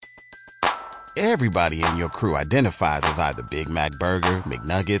Everybody in your crew identifies as either Big Mac Burger,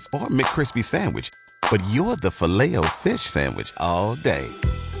 McNuggets, or McCrispy Sandwich. But you're the Filet-O-Fish Sandwich all day.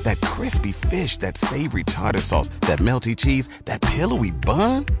 That crispy fish, that savory tartar sauce, that melty cheese, that pillowy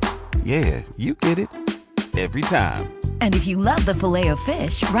bun. Yeah, you get it. Every time. And if you love the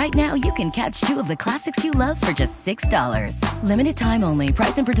Filet-O-Fish, right now you can catch two of the classics you love for just $6. Limited time only.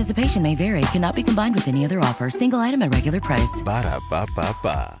 Price and participation may vary. Cannot be combined with any other offer. Single item at regular price.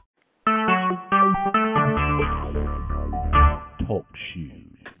 Ba-da-ba-ba-ba. Talk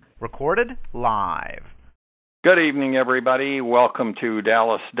shoes. Recorded live. Good evening, everybody. Welcome to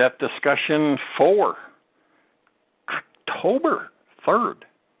Dallas Debt Discussion for October 3rd,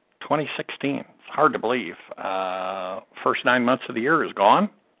 2016. It's hard to believe. First 9 months of the year is gone.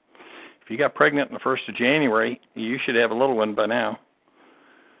 If you got pregnant on the 1st of January, you should have a little one by now.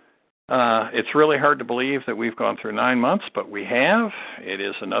 It's really hard to believe that we've gone through 9 months, but we have. It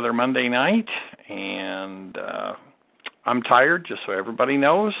is another Monday night, and I'm tired, just so everybody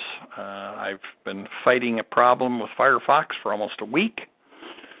knows. I've been fighting a problem with Firefox for almost a week,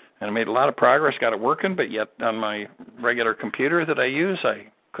 and I made a lot of progress, got it working, but yet on my regular computer that I use, I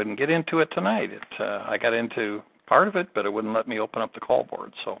couldn't get into it tonight. I got into part of it, but it wouldn't let me open up the call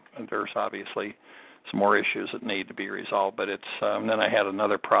board, so there's obviously some more issues that need to be resolved. But it's then I had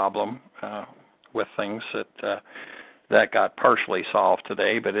another problem with things that got partially solved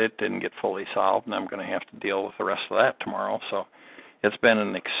today, but it didn't get fully solved, and I'm going to have to deal with the rest of that tomorrow. So it's been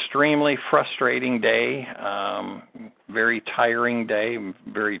an extremely frustrating day, very tiring day,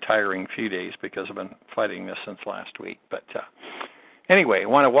 very tiring few days because I've been fighting this since last week. But anyway, I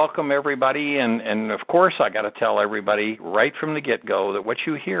want to welcome everybody, and of course I got to tell everybody right from the get-go that what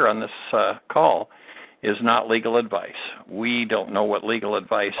you hear on this call is not legal advice. We don't know what legal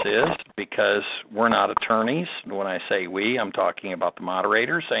advice is because we're not attorneys. When I say we, I'm talking about the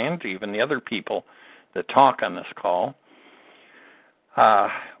moderators and even the other people that talk on this call.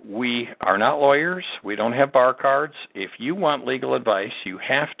 We are not lawyers. We don't have bar cards. If you want legal advice, you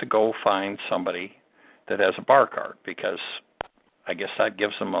have to go find somebody that has a bar card, because I guess that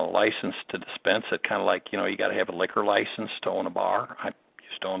gives them a license to dispense it, kind of like, you got to have a liquor license to own a bar. I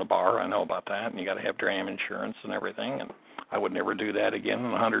used to own a bar. I know about that. And you got to have dram insurance and everything. And I would never do that again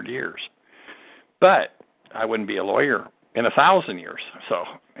in 100 years. But I wouldn't be a lawyer in 1,000 years. So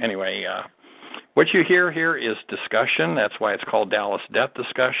anyway, what you hear here is discussion. That's why it's called Dallas Debt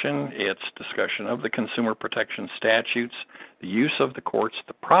Discussion. It's discussion of the consumer protection statutes, the use of the courts,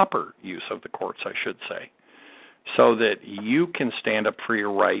 the proper use of the courts, I should say, so that you can stand up for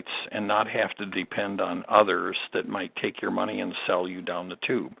your rights and not have to depend on others that might take your money and sell you down the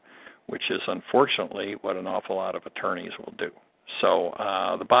tube, which is unfortunately what an awful lot of attorneys will do. So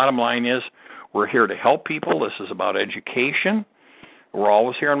the bottom line is we're here to help people. This is about education. We're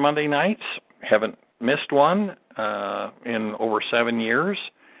always here on Monday nights. Haven't missed one in over 7 years.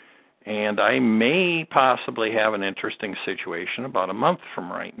 And I may possibly have an interesting situation about a month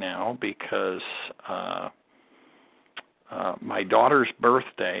from right now, because my daughter's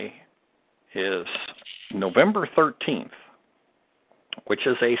birthday is November 13th, which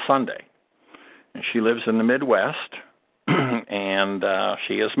is a Sunday. And she lives in the Midwest, and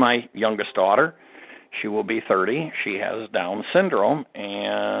she is my youngest daughter. She will be 30. She has Down syndrome,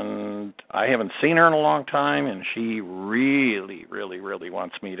 and I haven't seen her in a long time, and she really, really, really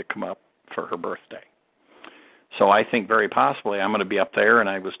wants me to come up for her birthday. So I think very possibly I'm going to be up there, and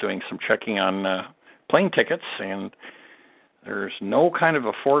I was doing some checking on plane tickets, and there's no kind of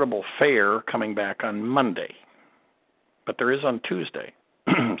affordable fare coming back on Monday, but there is on Tuesday.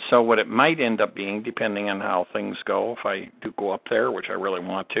 So what it might end up being, depending on how things go, if I do go up there, which I really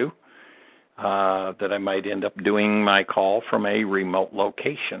want to, that I might end up doing my call from a remote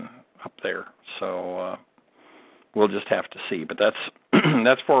location up there. So we'll just have to see. But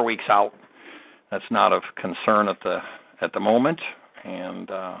that's 4 weeks out. That's not of concern at the moment. And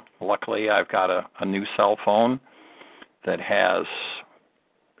luckily, I've got a new cell phone that has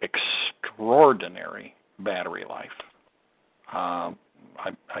extraordinary battery life.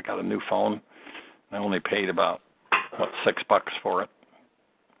 I got a new phone. I only paid about $6 for it,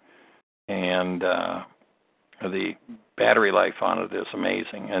 and the battery life on it is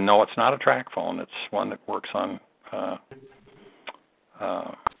amazing. And no, it's not a track phone. It's one that works on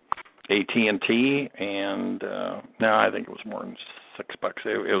AT&T, and no, I think it was more than $6.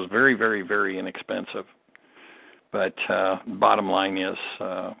 It was very, very, very inexpensive. But bottom line is,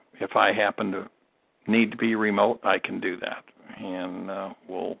 if I happen to need to be remote, I can do that, and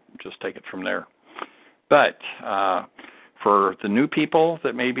we'll just take it from there. But for the new people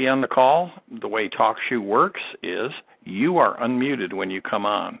that may be on the call, the way TalkShoe works is you are unmuted when you come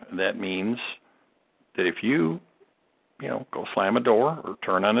on. That means that if you go slam a door or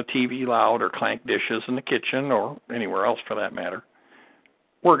turn on a TV loud or clank dishes in the kitchen or anywhere else for that matter,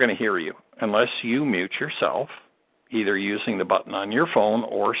 we're going to hear you unless you mute yourself, either using the button on your phone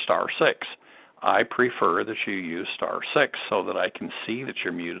or *6. I prefer that you use *6 so that I can see that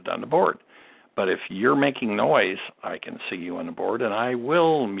you're muted on the board. But if you're making noise, I can see you on the board, and I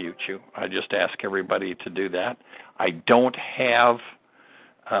will mute you. I just ask everybody to do that. I don't have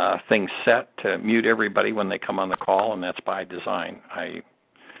things set to mute everybody when they come on the call, and that's by design. I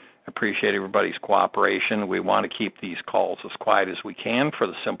appreciate everybody's cooperation. We want to keep these calls as quiet as we can for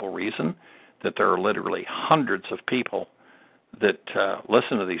the simple reason that there are literally hundreds of people that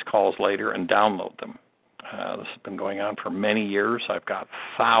listen to these calls later and download them. This has been going on for many years. I've got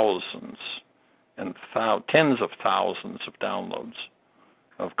thousands and tens of thousands of downloads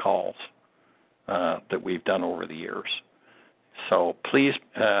of calls that we've done over the years. So please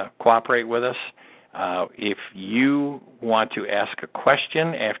cooperate with us. If you want to ask a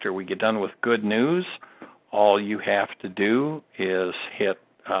question after we get done with good news, all you have to do is hit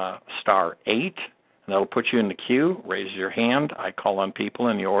 *8, and that'll put you in the queue. Raise your hand. I call on people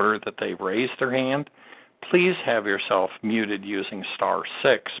in the order that they've raised their hand. Please have yourself muted using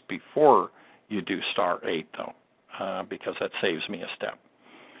 *6 before you do *8, though, because that saves me a step.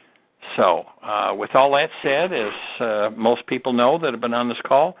 So with all that said, as most people know that have been on this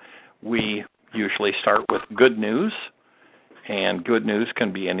call, we usually start with good news, and good news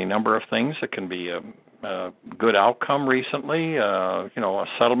can be any number of things. It can be a good outcome recently, a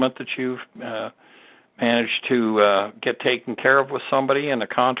settlement that you've managed to get taken care of with somebody in a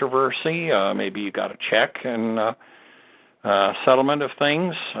controversy. Maybe you got a check and settlement of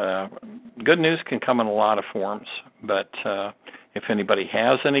things. Good news can come in a lot of forms, but if anybody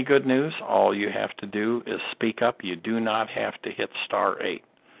has any good news, all you have to do is speak up. You do not have to hit *8.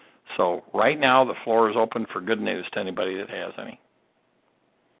 So right now the floor is open for good news to anybody that has any.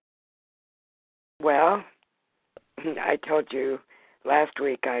 Well, I told you last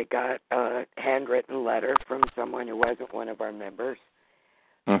week I got a handwritten letter from someone who wasn't one of our members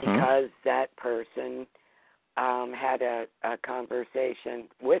because that person had a conversation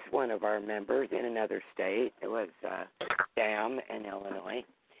with one of our members in another state. It was Sam in Illinois.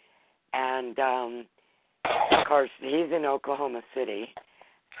 And, of course, he's in Oklahoma City.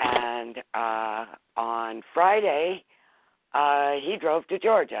 And on Friday, he drove to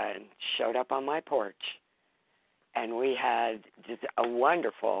Georgia and showed up on my porch. And we had just a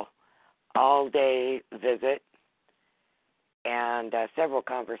wonderful all-day visit and several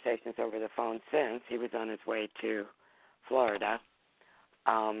conversations over the phone since. He was on his way to Florida.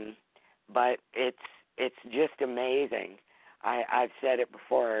 But it's just amazing. I've said it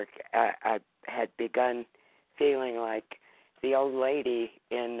before. I had begun feeling like the old lady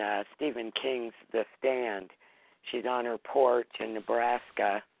in Stephen King's The Stand. She's on her porch in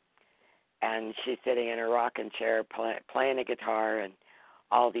Nebraska, and she's sitting in her rocking chair playing a guitar, and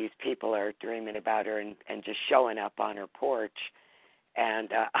all these people are dreaming about her and just showing up on her porch. And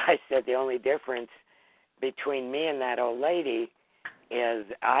I said the only difference between me and that old lady is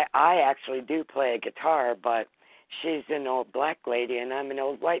I actually do play a guitar, but she's an old black lady and I'm an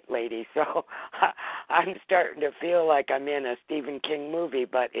old white lady. So I'm starting to feel like I'm in a Stephen King movie,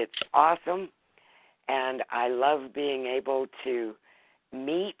 but it's awesome. And I love being able to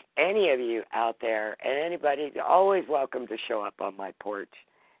meet any of you out there, and anybody's always welcome to show up on my porch.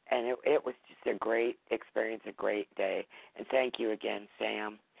 And it was just a great experience, a great day. And thank you again,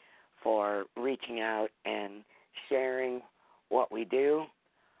 Sam, for reaching out and sharing what we do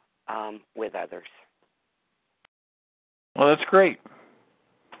with others. Well, that's great.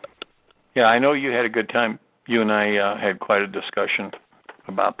 Yeah, I know you had a good time. You and I had quite a discussion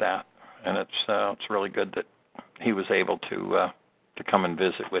about that, and it's really good that he was able to come and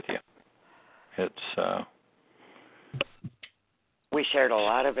visit with you. We shared a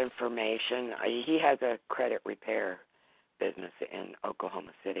lot of information. He has a credit repair business in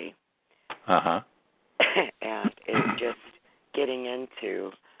Oklahoma City. And it's just getting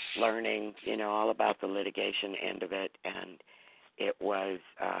into learning, all about the litigation end of it. And it was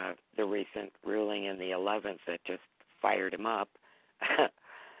the recent ruling in the 11th that just fired him up.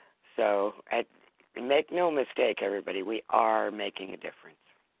 So make no mistake, everybody, we are making a difference.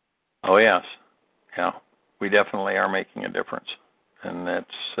 Oh, yes. Yeah, we definitely are making a difference. And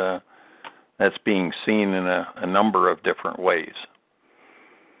that's being seen in a number of different ways.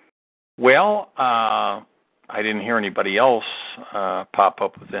 Well, I didn't hear anybody else pop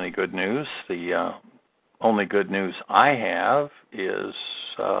up with any good news. The only good news I have is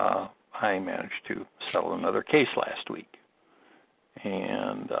I managed to settle another case last week.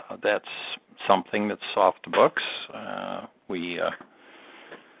 and that's something that's off the books.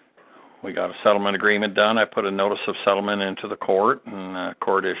 We got a settlement agreement done. I put a notice of settlement into the court, and the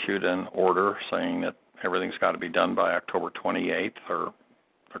court issued an order saying that everything's got to be done by October 28th, or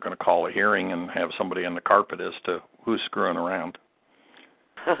they're going to call a hearing and have somebody on the carpet as to who's screwing around.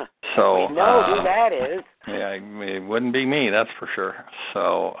 So we know who that is. Yeah, it wouldn't be me, that's for sure.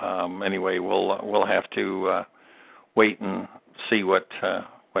 So anyway, we'll have to wait and see what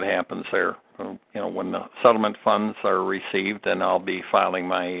happens there. When the settlement funds are received, then I'll be filing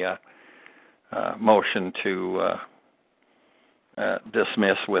my motion to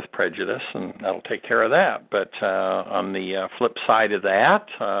dismiss with prejudice, and that'll take care of that. But on the flip side of that,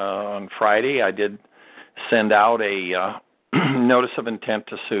 on Friday, I did send out a notice of intent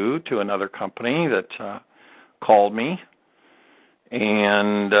to sue to another company that called me,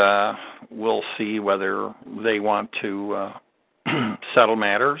 and we'll see whether they want to settle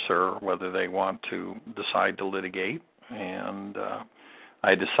matters or whether they want to decide to litigate. And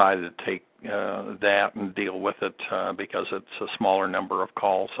I decided to take that and deal with it because it's a smaller number of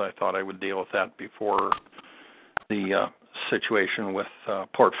calls. I thought I would deal with that before the situation with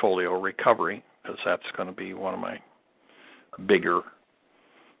portfolio recovery, because that's going to be one of my bigger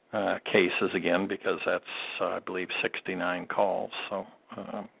cases again, because that's, I believe, 69 calls. So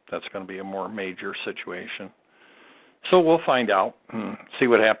that's going to be a more major situation. So we'll find out and see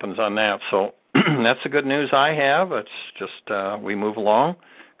what happens on that. So that's the good news I have. It's just we move along.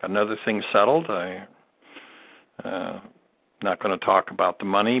 Got another thing settled. I'm not going to talk about the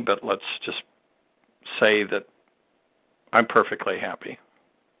money, but let's just say that I'm perfectly happy.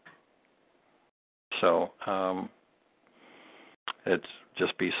 So it's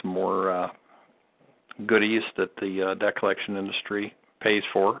just be some more goodies that the debt collection industry pays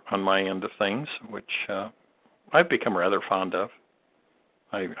for on my end of things, which I've become rather fond of.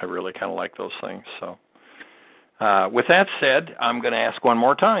 I really kind of like those things. So with that said, I'm going to ask one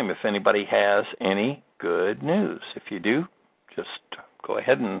more time if anybody has any good news. If you do, just go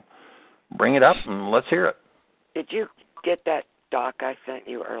ahead and bring it up and let's hear it. Did you get that doc I sent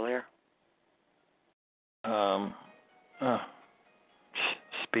you earlier?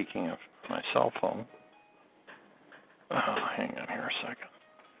 Speaking of my cell phone, hang on here a second.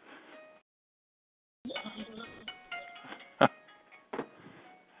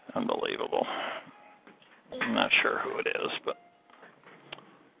 Unbelievable. I'm not sure who it is, but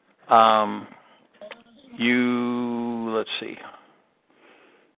let's see.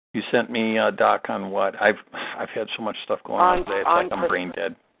 You sent me a doc on what? I've had so much stuff going on today. It's like I'm brain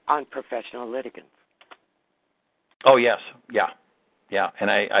dead. On professional litigants. Oh yes, yeah.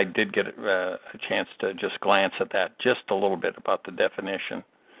 And I did get a chance to just glance at that just a little bit about the definition.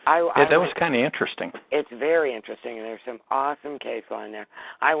 That was kind of interesting. It's very interesting, and there's some awesome case law in there.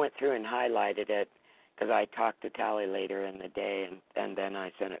 I went through and highlighted it because I talked to Tally later in the day, and then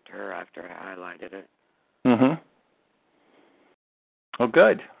I sent it to her after I highlighted it. Mm-hmm. Oh,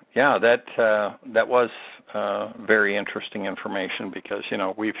 good. Yeah, that was very interesting information because,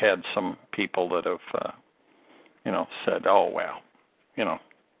 we've had some people that have, said, oh, well,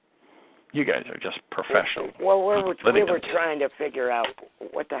 you guys are just professional. Well, we were trying to figure out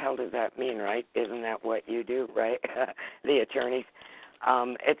what the hell does that mean, right? Isn't that what you do, right? The attorneys.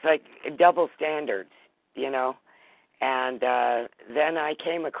 It's like double standards, And then I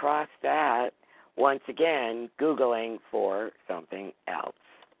came across that once again, Googling for something else.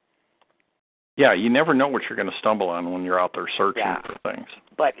 Yeah, you never know what you're going to stumble on when you're out there searching for things.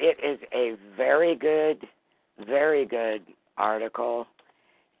 But it is a very good article.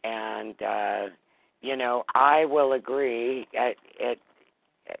 And, I will agree.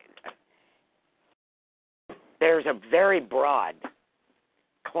 There's a very broad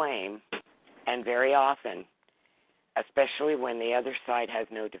claim, and very often, especially when the other side has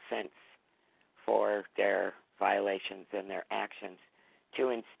no defense for their violations and their actions, to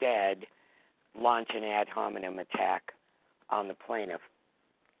instead launch an ad hominem attack on the plaintiff,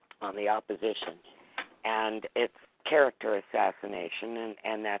 on the opposition. And it's character assassination,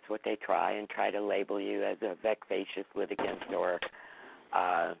 and that's what they try to label you as a vexatious litigant or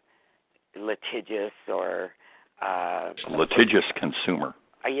litigious or litigious consumer.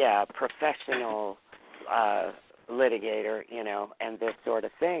 Professional litigator, and this sort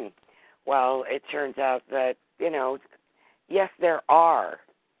of thing. Well, it turns out that, yes, there are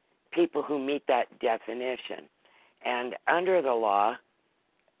people who meet that definition. And under the law,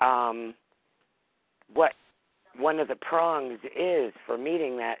 what one of the prongs is for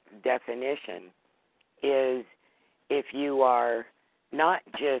meeting that definition is if you are not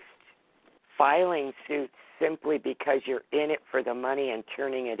just filing suits simply because you're in it for the money and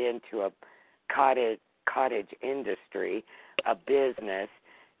turning it into a cottage industry, a business.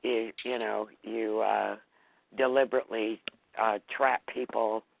 You deliberately trap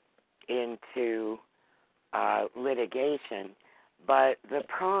people into litigation. But the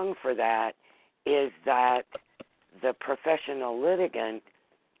prong for that is that the professional litigant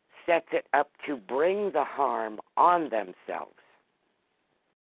sets it up to bring the harm on themselves.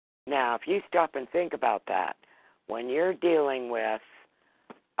 Now, if you stop and think about that, when you're dealing with,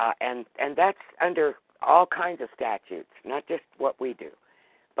 and that's under all kinds of statutes, not just what we do,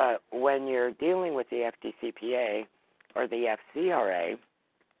 but when you're dealing with the FDCPA or the FCRA,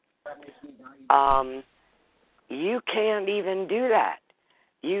 you can't even do that.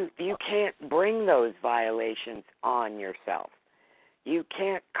 You can't bring those violations on yourself. You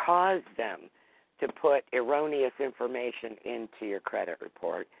can't cause them to put erroneous information into your credit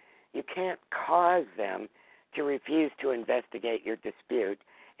report. You can't cause them to refuse to investigate your dispute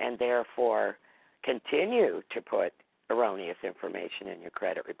and therefore continue to put erroneous information in your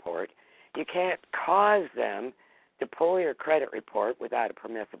credit report. You can't cause them to pull your credit report without a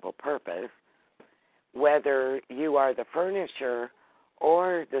permissible purpose. Whether you are the furnisher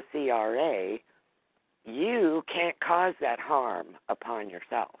or the CRA, you can't cause that harm upon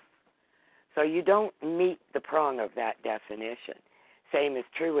yourself. So you don't meet the prong of that definition. Same is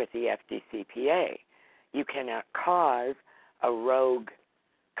true with the FDCPA. You cannot cause a rogue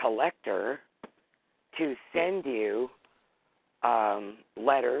collector to send you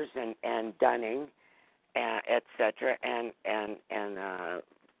letters and dunning, et cetera, and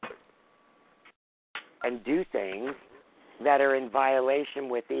do things that are in violation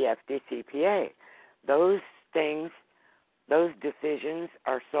with the FDCPA. Those things, those decisions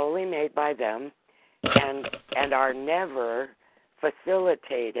are solely made by them and are never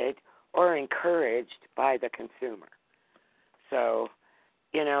facilitated or encouraged by the consumer. So,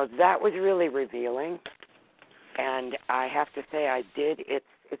 that was really revealing. And I have to say it's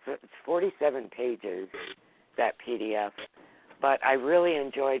 47 pages, that PDF. But I really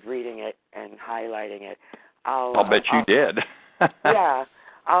enjoyed reading it and highlighting it. I'll bet you did. Yeah,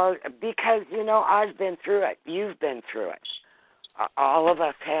 because, I've been through it. You've been through it. All of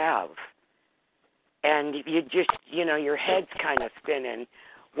us have. And you just, your head's kind of spinning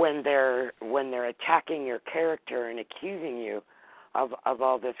when they're attacking your character and accusing you of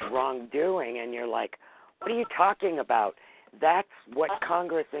all this wrongdoing, and you're like, what are you talking about? That's what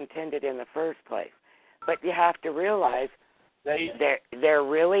Congress intended in the first place. But you have to realize there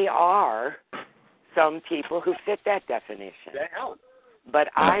really are some people who fit that definition. But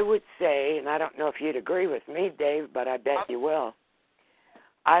I would say, and I don't know if you'd agree with me, Dave, but I bet you will,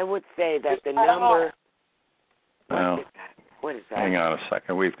 I would say that the number... What is that? Hang on a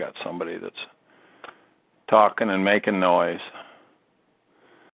second. We've got somebody that's talking and making noise.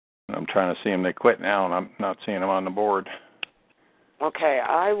 I'm trying to see them. They quit now, and I'm not seeing them on the board. Okay,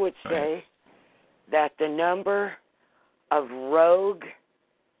 I would say that the number of rogue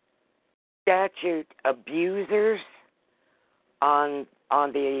statute abusers on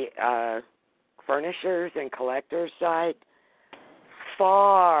the furnishers and collectors side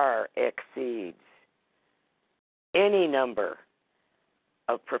far exceeds any number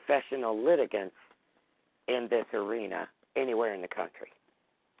of professional litigants in this arena anywhere in the country.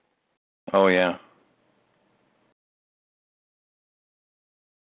 Oh, yeah.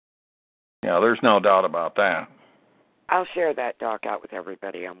 Yeah, there's no doubt about that. I'll share that doc out with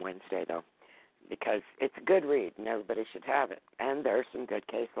everybody on Wednesday, though, because it's a good read, and everybody should have it. And there's some good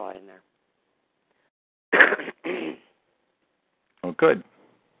case law in there. Oh, good.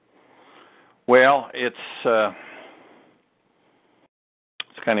 Well, it's kind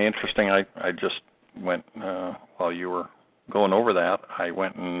of interesting. I just went, while you were going over that, I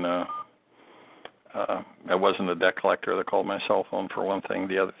went and I wasn't a debt collector that called my cell phone, for one thing.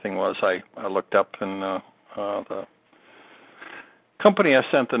 The other thing was I looked up, and the company I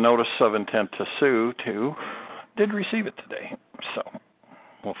sent the notice of intent to sue to did receive it today. So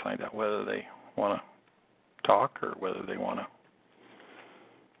we'll find out whether they want to talk or whether they want to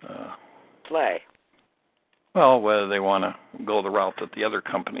play. Well, whether they want to go the route that the other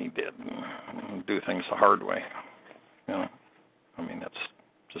company did and do things the hard way. I mean, that's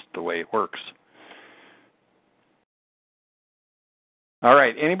just the way it works. All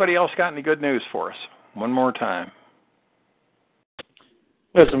right. Anybody else got any good news for us? One more time.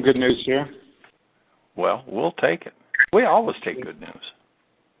 There's some good news here. Well, we'll take it. We always take good news.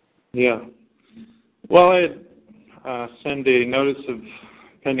 Yeah. Well, I sent a notice of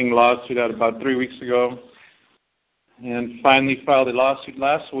pending lawsuit out about 3 weeks ago, and finally filed a lawsuit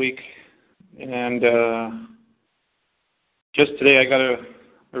last week and just today I got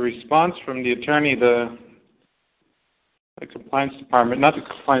a response from the attorney, the compliance department, not the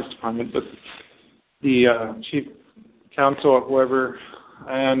compliance department, but the chief counsel or whoever,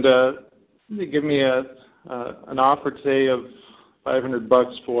 and they give me an offer today of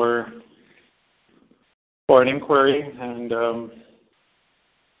 $500 for an inquiry, and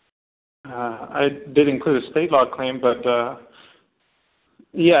I did include a state law claim, but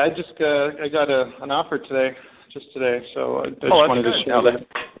yeah, I got an offer today, just today, so I just wanted to share that.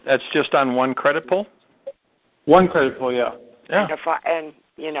 That's just on one credit pull? One credit pull, yeah. Yeah. And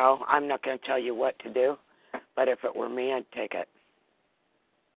you know, I'm not going to tell you what to do, but if it were me, I'd take it.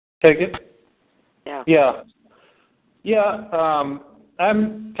 Take it? Yeah. Yeah. Yeah,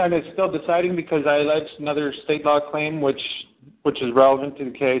 I'm kind of still deciding because I alleged another state law claim, which is relevant to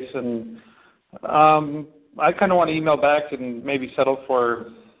the case, and I kind of want to email back and maybe settle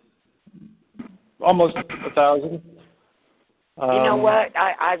for almost $1,000. You know what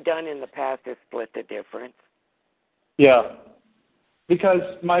I've done in the past is split the difference. Yeah. Because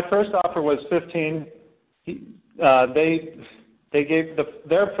my first offer was $15. They gave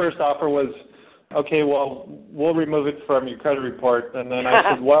their first offer was, okay, well, we'll remove it from your credit report. And then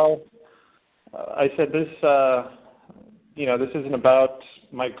I said, well, this, this isn't about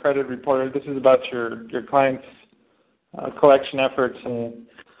my credit report. This is about your client's collection efforts. And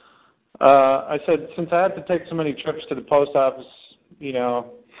I said, since I had to take so many trips to the post office, I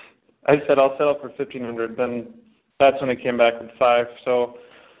said I'll settle for $1,500. Then that's when they came back with $5. So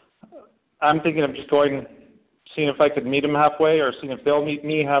I'm thinking of just seeing if I could meet them halfway or seeing if they'll meet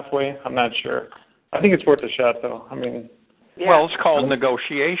me halfway. I'm not sure. I think it's worth a shot, though. I mean, well, it's called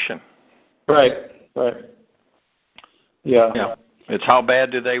negotiation. Right. Yeah. It's how bad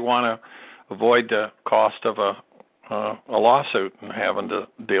do they want to avoid the cost of a lawsuit and having to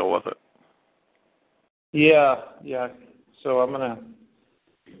deal with it. Yeah. So I'm going to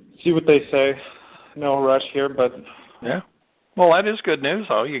see what they say. No rush here, but... Yeah. Well, that is good news,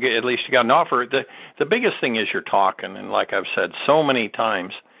 though. At least you got an offer. The biggest thing is you're talking, and like I've said so many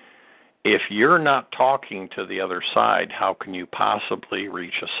times, if you're not talking to the other side, how can you possibly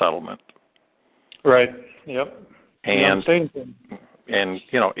reach a settlement? Right. Yep. And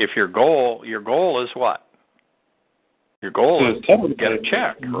if your goal is what? Your goal is to get a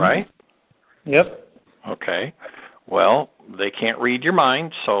check, right? Yep. Okay. Well, they can't read your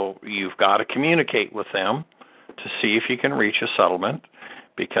mind, so you've got to communicate with them to see if you can reach a settlement,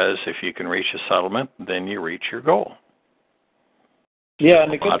 because if you can reach a settlement, then you reach your goal. Yeah,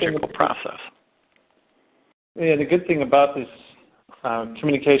 and the logical process. Yeah, the good thing about this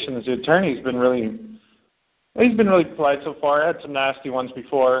communication is the attorney's been really polite so far. I had some nasty ones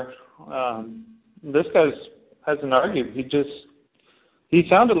before. This guy hasn't argued. He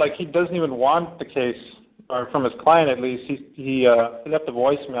sounded like he doesn't even want the case, or from his client at least. He left a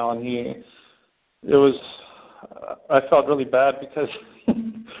voicemail, and I felt really bad because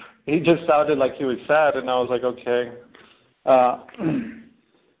he just sounded like he was sad, and I was like, okay,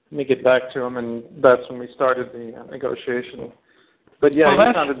 let me get back to him, and that's when we started the negotiation. But yeah, well,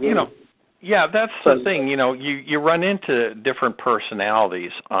 he sounded really... Yeah, that's the thing. You run into different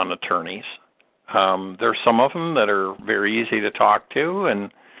personalities on attorneys. There's some of them that are very easy to talk to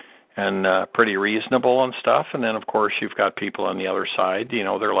and pretty reasonable and stuff. And then, of course, you've got people on the other side.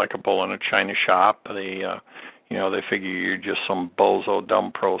 They're like a bull in a china shop. They figure you're just some bozo,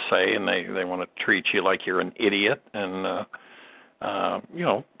 dumb pro se, and they want to treat you like you're an idiot. And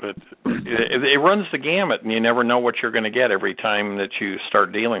but it runs the gamut, and you never know what you're going to get every time that you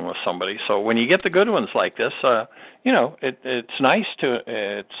start dealing with somebody. So when you get the good ones like this, it's nice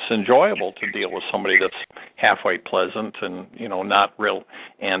it's enjoyable to deal with somebody that's halfway pleasant and, not real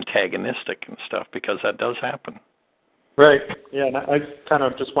antagonistic and stuff, because that does happen. Right. Yeah, and I kind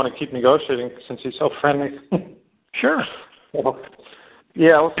of just want to keep negotiating since he's so friendly. Sure. Well,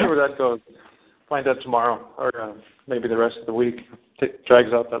 yeah, we'll see where that goes. Find out tomorrow, or maybe the rest of the week. It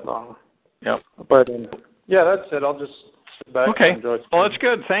drags out that long. Yep. But, yeah, that's it. I'll just sit back and enjoy it. Well, that's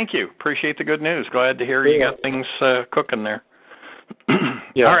good. Thank you. Appreciate the good news. Glad to hear you got things cooking there.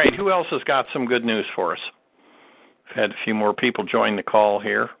 Yeah. All right, who else has got some good news for us? Had a few more people join the call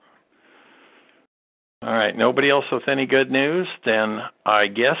here. All right, nobody else with any good news? Then I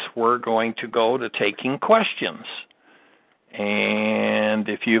guess we're going to go to taking questions. And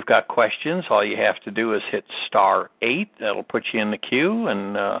if you've got questions, all you have to do is hit *8. That'll put you in the queue,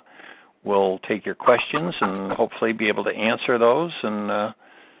 and we'll take your questions and hopefully be able to answer those and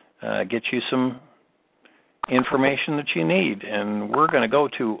get you some information that you need. And we're going to go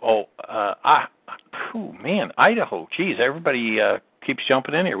to, Idaho. Geez, everybody keeps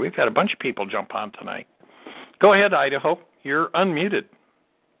jumping in here. We've got a bunch of people jump on tonight. Go ahead, Idaho. You're unmuted.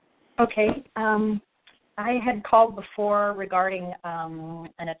 Okay. I had called before regarding an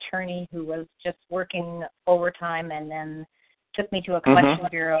attorney who was just working overtime and then took me to a collection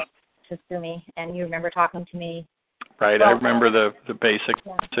bureau to sue me. And you remember talking to me? Right. Well, I remember the basic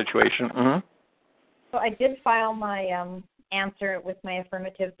situation. So I did file my answer with my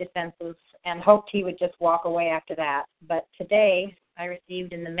affirmative defenses and hoped he would just walk away after that. But today I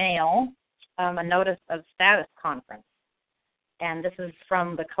received in the mail a notice of status conference. And this is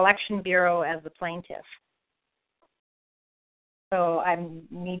from the Collection Bureau as the plaintiff. So I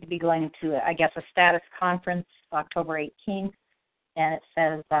need to be going to, I guess, a status conference October 18th. And it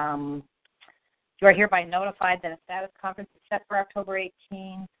says, you are hereby notified that a status conference is set for October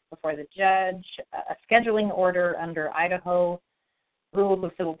 18th before the judge. A scheduling order under Idaho Rules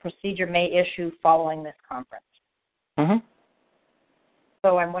of Civil Procedure may issue following this conference.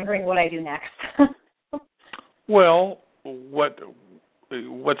 So I'm wondering what I do next. Well,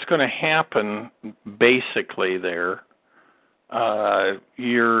 what's going to happen basically there,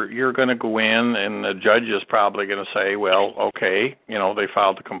 you're going to go in and the judge is probably going to say, well, okay, they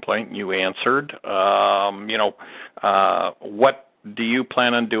filed a complaint and you answered. What do you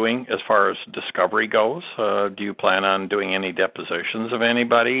plan on doing as far as discovery goes? Do you plan on doing any depositions of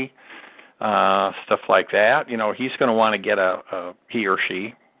anybody? Stuff like that. He's going to want to get he or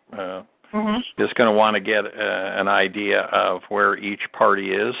she is going to want to get an idea of where each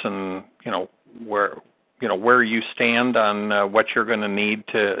party is and, where you stand on what you're going to need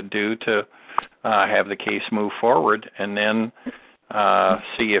to do to have the case move forward, and then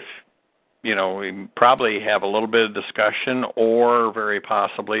see if, we probably have a little bit of discussion, or very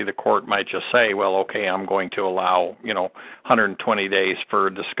possibly the court might just say, well, okay, I'm going to allow, 120 days for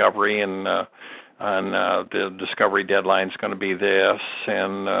discovery, and the discovery deadline is going to be this,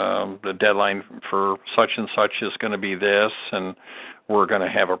 and the deadline for such and such is going to be this, and we're going to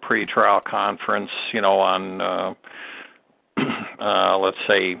have a pretrial conference, on, let's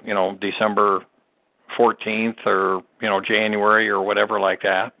say, December 14th or, January or whatever like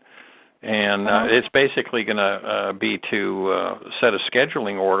that. And it's basically going to be to set a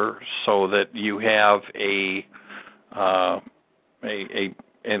scheduling order so that you have a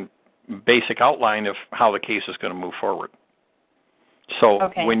basic outline of how the case is going to move forward. So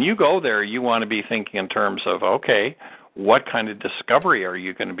when you go there, you want to be thinking in terms of, okay, what kind of discovery are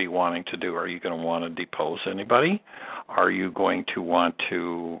you going to be wanting to do? Are you going to want to depose anybody? Are you going to want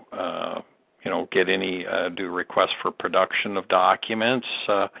to, get any, do requests for production of documents,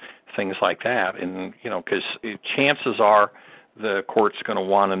 things like that? And, because chances are the court's going to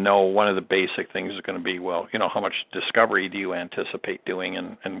want to know, one of the basic things is going to be, well, how much discovery do you anticipate doing,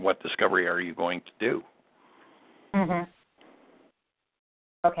 and what discovery are you going to do?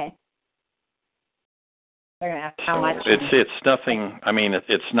 Okay. They're going to ask how much. It's nothing. I mean,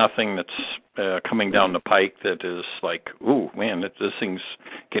 it's nothing that's coming down the pike that is like, ooh, man, this thing's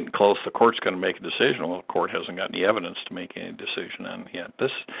getting close. The court's going to make a decision. Well, the court hasn't got any evidence to make any decision on yet.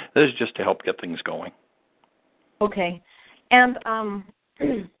 This is just to help get things going. Okay. And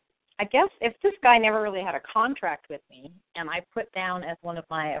I guess if this guy never really had a contract with me, and I put down as one of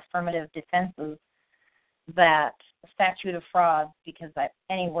my affirmative defenses that statute of fraud, because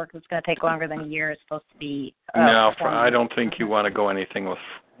any work that's going to take longer than a year is supposed to be... No, I don't think you want to go anything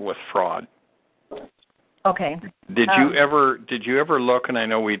with fraud. Okay. Did you ever look, and I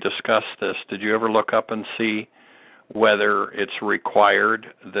know we discussed this, did you ever look up and see whether it's required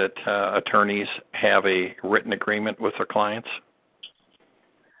that attorneys have a written agreement with their clients?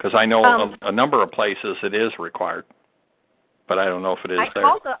 Because I know a number of places it is required, but I don't know if it is there. I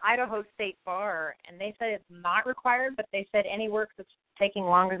called the Idaho State Bar, and they said it's not required, but they said any work that's taking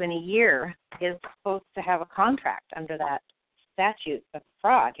longer than a year is supposed to have a contract under that statute of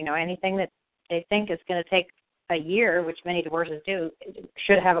fraud. Anything that they think is going to take a year, which many divorces do,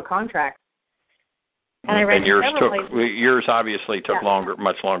 should have a contract. And I read yours obviously took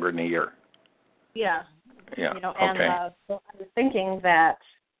much longer than a year. Yeah. Yeah. And so I was thinking that,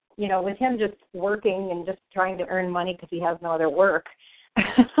 with him just working and just trying to earn money because he has no other work.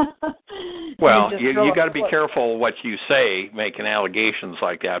 Well, you got to be careful what you say, making allegations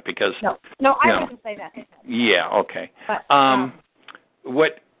like that, because no, I didn't say that. Yeah. Okay. But,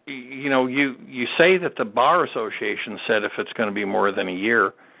 what you say that the Bar Association said if it's going to be more than a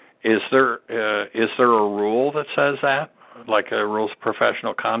year. Is there a rule that says that, like a rules of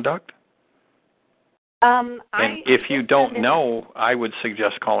professional conduct? And if you don't know, I would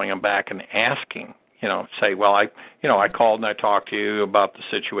suggest calling them back and asking, say, well, I called and I talked to you about the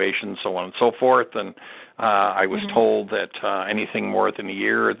situation, so on and so forth, and I was told that anything more than a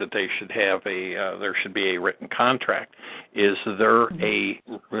year that they should have there should be a written contract. Is there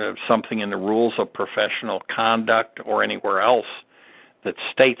something in the rules of professional conduct or anywhere else that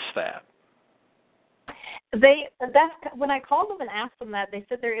states that? When I called them and asked them that, they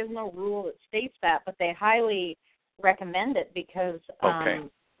said there is no rule that states that, but they highly recommend it because of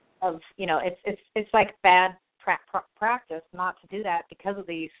it's like bad practice not to do that because of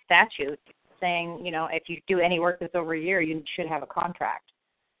the statute saying if you do any work that's over a year, you should have a contract.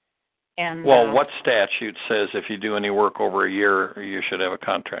 And what statute says if you do any work over a year, you should have a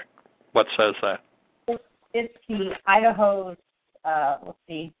contract? What says that? It's the Idaho's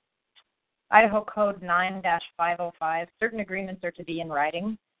Idaho Code 9-505. Certain agreements are to be in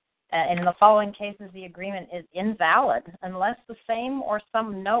writing. And in the following cases, the agreement is invalid unless the same or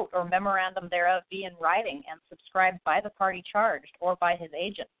some note or memorandum thereof be in writing and subscribed by the party charged or by his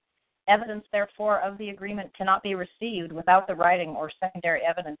agent. Evidence, therefore, of the agreement cannot be received without the writing or secondary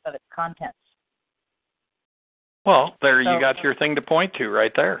evidence of its contents. Well, you got your thing to point to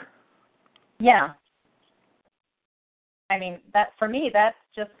right there. Yeah. I mean, for me, that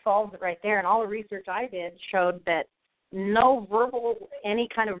just solves it right there. And all the research I did showed that any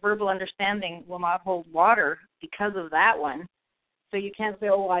kind of verbal understanding will not hold water because of that one. So you can't say,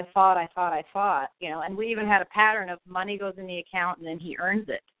 oh, I thought. And we even had a pattern of money goes in the account and then he earns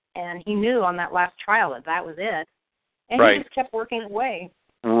it. And he knew on that last trial that was it. And he just kept working away.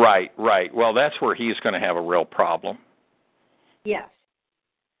 Right. Well, that's where he's going to have a real problem. Yes.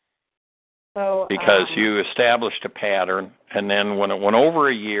 So because you established a pattern, and then when it went over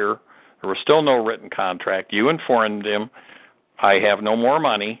a year, there was still no written contract. You informed him, I have no more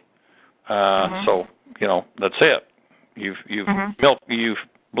money, so, that's it. You've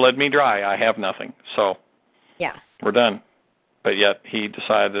bled me dry. I have nothing. So we're done. But yet he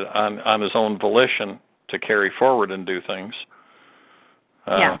decided on his own volition to carry forward and do things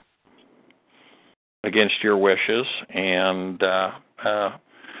against your wishes, and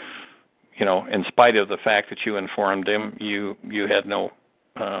in spite of the fact that you informed him, you had no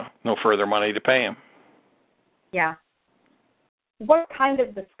further money to pay him. Yeah. What kind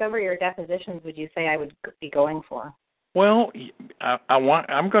of discovery or depositions would you say I would be going for? Well,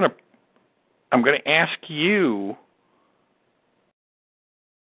 I'm going to ask you,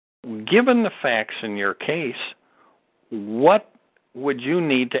 given the facts in your case, what would you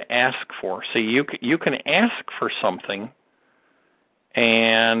need to ask for? See, you can ask for something,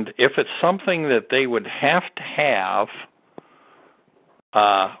 and if it's something that they would have to have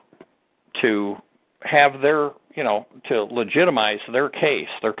their, to legitimize their case,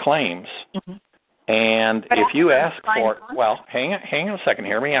 their claims, and if you ask for it, well, hang on a second,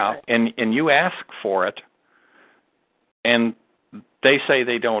 hear me out, and you ask for it, and they say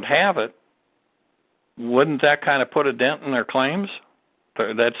they don't have it, wouldn't that kind of put a dent in their claims?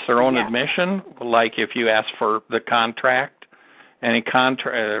 That's their own admission. Like if you ask for the contract, any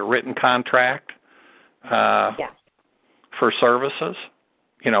written contract for services,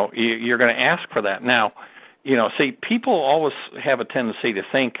 you're going to ask for that. Now, see, people always have a tendency to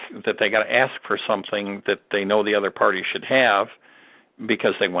think that they got to ask for something that they know the other party should have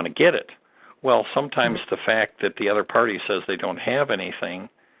because they want to get it. Well, sometimes the fact that the other party says they don't have anything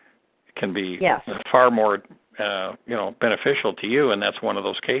can be far more, beneficial to you, and that's one of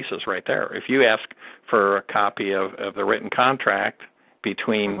those cases right there. If you ask for a copy of the written contract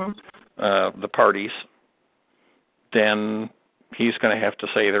between the parties, then he's going to have to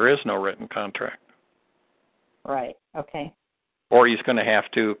say there is no written contract. Right, okay. Or he's going to have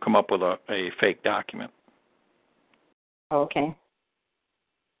to come up with a fake document. Okay.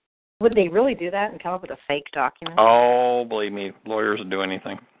 Would they really do that and come up with a fake document? Oh, believe me, lawyers will do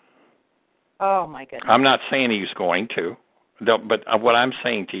anything. Oh, my goodness. I'm not saying he's going to, but what I'm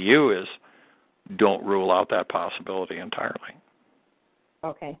saying to you is don't rule out that possibility entirely.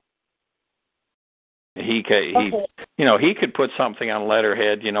 Okay. He could put something on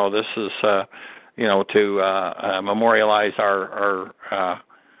letterhead, this is, to memorialize our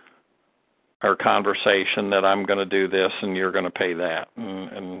conversation that I'm going to do this and you're going to pay that,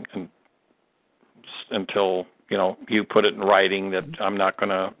 and until you put it in writing that I'm not going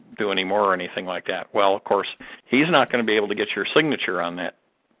to do any more or anything like that. Well, of course, he's not going to be able to get your signature on that,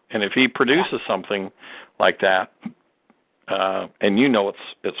 and if he produces something like that, and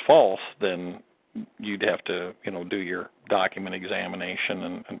it's false, then you'd have to do your document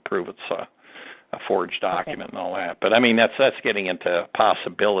examination and prove it's a forged document and all that. But I mean that's getting into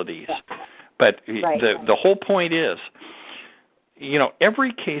possibilities. But the whole point is,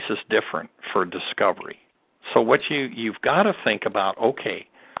 every case is different. for discovery. So what you've got to think about, okay,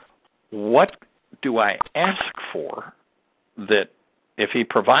 what do I ask for that if he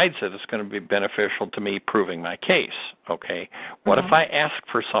provides it, it's going to be beneficial to me proving my case, okay? What if I ask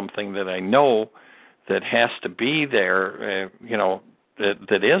for something that I know that has to be there,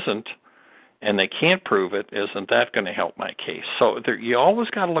 that isn't, and they can't prove it, isn't that going to help my case? So you always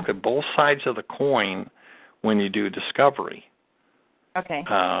got to look at both sides of the coin when you do discovery. Okay.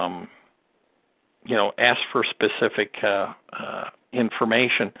 Ask for specific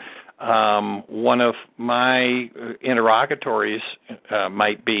information. One of my interrogatories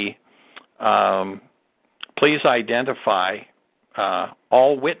might be, please identify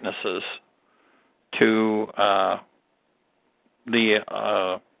all witnesses to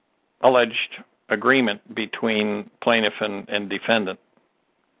the alleged agreement between plaintiff and defendant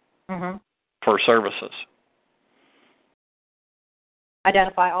for services.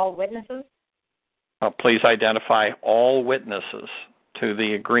 Identify all witnesses? Please identify all witnesses to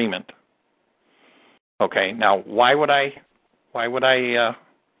the agreement. Okay, now why would I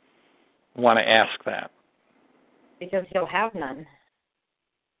want to ask that? Because he'll have none.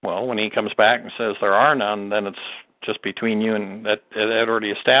 Well, when he comes back and says there are none, then it's just between you, and that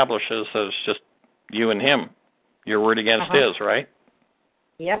already establishes that it's just you and him. Your word against his, right?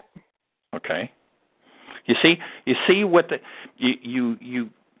 Yep. Okay. You see what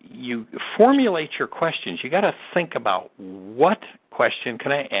you formulate your questions. You got to think about what question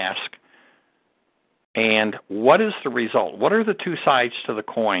can I ask, and what is the result? What are the two sides to the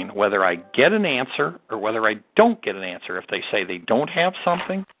coin? Whether I get an answer or whether I don't get an answer. If they say they don't have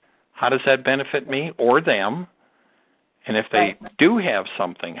something, how does that benefit me or them? And if they do have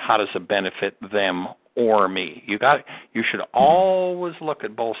something, how does it benefit them or me? You should always look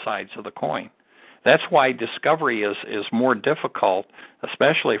at both sides of the coin. That's why discovery is more difficult,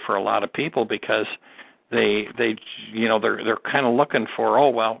 especially for a lot of people, because they're kind of looking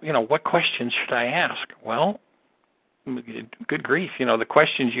for, what questions should I ask? Well, good grief, the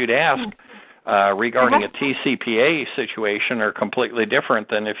questions you'd ask regarding a TCPA situation are completely different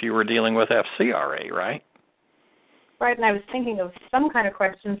than if you were dealing with FCRA, right? Right, and I was thinking of some kind of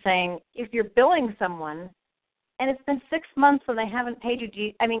question saying, if you're billing someone and it's been 6 months and they haven't paid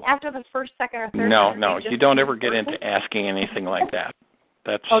you, after the first, second, or third... No, you don't ever get into asking anything like that.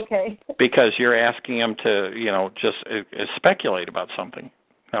 That's okay. Because you're asking them to, just speculate about something.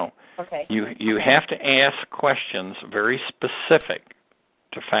 No. Okay. You have to ask questions very specific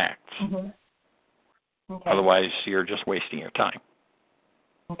to facts. Okay. Otherwise, you're just wasting your time.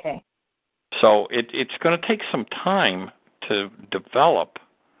 Okay. So it's going to take some time to develop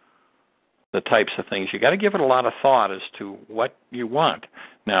the types of things. You got to give it a lot of thought as to what you want.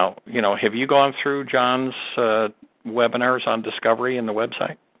 Now, have you gone through John's webinars on discovery in the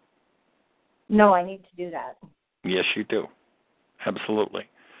website? No, I need to do that. Yes, you do. Absolutely.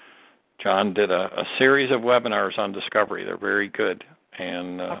 John did a series of webinars on discovery. They're very good,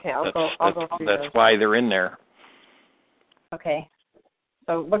 and okay, I'll go through that's those. why they're in there. Okay.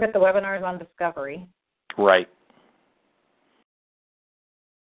 So look at the webinars on discovery. Right.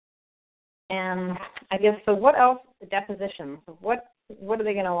 And I guess, so what else, the depositions, what are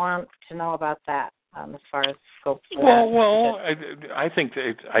they going to want to know about that as far as scope? Well, I think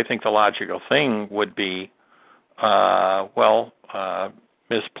the logical thing would be,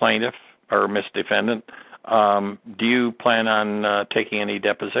 Ms. Plaintiff or Ms. Defendant, do you plan on taking any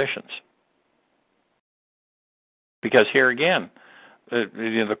depositions? Because here again,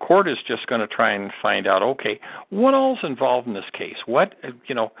 the court is just going to try and find out, okay, what all's involved in this case? What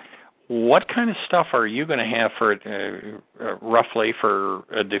kind of stuff are you going to have for roughly for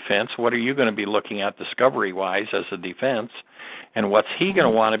a defense? What are you going to be looking at discovery-wise as a defense? And what's he going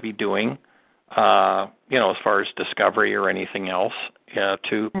to want to be doing, as far as discovery or anything else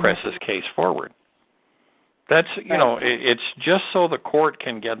to press his case forward? That's, it's just so the court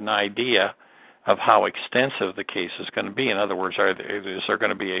can get an idea of how extensive the case is going to be. In other words, is there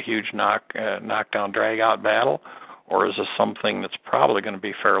going to be a huge knockdown, drag-out battle, or is this something that's probably going to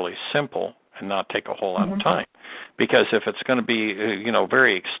be fairly simple and not take a whole lot of time? Because if it's going to be,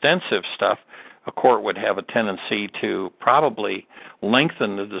 very extensive stuff, a court would have a tendency to probably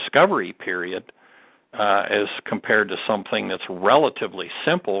lengthen the discovery period as compared to something that's relatively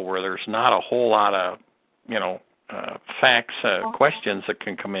simple, where there's not a whole lot of, facts, questions that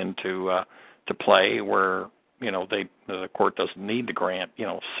can come into to play, where the court doesn't need to grant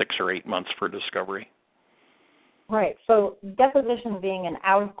 6 or 8 months for discovery. Right. So deposition being an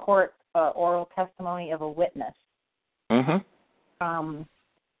out-of-court oral testimony of a witness. Mm-hmm.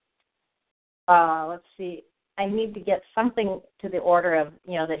 Let's see. I need to get something to the order of,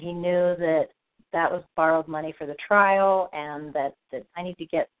 that he knew that was borrowed money for the trial, and that I need to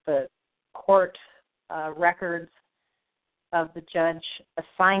get the court records of the judge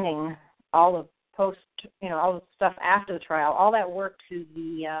assigning all the all the stuff after the trial, all that work to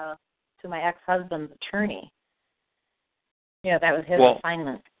my ex-husband's attorney. That was his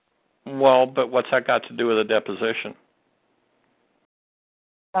assignment. Well, but what's that got to do with a deposition?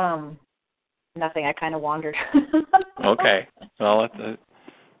 Nothing. I kind of wandered. Okay. Well,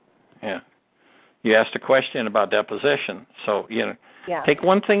 yeah. You asked a question about deposition, so take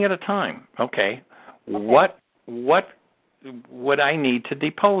one thing at a time. Okay. What would I need to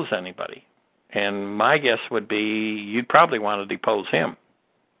depose anybody? And my guess would be you'd probably want to depose him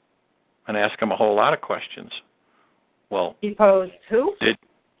and ask him a whole lot of questions. Well, depose who?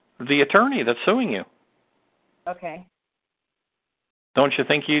 The attorney that's suing you. Okay. Don't you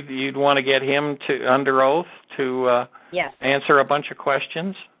think you'd want to get him to under oath to yes. answer a bunch of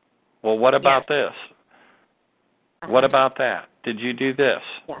questions? Well, what about this? Uh-huh. What about that? Did you do this?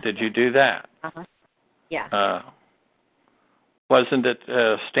 Yeah. Did you do that? Uh-huh. Yeah. Wasn't it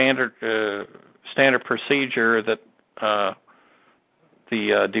standard procedure that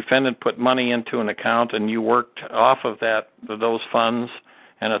the defendant put money into an account and you worked off of those funds,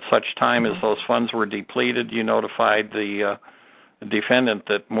 and at such time as those funds were depleted, you notified the defendant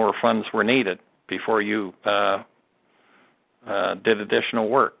that more funds were needed before you did additional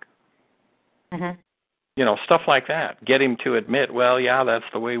work? Mm-hmm. Stuff like that. Get him to admit, well, yeah, that's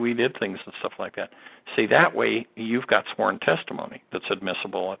the way we did things and stuff like that. See, that way you've got sworn testimony that's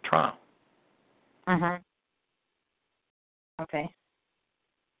admissible at trial. Mm-hmm. Okay.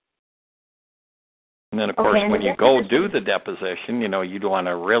 And then, of course, when you go do the deposition, you'd want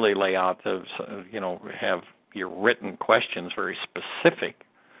to really lay out have your written questions very specific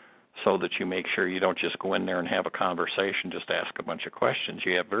so that you make sure you don't just go in there and have a conversation, just ask a bunch of questions.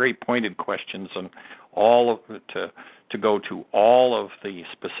 You have very pointed questions and to go to all of the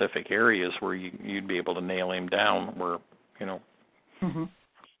specific areas where you'd be able to nail him down, where, mm-hmm.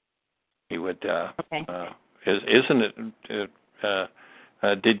 he would, okay. Isn't it,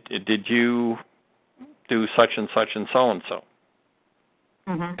 did you do such and such and so and so?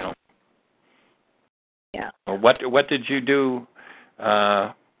 Mm-hmm. Yeah. Or what did you do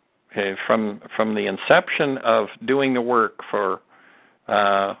from the inception of doing the work for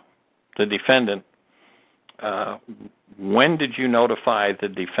the defendant? When did you notify the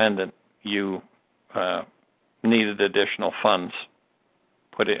defendant you needed additional funds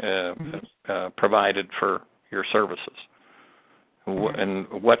provided for your services? Mm-hmm. And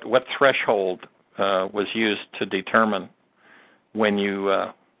what threshold was used to determine when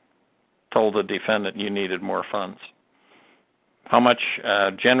you told the defendant you needed more funds? How much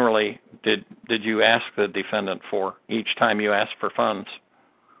generally did you ask the defendant for each time you asked for funds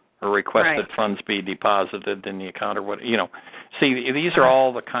or requested funds be deposited in the account or what? See, these are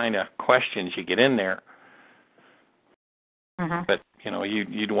all the kind of questions you get in there. Mm-hmm. But,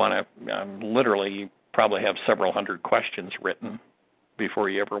 you'd want to literally probably have several hundred questions written before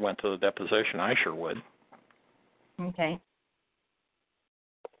you ever went to the deposition. I sure would. Okay.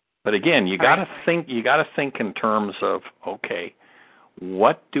 But again, you got to think. You got to think in terms of, okay,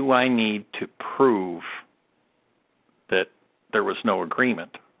 what do I need to prove that there was no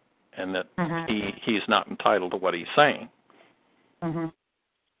agreement and that mm-hmm. he's not entitled to what he's saying? Mm-hmm.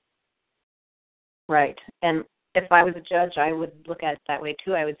 Right. And if I was a judge, I would look at it that way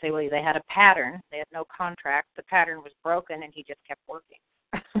too. I would say, well, they had a pattern. They had no contract. The pattern was broken, and he just kept working.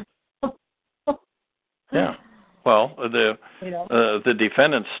 Yeah. Well, the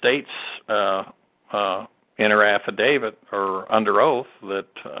defendant states in her affidavit or under oath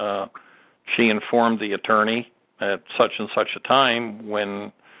that she informed the attorney at such and such a time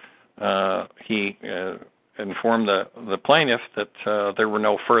when he informed the plaintiff that there were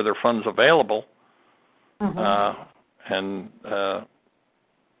no further funds available. Mm-hmm.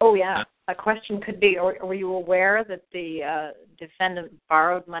 A question could be: were you aware that the defendant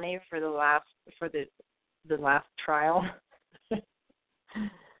borrowed money for the last trial?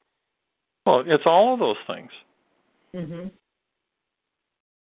 Well, it's all of those things. Mm-hmm.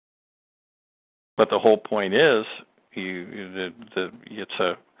 But the whole point is, it's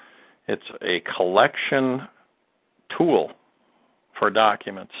a collection tool for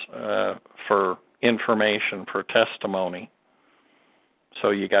documents, for information, for testimony. So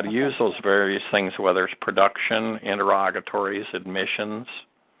you got to use those various things, whether it's production, interrogatories, admissions.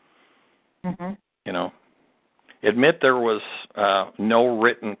 Mm-hmm. Admit there was no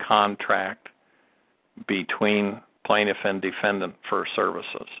written contract between plaintiff and defendant for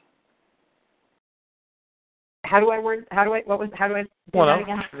services. How do I do that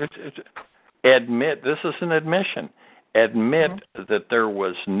again? It's admit, this is an admission. Admit that there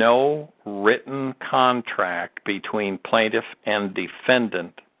was no written contract between plaintiff and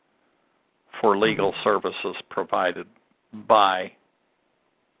defendant for legal services provided by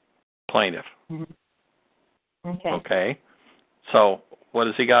plaintiff. Okay. So what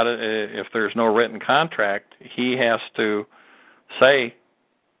has he got? If there's no written contract, he has to say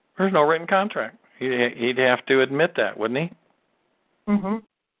there's no written contract. He'd have to admit that, wouldn't he?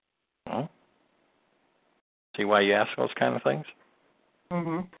 Well, see why you ask those kind of things?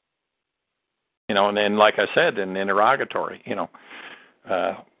 You know, and then, like I said, in interrogatory, you know,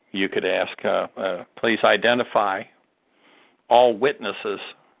 you could ask, please identify all witnesses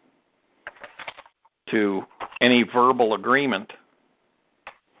to any verbal agreement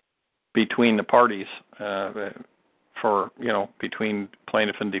between the parties between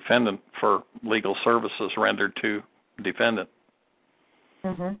plaintiff and defendant for legal services rendered to defendant.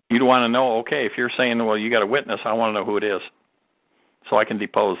 You'd want to know, okay, if you're saying, well, you got a witness, I want to know who it is so I can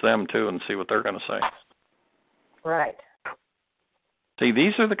depose them too and see what they're going to say. Right. See,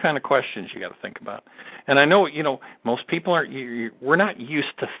 these are the kind of questions you got to think about. And I know, you know, most people we're not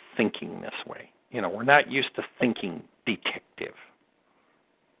used to thinking this way. You know, we're not used to thinking detective.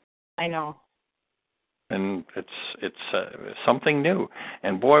 I know. And it's something new.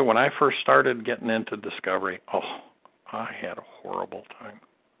 And boy, when I first started getting into discovery, I had a horrible time.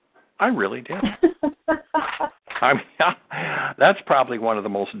 I really did. I mean, that's probably one of the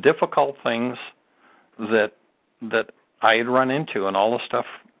most difficult things that I had run into in all the stuff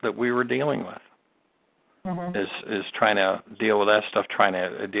that we were dealing with. Is trying to deal with that stuff, trying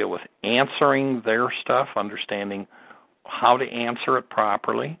to deal with answering their stuff, understanding how to answer it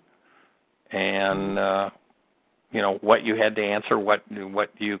properly, and you know, what you had to answer, what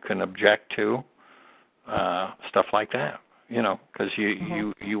you can object to, stuff like that. You know, because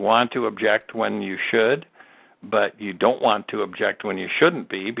you want to object when you should, but you don't want to object when you shouldn't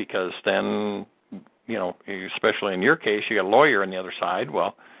be, because then, you know, especially in your case, you got a lawyer on the other side.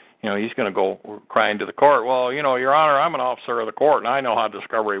 Well, you know, he's going to go crying to the court, well, you know, Your Honor, I'm an officer of the court, and I know how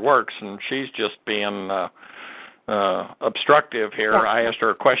discovery works, and she's just being obstructive here. I asked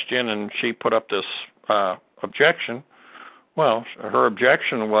her a question, and she put up this objection. Well, her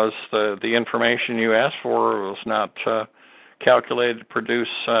objection was the information you asked for was not calculated to produce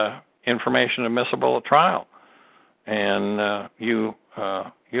information admissible at trial. And you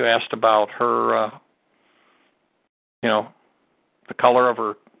asked about her, you know, the color of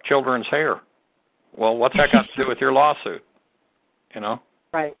her children's hair. Well, what's that got to do with your lawsuit? You know?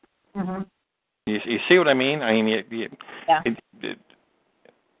 Right. You see what I mean? I mean,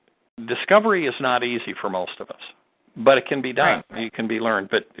 discovery is not easy for most of us, but it can be done. Right. It can be learned.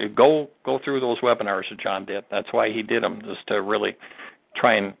 But go through those webinars that John did. That's why he did them, just to really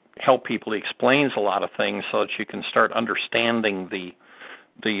try and help people. He explains a lot of things so that you can start understanding the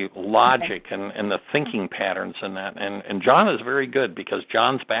logic and the thinking patterns in that. And John is very good, because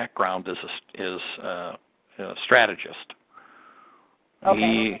John's background is a strategist.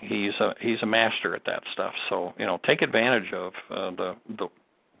 Okay. He's a master at that stuff. So, you know, take advantage of the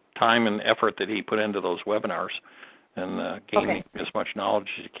time and effort that he put into those webinars, and gain as much knowledge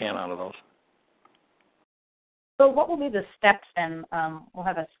as you can out of those. So what will be the steps then? We'll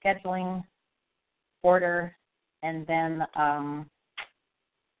have a scheduling order, and then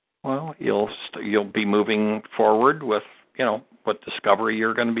well, you'll be moving forward with, you know, what discovery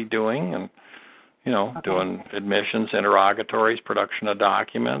you're going to be doing, and, you know, doing admissions, interrogatories, production of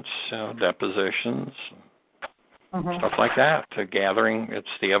documents, you know, depositions, stuff like that. It's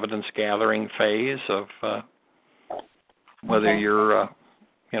the evidence gathering phase of whether you're,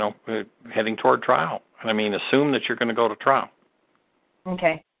 you know, heading toward trial. I mean, assume that you're going to go to trial.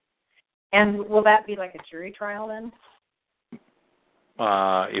 Okay. And will that be like a jury trial then?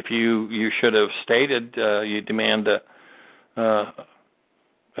 If you should have stated you demand a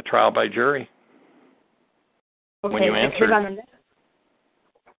trial by jury. Okay. When you answer.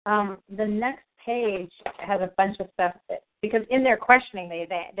 The next page has a bunch of stuff because in their questioning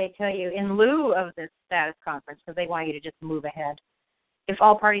they tell you, in lieu of this status conference, because they want you to just move ahead, if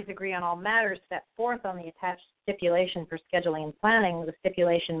all parties agree on all matters set forth on the attached stipulation for scheduling and planning, the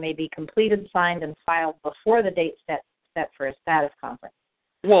stipulation may be completed, signed, and filed before the date set for a status conference.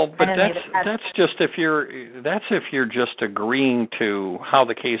 Well, but that's just if you're just agreeing to how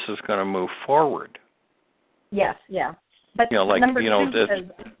the case is going to move forward. Yes, yeah. But you know, like, number you know, two says,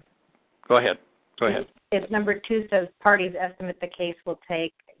 go ahead. It's number 2 says parties estimate the case will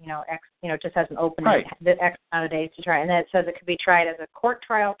take, it just has an open Right. the X amount of days to try, and then it says it could be tried as a court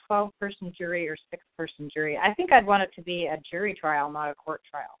trial, 12-person jury, or 6-person jury. I think I'd want it to be a jury trial, not a court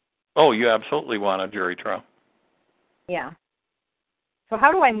trial. Oh, you absolutely want a jury trial. Yeah. So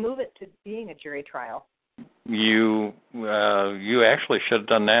how do I move it to being a jury trial? You actually should have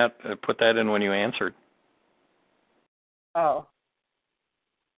done that. Put that in when you answered. Oh.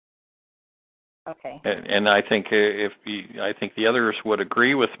 Okay. And I think I think the others would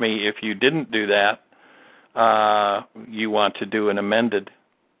agree with me. If you didn't do that, you want to do an amended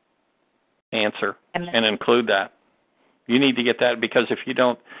answer and include that. You need to get that, because if you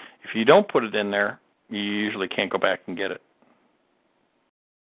don't put it in there, you usually can't go back and get it.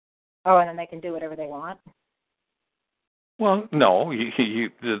 Oh, and then they can do whatever they want? Well, no,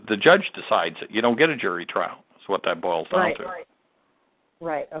 the judge decides it. You don't get a jury trial. That's what that boils down to.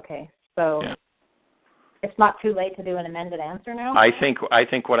 Right, okay. So it's not too late to do an amended answer now? I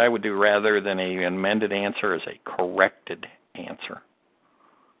think what I would do rather than an amended answer is a corrected answer.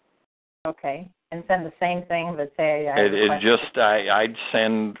 Okay, and send the same thing, but say I'd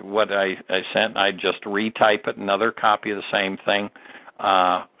send what I sent. I'd just retype it, another copy of the same thing.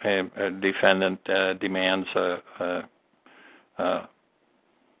 A defendant demands a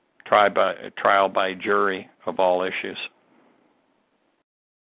trial by jury of all issues.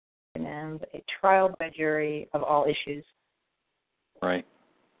 Demands a trial by jury of all issues. Right.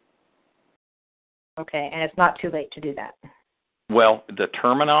 Okay, and it's not too late to do that. Well, the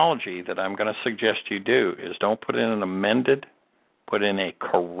terminology that I'm going to suggest you do is don't put in an amended, put in a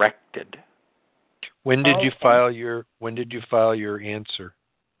corrected. When did you file your answer?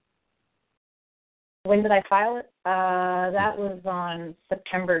 When did I file it? That was on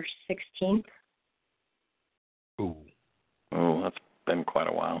September 16th. Ooh. Oh, that's been quite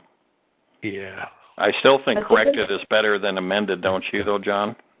a while. Yeah. I still think corrected is better than amended, don't you, though,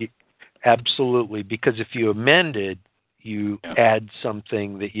 John? Absolutely, because if you amended, you add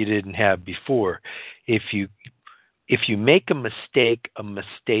something that you didn't have before. If you make a mistake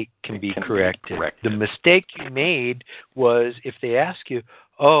can be corrected. The mistake you made was if they ask you,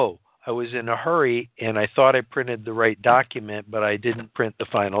 oh, I was in a hurry and I thought I printed the right document, but I didn't print the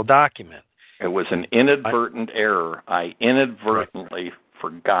final document. It was an inadvertent error. I inadvertently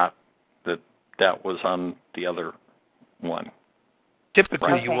forgot that was on the other one.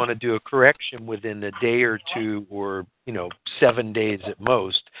 Typically, you want to do a correction within a day or two or, 7 days at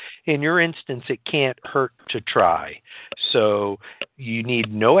most. In your instance, it can't hurt to try. So you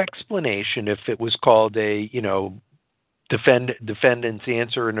need no explanation if it was called a, defendant's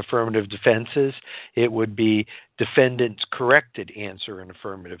answer and affirmative defenses. It would be defendant's corrected answer and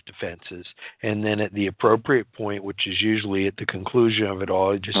affirmative defenses. And then at the appropriate point, which is usually at the conclusion of it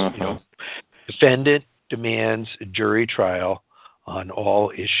all, just, defendant demands a jury trial on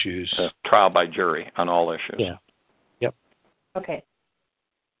all issues. Trial by jury on all issues. Yeah. Yep. Okay.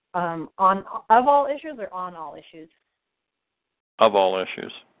 Of all issues or on all issues? Of all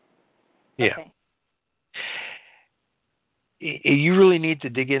issues. Yeah. Okay. You really need to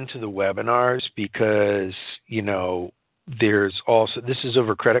dig into the webinars because, there's also, this is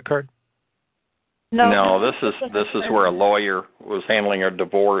over credit card? No, this is where a lawyer was handling her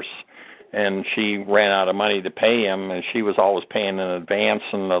divorce, and she ran out of money to pay him, and she was always paying in advance,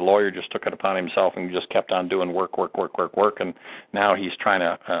 and the lawyer just took it upon himself and just kept on doing work, and now he's trying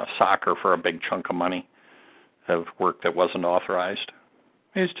to sock her for a big chunk of money of work that wasn't authorized.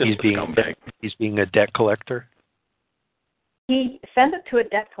 He's being a debt collector? He sent it to a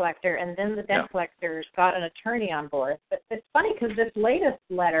debt collector, and then the debt collectors got an attorney on board. But it's funny because this latest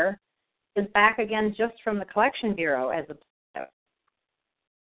letter is back again just from the Collection Bureau as a.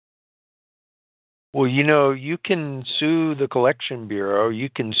 Well, you can sue the Collection Bureau. You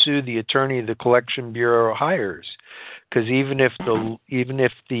can sue the attorney the Collection Bureau hires, because even if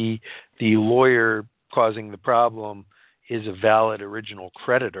the lawyer causing the problem is a valid original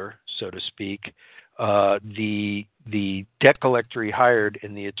creditor, so to speak, the debt collector he hired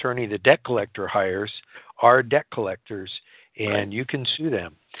and the attorney the debt collector hires are debt collectors, and you can sue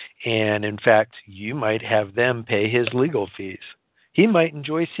them. And in fact, you might have them pay his legal fees. He might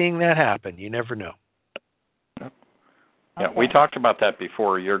enjoy seeing that happen. You never know. Yeah, we talked about that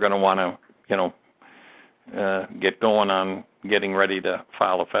before. You're going to want to, get going on getting ready to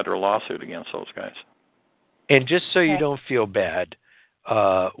file a federal lawsuit against those guys. And just so you don't feel bad,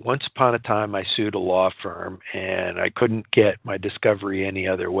 once upon a time I sued a law firm, and I couldn't get my discovery any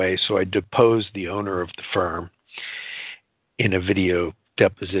other way, so I deposed the owner of the firm in a video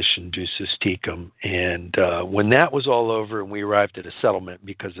deposition, Ducis Tecum. And when that was all over and we arrived at a settlement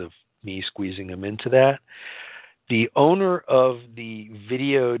because of me squeezing him into that, The owner of the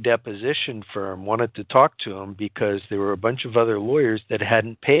video deposition firm wanted to talk to him because there were a bunch of other lawyers that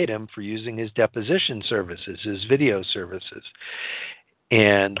hadn't paid him for using his deposition services, his video services.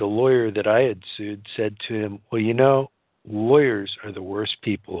 And the lawyer that I had sued said to him, well, you know, lawyers are the worst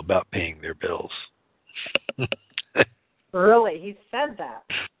people about paying their bills. Really? He said that?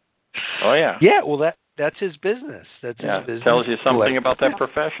 Oh, yeah. Yeah, well, that's his business. That's his business. Tells you something about that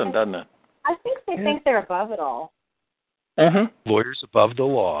profession, doesn't it? I think they think they're above it all. Mm-hmm. Lawyers above the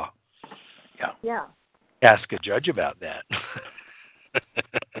law. Yeah. Yeah. Ask a judge about that.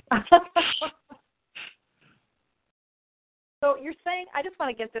 So you're saying, I just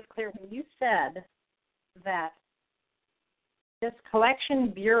want to get this clear. When you said that this collection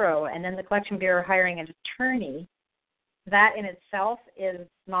bureau and then the collection bureau hiring an attorney, that in itself is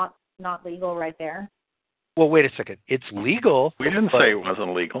not legal right there? Well, wait a second. It's legal. We didn't say it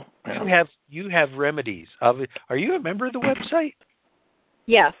wasn't legal. Yeah. You have remedies. Are you a member of the website?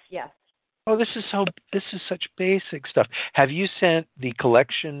 Yes. Oh, this is such basic stuff. Have you sent the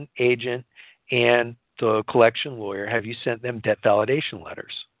collection agent and the collection lawyer, have you sent them debt validation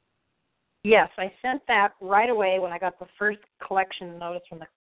letters? Yes, I sent that right away when I got the first collection notice from the.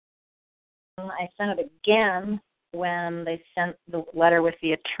 I sent it again when they sent the letter with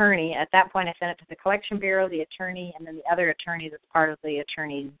the attorney. At that point, I sent it to the collection bureau, the attorney, and then the other attorney that's part of the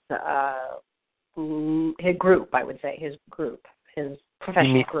attorney's his group, I would say, his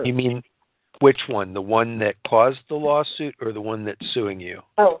professional group. You mean which one? The one that caused the lawsuit or the one that's suing you?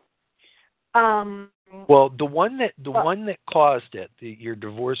 Oh. Well, the one that caused it, your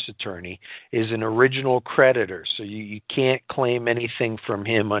divorce attorney, is an original creditor, so you can't claim anything from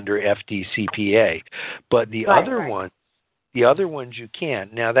him under FDCPA. But the other ones you can.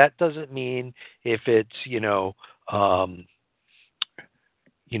 Now that doesn't mean if it's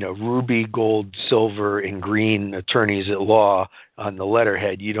ruby, gold, silver, and green attorneys at law on the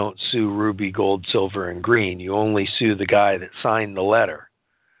letterhead, you don't sue ruby, gold, silver, and green. You only sue the guy that signed the letter.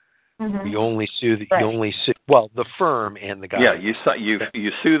 Mm-hmm. You only sue the firm and the guy. Yeah,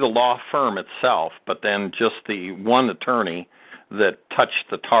 you sue the law firm itself, but then just the one attorney that touched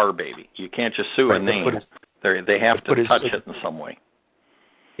the tar baby. You can't just sue a name. They have to touch it in some way.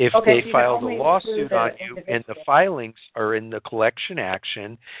 If they filed a lawsuit on you and the filings are in the collection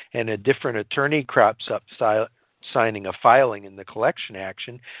action and a different attorney crops up signing a filing in the collection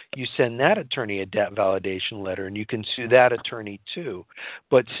action, you send that attorney a debt validation letter and you can sue that attorney too.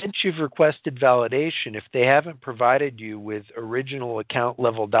 But since you've requested validation, if they haven't provided you with original account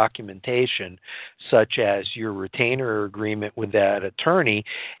level documentation, such as your retainer agreement with that attorney,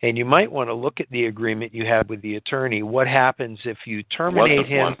 and you might want to look at the agreement you have with the attorney, what happens if you terminate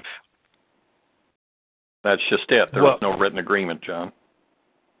him? That's just it. There was no written agreement, John.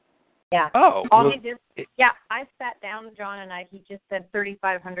 Yeah. Oh. All he did. Yeah, I sat down with John and he just said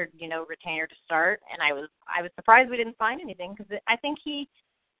 $3,500, retainer to start, and I was surprised we didn't find anything because I think he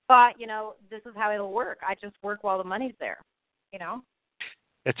thought, this is how it'll work. I just work while the money's there,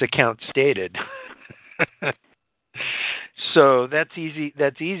 It's account stated. So that's easy.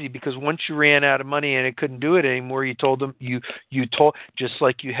 That's easy because once you ran out of money and it couldn't do it anymore, you told him you told, just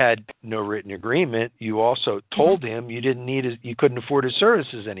like you had no written agreement, you also told him you couldn't afford his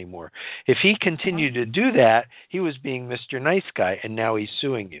services anymore. If he continued to do that, he was being Mr. Nice Guy, and now he's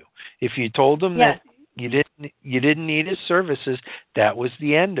suing you. If you told him that you didn't need his services, that was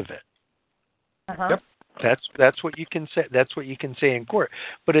the end of it. Yep. That's what you can say. That's what you can say in court.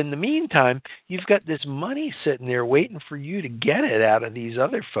 But in the meantime, you've got this money sitting there waiting for you to get it out of these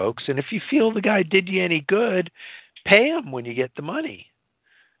other folks. And if you feel the guy did you any good, pay him when you get the money.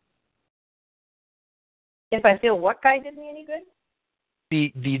 If I feel what guy did me any good?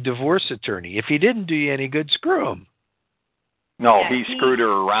 The divorce attorney. If he didn't do you any good, screw him. No, he screwed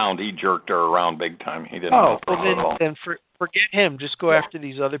her around. He jerked her around big time. He didn't. Oh, well then forget him. Just go after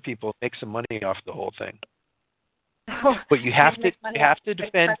these other people. Make some money off the whole thing. But you have to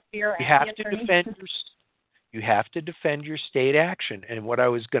defend your state action. And what I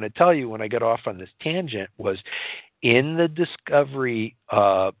was going to tell you when I got off on this tangent was, in the discovery,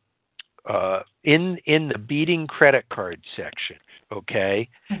 in the beating credit card section. Okay.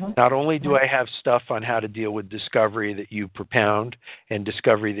 Mm-hmm. Not only do I have stuff on how to deal with discovery that you propound and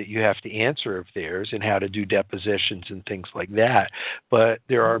discovery that you have to answer of theirs and how to do depositions and things like that, but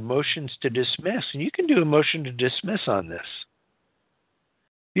there are motions to dismiss, and you can do a motion to dismiss on this.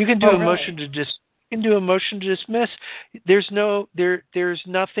 You can do a motion to dismiss. There's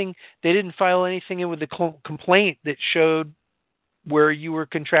nothing. They didn't file anything in with the complaint that showed where you were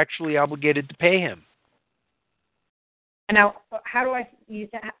contractually obligated to pay him. Now, how do I use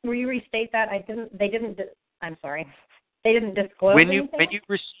that? Will you restate that? They didn't I'm sorry. They didn't disclose when anything? you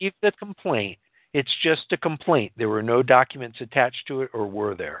receive the complaint, it's just a complaint. There were no documents attached to it, or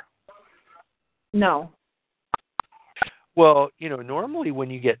were there? No. Well, normally when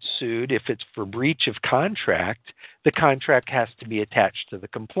you get sued, if it's for breach of contract, the contract has to be attached to the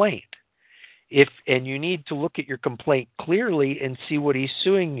complaint. And you need to look at your complaint clearly and see what he's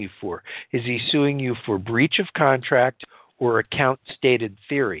suing you for. Is he suing you for breach of contract or account stated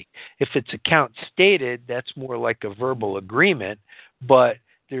theory? If it's account stated, that's more like a verbal agreement, but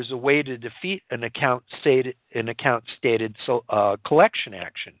there's a way to defeat an account stated collection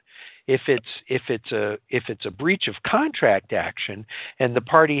action. If it's a breach of contract action and the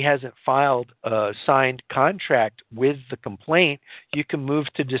party hasn't filed a signed contract with the complaint, you can move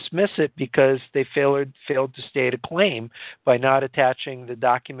to dismiss it because they failed to state a claim by not attaching the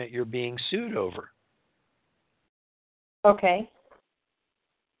document you're being sued over. Okay.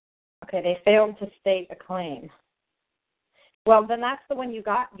 Okay, they failed to state a claim. Well, then that's the one you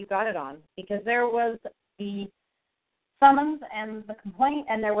got it on, because there was the summons and the complaint,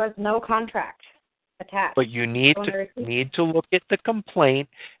 and there was no contract attached. But you need to look at the complaint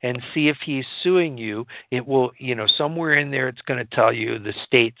and see if he's suing you. It will, somewhere in there it's going to tell you the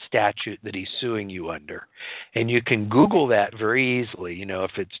state statute that he's suing you under. And you can Google that very easily.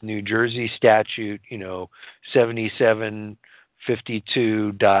 If it's New Jersey statute,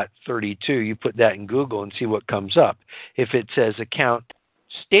 7752.32, you put that in Google and see what comes up. If it says account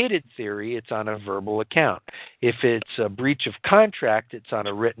stated theory, it's on a verbal account. If it's a breach of contract, it's on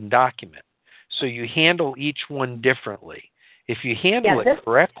a written document. So you handle each one differently. If you handle it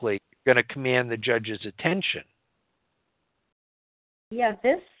correctly, you're going to command the judge's attention. Yeah,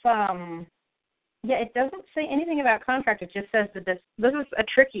 it doesn't say anything about contract. It just says that this is a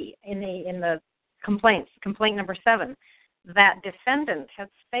tricky in the complaints. Complaint number 7, that defendant has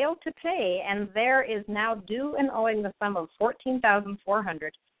failed to pay and there is now due and owing the sum of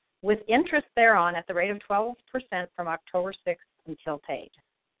 $14,400 with interest thereon at the rate of 12% from October 6th until paid.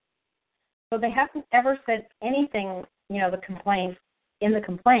 So they haven't ever said anything, the complaint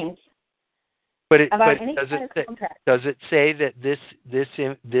about any kind of contract. Does it say that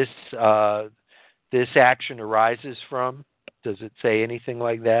this action arises from? Does it say anything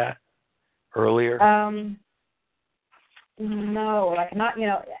like that earlier? No, like not,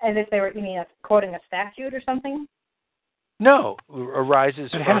 as if they were, quoting a statute or something? No,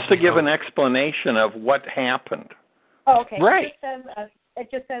 arises It from. has to give an explanation of what happened. Oh, okay. Right. It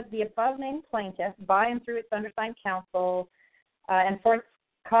just says the above-named plaintiff, by and through its undersigned counsel, and for its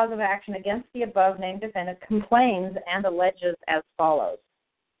cause of action against the above-named defendant, complains and alleges as follows.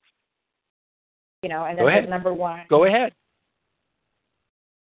 And then there's number 1. Go ahead.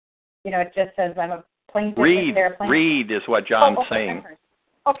 It just says I'm a plaintiff. Read is what John's saying.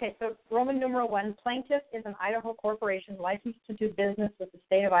 Okay, so Roman numeral 1, plaintiff is an Idaho corporation licensed to do business with the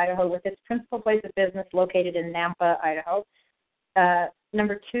state of Idaho with its principal place of business located in Nampa, Idaho.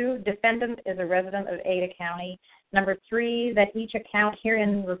 Number 2, defendant is a resident of Ada County. Number 3, that each account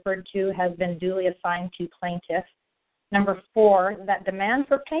herein referred to has been duly assigned to plaintiff. Number 4, that demand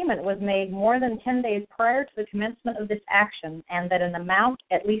for payment was made more than 10 days prior to the commencement of this action and that an amount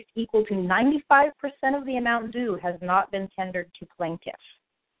at least equal to 95% of the amount due has not been tendered to plaintiff.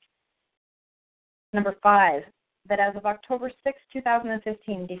 Number 5, that as of October 6,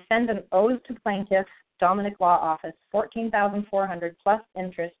 2015, defendant owes to plaintiff, Dominic Law Office, $14,400 plus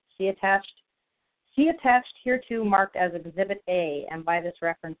interest. See attached hereto marked as Exhibit A, and by this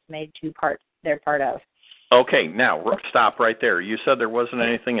reference made they're part of. Okay, now stop right there. You said there wasn't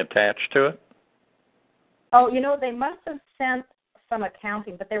anything attached to it? Oh, they must have sent some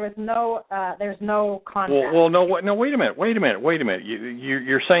accounting, but there's no contract. Well, no, wait a minute.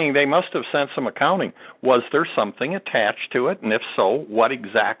 You're saying they must have sent some accounting. Was there something attached to it? And if so, what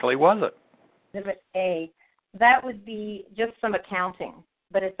exactly was it? Exhibit A. That would be just some accounting,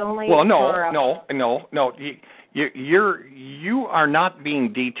 but it's only. Well, no. You are not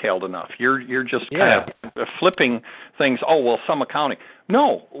being detailed enough. You're just kind of flipping things. Oh, well, some accounting.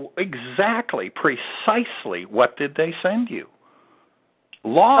 No, exactly, precisely. What did they send you?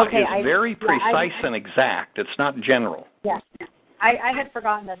 Law is very precise and exact. It's not general. Yes, I had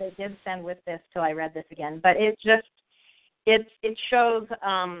forgotten that they did send with this till I read this again, but it shows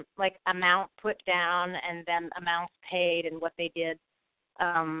like amount put down and then amounts paid and what they did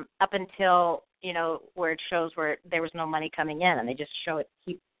up until where it shows where there was no money coming in, and they just show it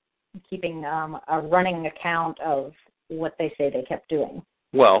keeping a running account of what they say they kept doing.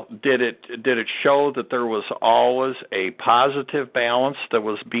 Well, did it show that there was always a positive balance that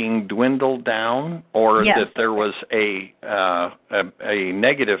was being dwindled down, or Yes. that there was a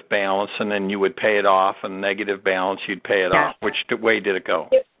negative balance and then you would pay it off, and negative balance you'd pay it off? Which way did it go?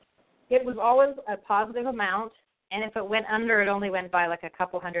 It was always a positive amount, and if it went under, it only went by like a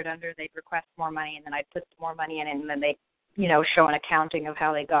couple hundred under. They'd request more money, and then I'd put more money in, and then they, show an accounting of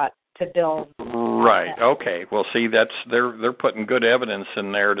how they got to bill. Right. Okay. Well, see, they're putting good evidence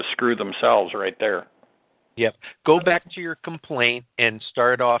in there to screw themselves right there. Yep. Go back to your complaint and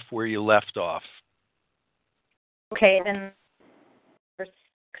start off where you left off. Okay, then number 6,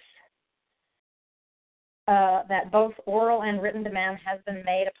 that both oral and written demand has been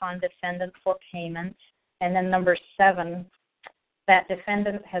made upon defendant for payment. And then number 7, that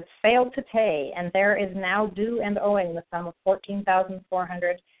defendant has failed to pay, and there is now due and owing the sum of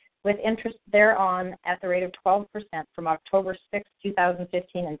 $14,400 with interest thereon at the rate of 12% from October 6,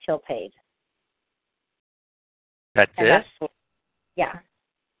 2015 until paid. That's it? Yeah.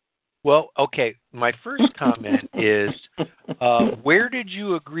 Well, okay. My first comment is, where did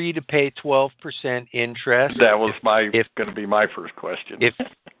you agree to pay 12% interest? That was going to be my first question.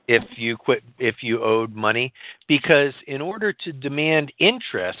 If you owed money, because in order to demand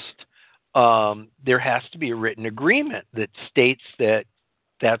interest, there has to be a written agreement that states that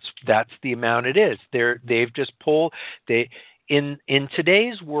that's the amount it is. They've just pulled in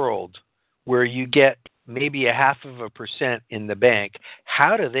today's world where you get maybe 0.5% in the bank.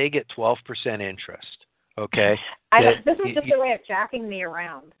 How do they get 12% interest? Okay, this is just a way of jacking me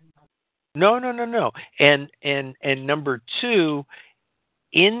around. No. And number 2,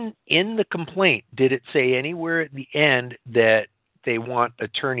 in the complaint, did it say anywhere at the end that they want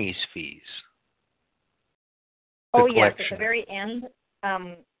attorney's fees? Oh yes, at the very end.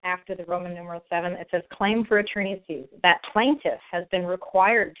 After the Roman numeral 7, it says claim for attorney's fees. That plaintiff has been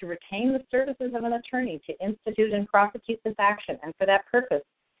required to retain the services of an attorney to institute and prosecute this action, and for that purpose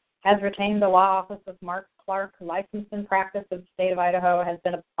has retained the law office of Mark Clark, licensed in practice of the state of Idaho, has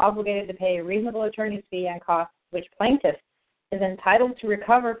been obligated to pay a reasonable attorney's fee and costs which plaintiff is entitled to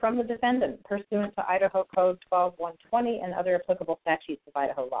recover from the defendant pursuant to Idaho Code 12-120 and other applicable statutes of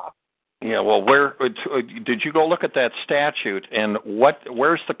Idaho law. Yeah, well, where did you go look at that statute, and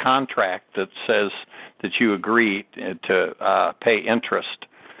where's the contract that says that you agree to pay interest,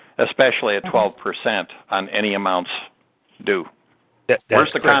 especially at 12% on any amounts due?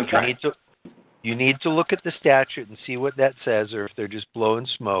 Where's the contract? You need to look at the statute and see what that says, or if they're just blowing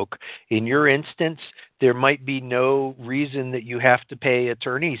smoke. In your instance, there might be no reason that you have to pay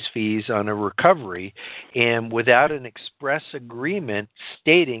attorney's fees on a recovery, and without an express agreement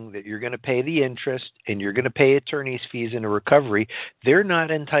stating that you're going to pay the interest and you're going to pay attorney's fees in a recovery, they're not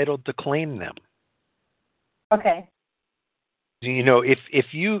entitled to claim them. Okay.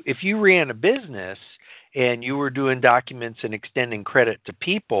 If you ran a business and you were doing documents and extending credit to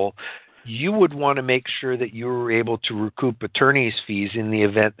people, you would want to make sure that you were able to recoup attorney's fees in the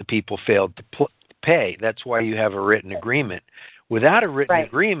event the people failed to pay. That's why you have a written agreement. Without a written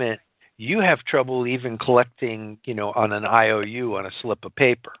agreement, you have trouble even collecting, on an IOU on a slip of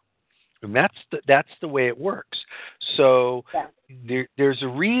paper. And that's the way it works. So there's a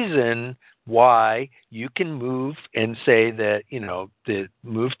reason why you can move and say that, the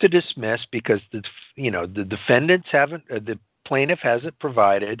move to dismiss because the defendants haven't, the plaintiff hasn't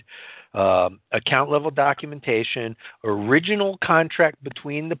provided account level documentation, original contract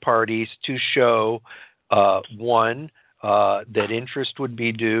between the parties to show 1, that interest would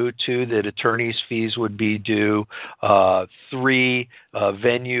be due, 2, that attorney's fees would be due, 3,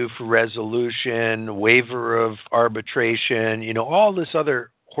 venue for resolution, waiver of arbitration, all this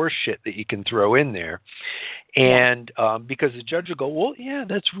other horse shit that you can throw in there. And because the judge will go, well, yeah,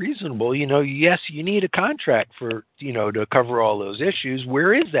 that's reasonable. Yes, you need a contract for, to cover all those issues.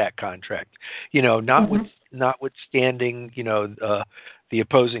 Where is that contract? Notwithstanding, the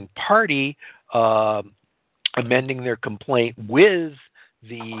opposing party amending their complaint with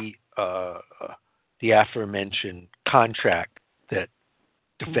the aforementioned contract that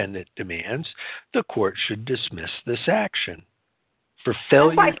defendant demands, the court should dismiss this action. For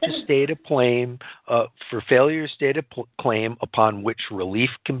failure to state a claim, upon which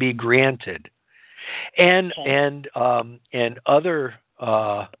relief can be granted, and other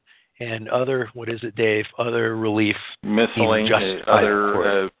what is it, Dave? Other relief, miscellaneous,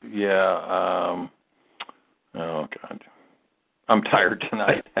 other oh God, I'm tired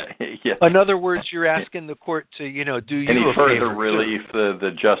tonight. Yeah. In other words, you're asking the court to do you any a further favor relief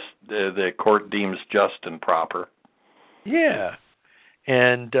the court deems just and proper. Yeah.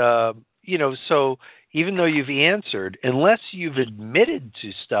 And, so even though you've answered, unless you've admitted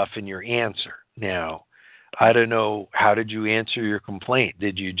to stuff in your answer. Now, I don't know, how did you answer your complaint?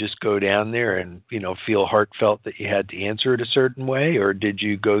 Did you just go down there and, feel heartfelt that you had to answer it a certain way, or did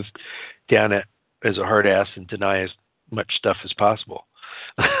you go down it as a hard ass and deny as much stuff as possible?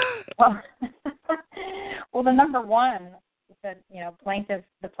 Well, the number one said, the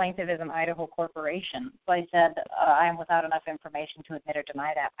plaintiff is an Idaho corporation. So I said, I am without enough information to admit or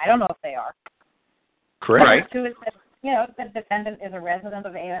deny that. I don't know if they are. Correct. Number two is that, the defendant is a resident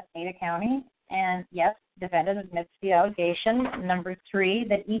of Ada County, and yes, defendant admits the allegation. Number three,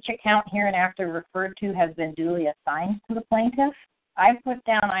 that each account hereinafter referred to has been duly assigned to the plaintiff. I put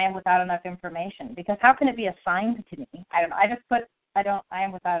down I am without enough information, because how can it be assigned to me? I just put I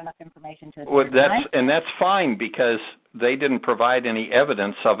am without enough information to admit. Well, that's fine, because they didn't provide any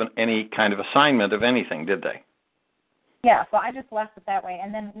evidence of any kind of assignment of anything, did they? Yeah, so I just left it that way.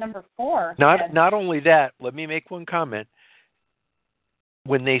 And then number four. Not only that, let me make one comment.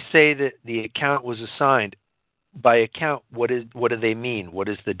 When they say that the account was assigned, by account, what do they mean? What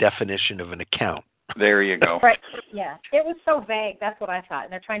is the definition of an account? There you go. Right. Yeah. It was so vague. That's what I thought.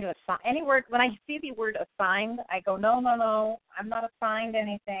 And they're trying to assign any word. When I see the word assigned, I go, no. I'm not assigned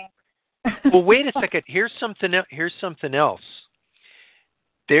anything. Well, wait a second. Here's something else.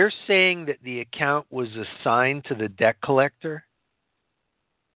 They're saying that the account was assigned to the debt collector.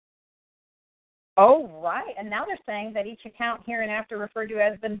 Oh, right. And now they're saying that each account hereinafter referred to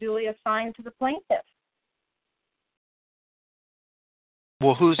has been duly assigned to the plaintiff.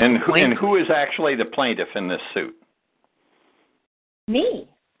 Well, who is actually the plaintiff in this suit? Me.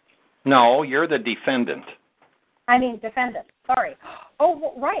 No, you're the defendant. Defendant. Sorry. Oh,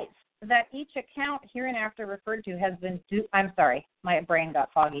 well, right. That each account hereinafter referred to has been I'm sorry, my brain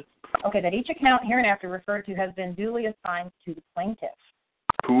got foggy. Okay, that each account hereinafter referred to has been duly assigned to the plaintiff.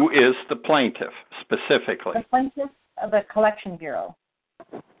 Who is the plaintiff specifically? The plaintiff of the Collection Bureau.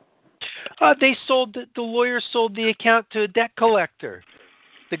 The lawyer sold the account to a debt collector.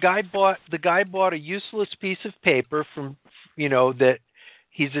 The guy bought a useless piece of paper from, that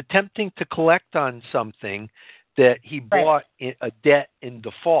he's attempting to collect on something that he bought a debt in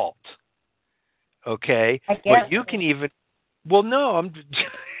default. Okay? But you can even, well, no, I'm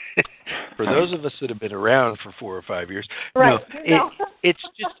for those of us that have been around for 4 or 5 years, right.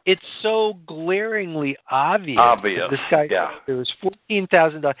 It's so glaringly obvious. This guy, there was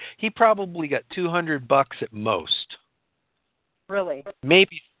 $14,000. He probably got $200 at most. Really?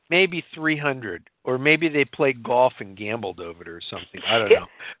 Maybe 300, or maybe they played golf and gambled over it or something. I don't know.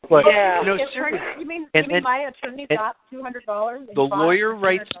 But you mean my attorney got $200? The lawyer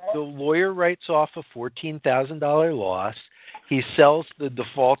writes off a $14,000 loss. He sells the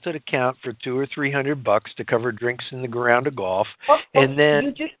defaulted account for $200 or $300 to cover drinks in the round of golf, and then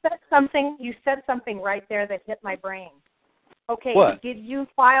you just said something. You said something right there that hit my brain. Okay, what? Did you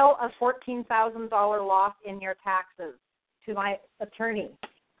file a $14,000 loss in your taxes to my attorney?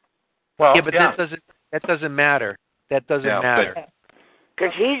 Well, yeah, but that doesn't matter. That doesn't matter.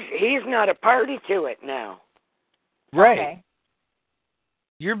 Because he's not a party to it now. Right. Okay.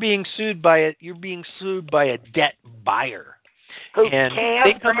 You're being sued by a debt buyer. Who can't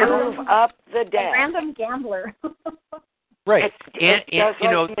prove up the debt. A random gambler. Right. It's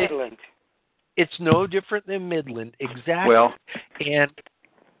no different than Midland. Exactly. Well, and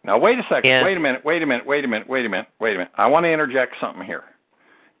now wait a second. Wait a minute. I want to interject something here.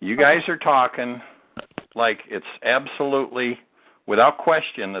 You guys are talking like it's absolutely without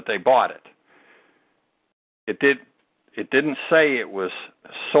question that they bought it. It didn't say it was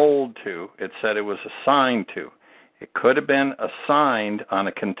sold to. It said it was assigned to. It could have been assigned on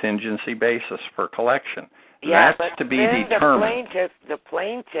a contingency basis for collection. Yeah, that's but to be then determined. The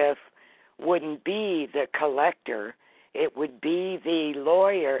plaintiff wouldn't be the collector. It would be the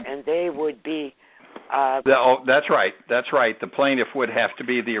lawyer, and they would be... that's right. The plaintiff would have to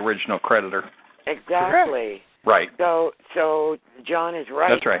be the original creditor. Exactly. Right. So John is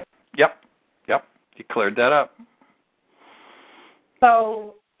right. That's right. Yep. You cleared that up.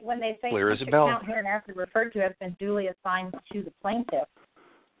 So when they say Clear as each a bell. account hereinafter referred to has been duly assigned to the plaintiff.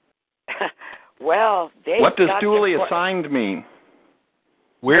 Well, what does duly assigned mean?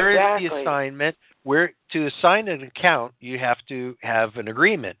 Where is the assignment? Where to assign an account, you have to have an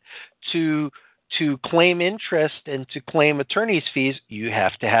agreement. To claim interest and to claim attorney's fees, you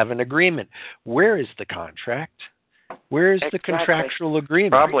have to have an agreement. Where is the contract? Where is the contractual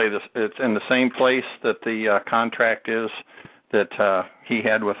agreement? Probably it's in the same place that the contract is that he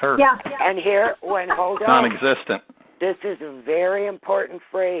had with her. Yeah. And here, hold on. Non-existent. This is a very important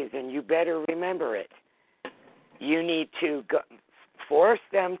phrase, and you better remember it. You need to force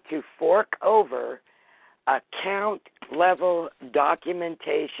them to fork over account-level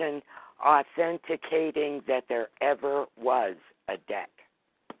documentation authenticating that there ever was a debt.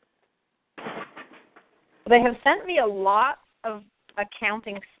 They have sent me a lot of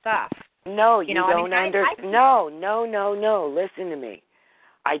accounting stuff. No, you don't understand. No. Listen to me.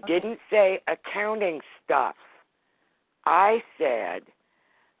 I didn't say accounting stuff. I said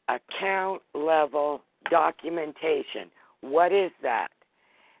account-level documentation. What is that?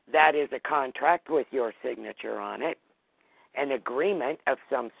 That is a contract with your signature on it, an agreement of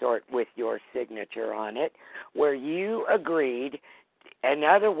some sort with your signature on it, where you agreed, in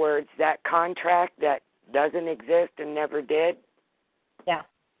other words, that contract that doesn't exist and never did. Yeah.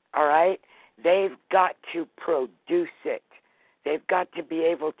 All right? They've got to produce it. They've got to be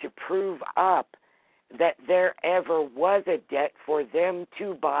able to prove up that there ever was a debt for them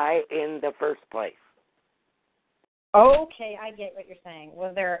to buy in the first place. Okay, I get what you're saying.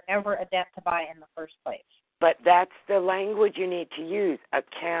 Was there ever a debt to buy in the first place? But that's the language you need to use,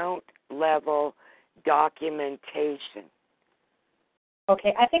 account-level documentation.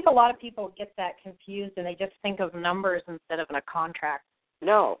 Okay, I think a lot of people get that confused and they just think of numbers instead of a contract.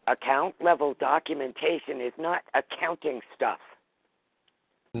 No, account-level documentation is not accounting stuff.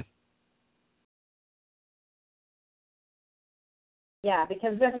 Yeah,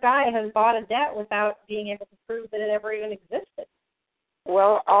 because this guy has bought a debt without being able to prove that it ever even existed.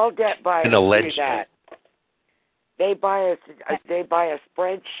 Well, all debt buyers do that. They buy a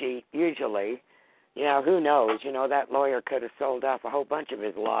spreadsheet usually. You know, who knows? You know, that lawyer could have sold off a whole bunch of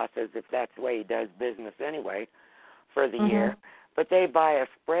his losses if that's the way he does business anyway for the year. But they buy a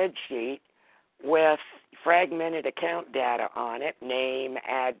spreadsheet with fragmented account data on it, name,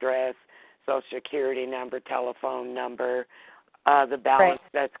 address, Social Security number, telephone number, the balance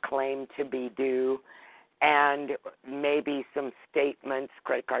that's claimed to be due, and maybe some statements,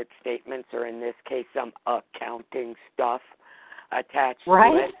 credit card statements, or in this case, some accounting stuff attached to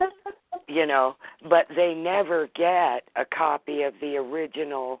it. You know, but they never get a copy of the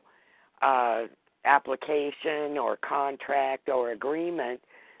original application or contract or agreement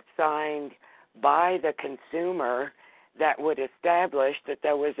signed by the consumer that would establish that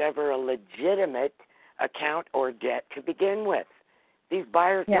there was ever a legitimate account or debt to begin with. These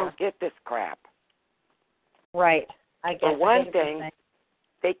buyers don't get this crap. Right. I get. For one thing,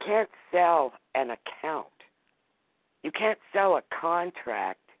 they can't sell an account. You can't sell a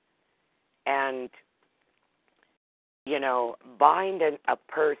contract and, you know, bind a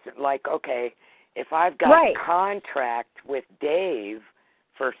person. Like, okay, if I've got a contract with Dave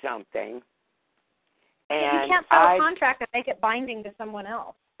for something, and you can't sell a contract and make it binding to someone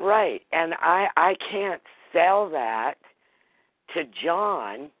else. Right, and I can't sell that to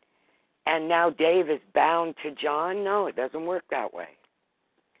John, and now Dave is bound to John. No, it doesn't work that way.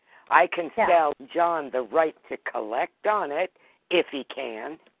 I can sell John the right to collect on it if he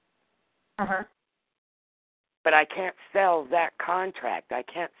can. But I can't sell that contract. I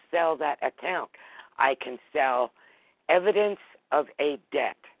can't sell that account. I can sell evidence of a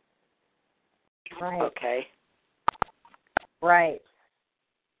debt. Right. Okay? Right.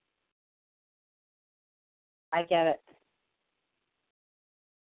 I get it.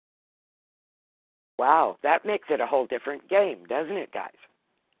 Wow, that makes it a whole different game, doesn't it, guys?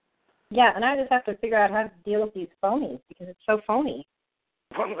 Yeah, and I just have to figure out how to deal with these phonies because it's so phony.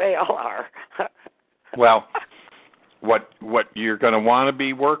 Well, they all are. Well, what you're going to want to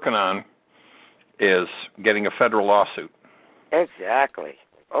be working on is getting a federal lawsuit. Exactly.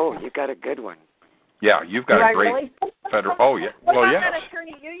 Oh, you got a good one. Yeah, you've got a great federal. Oh, yeah. What about that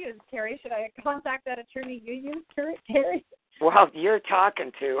attorney you use, Terry? Should I contact that attorney you use, Terry? Well, you're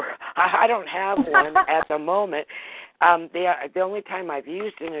talking to her. I don't have one at the moment. The only time I've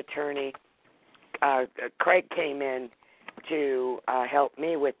used an attorney, Craig came in to help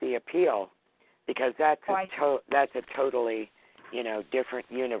me with the appeal because that's a totally, you know, different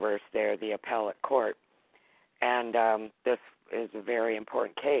universe there, the appellate court, and this is a very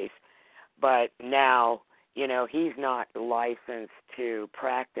important case. But now, you know, he's not licensed to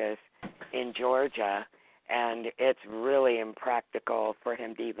practice in Georgia, and it's really impractical for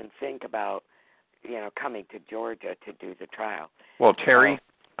him to even think about, you know, coming to Georgia to do the trial. Well, Terry,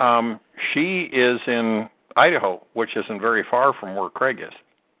 she is in Idaho, which isn't very far from where Craig is.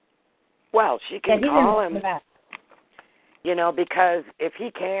 Well, she can call him, you know, because if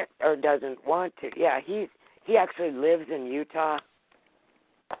he can't or doesn't want to, he actually lives in Utah.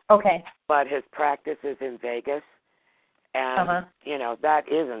 Okay. But his practice is in Vegas. And, you know, that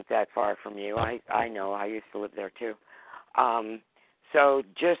isn't that far from you. I know. I used to live there, too. So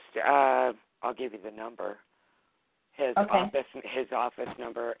just, I'll give you the number. His office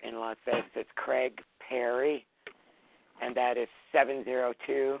number in Las Vegas is Craig Perry, and that is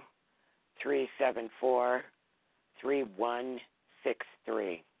 702-374-3163.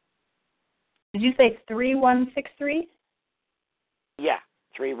 Did you say 3163? Yeah,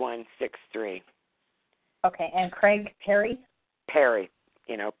 3163. Okay, and Craig Perry? Perry,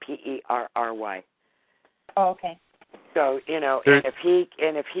 Perry. Oh, okay. So, and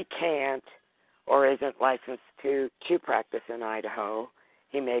if he can't or isn't licensed to practice in Idaho,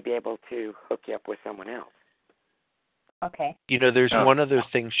 he may be able to hook you up with someone else. Okay. There's one other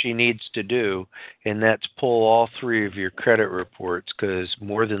thing she needs to do, and that's pull all three of your credit reports, because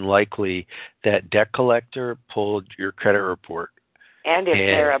more than likely that debt collector pulled your credit report. And if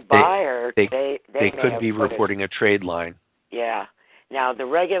they're a buyer, they could be reporting a trade line. Yeah. Now, the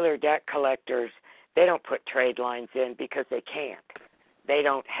regular debt collectors, they don't put trade lines in because they can't. They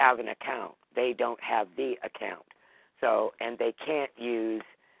don't have an account. They don't have the account. So, and they can't use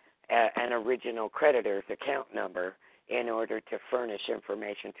an original creditor's account number in order to furnish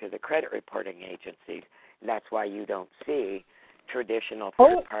information to the credit reporting agencies. And that's why you don't see traditional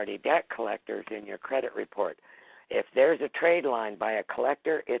third-party debt collectors in your credit report. If there's a trade line by a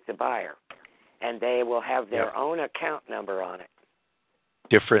collector, it's a buyer, and they will have their own account number on it.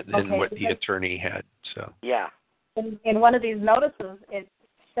 Different than what the attorney had. So yeah. In one of these notices, it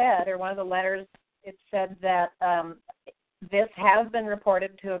said, or one of the letters, it said that this has been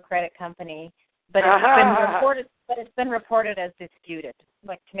reported to a credit company, but it's been reported as disputed,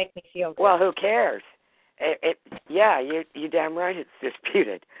 like to make me feel good. Well, who cares? You damn right it's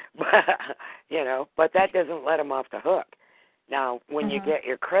disputed, but that doesn't let them off the hook. Now, when you get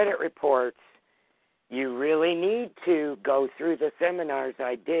your credit reports, you really need to go through the seminars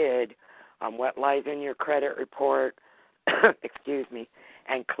I did on what lies in your credit report,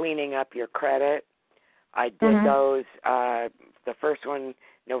 and cleaning up your credit. I did those, the first one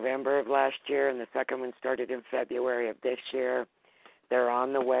November of last year, and the second one started in February of this year. They're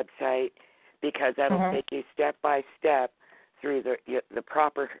on the website, because that'll take you step by step through the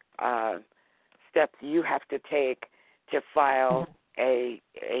proper steps you have to take to file a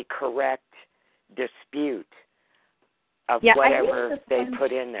correct dispute of whatever they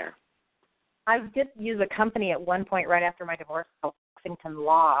put in there. I did use a company at one point right after my divorce called Lexington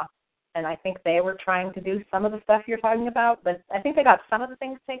Law, and I think they were trying to do some of the stuff you're talking about, but I think they got some of the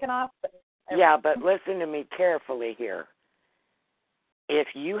things taken off. But listen to me carefully here.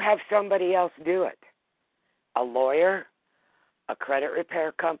 If you have somebody else do it, a lawyer, a credit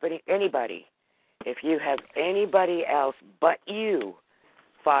repair company, anybody, if you have anybody else but you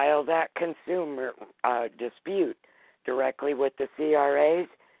file that consumer dispute directly with the CRAs,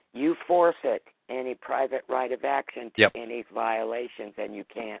 you forfeit any private right of action to any violations, and you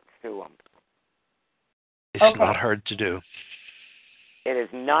can't sue them. It's not hard to do. It is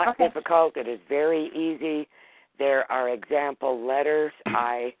not difficult. It is very easy. There are example letters.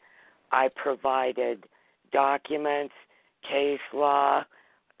 I provided documents, case law,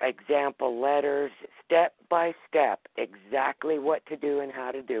 example letters, step by step, exactly what to do and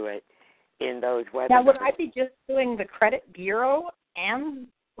how to do it in those webinars. Now, would I be just doing the credit bureau and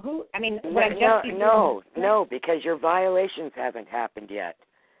who? I mean, would I just be no, because your violations haven't happened yet.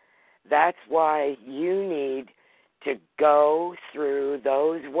 That's why you need to go through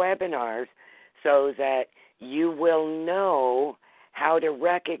those webinars so that you will know how to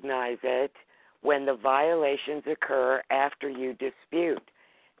recognize it when the violations occur after you dispute.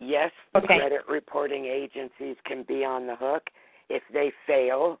 Yes, credit reporting agencies can be on the hook if they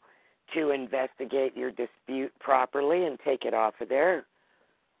fail to investigate your dispute properly and take it off of there.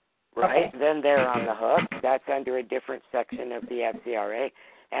 Right? Then they're on the hook. That's under a different section of the FCRA.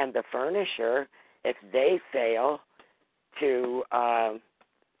 And the furnisher, if they fail to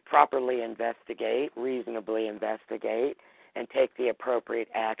properly investigate, reasonably investigate, and take the appropriate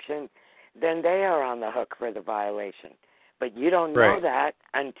action, then they are on the hook for the violation. But you don't know that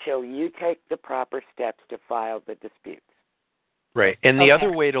until you take the proper steps to file the disputes. Right. And the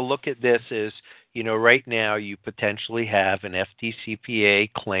other way to look at this is, right now you potentially have an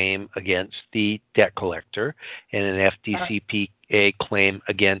FDCPA claim against the debt collector and an FDCPA claim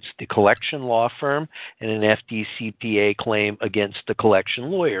against the collection law firm and an FDCPA claim against the collection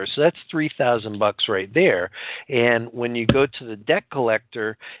lawyer. So that's $3,000 right there. And when you go to the debt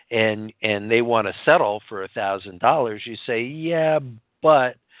collector and they want to settle for $1,000, you say, yeah,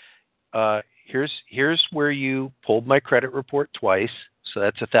 but here's where you pulled my credit report twice, so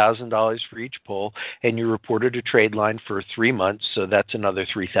that's $1,000 for each pull, and you reported a trade line for 3 months, so that's another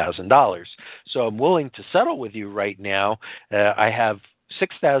 $3,000. So I'm willing to settle with you right now. I have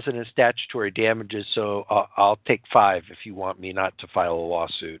 $6,000 in statutory damages, so I'll take $5,000 if you want me not to file a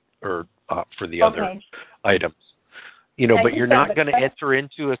lawsuit or for the other items. But you're not going to enter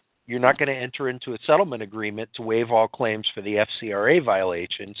into a settlement agreement to waive all claims for the FCRA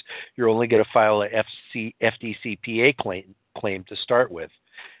violations. You're only going to file a FDCPA claim to start with,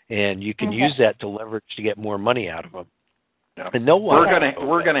 and you can use that to leverage to get more money out of them. Yeah. And no one.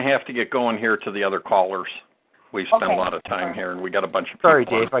 We're gonna have to get going here to the other callers. We've spent a lot of time here, and we got a bunch of people. Sorry,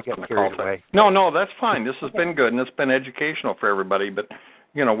 Dave, I got carried away. No, that's fine. This has been good, and it's been educational for everybody. But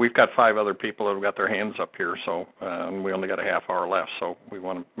we've got 5 other people that have got their hands up here, so we only got a half hour left. So we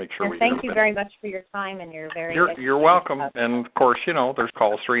want to make sure we. Thank you very much for your time, and You're welcome. And of course, there's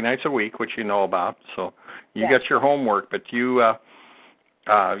calls 3 nights a week, which you know about. So you got your homework, but you've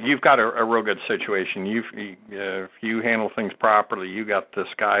got a real good situation. If you handle things properly, you got this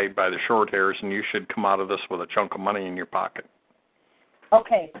guy by the short hairs, and you should come out of this with a chunk of money in your pocket.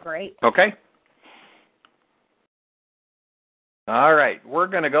 Okay, great. Okay. All right, we're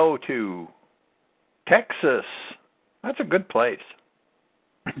going to go to Texas. That's a good place.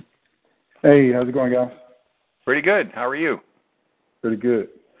 Hey, how's it going, guys? Pretty good. How are you? Pretty good.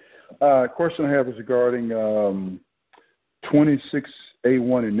 Question I have is regarding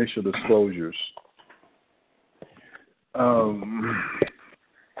 26A1 initial disclosures.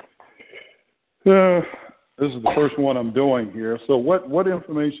 This is the first one I'm doing here. So what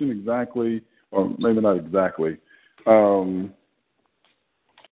information exactly, or maybe not exactly,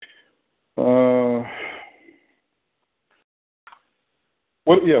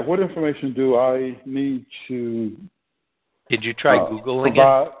 what information do I need to Did you try Googling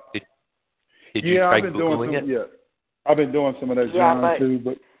provide? it? Did you try Googling it? Yeah, I've been doing some of that, John, too.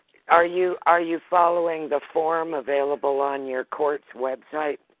 But are you following the form available on your court's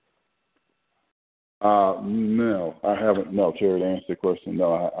website? No, I haven't. No, Terry, to answer the question,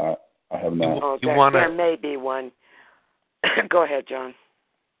 no, I have not. There may be one. Go ahead, John.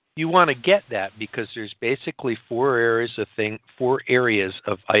 You want to get that because there's basically 4 areas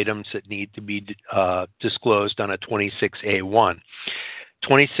of items that need to be disclosed on a 26A1.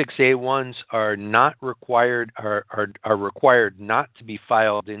 26A1s are not required are required not to be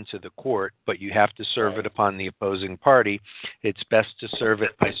filed into the court, but you have to serve it upon the opposing party. It's best to serve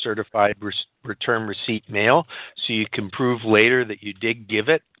it by certified return receipt mail, so you can prove later that you did give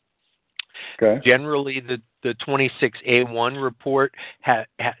it. Okay. Generally, the 26A1 report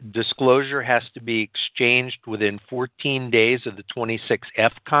disclosure has to be exchanged within 14 days of the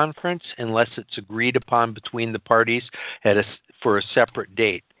 26F conference, unless it's agreed upon between the parties for a separate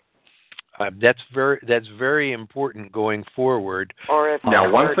date. That's very important going forward. Or if now,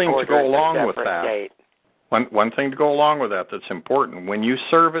 one thing to go along with that. Date. One thing to go along with that that's important. When you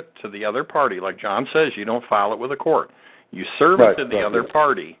serve it to the other party, like John says, you don't file it with a court. You serve it to the other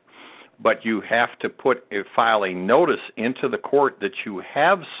party, but you have to file a notice into the court that you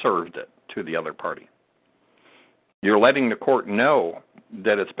have served it to the other party. You're letting the court know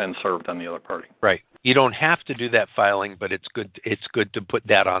that it's been served on the other party. Right. You don't have to do that filing, but it's good to put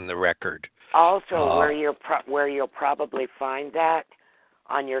that on the record. Also, where you'll probably find that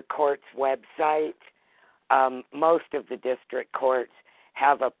on your court's website, most of the district courts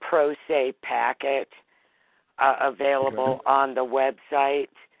have a pro se packet available on the website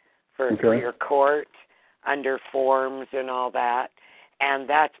for your court under forms and all that, and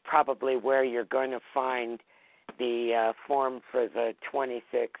that's probably where you're going to find the form for the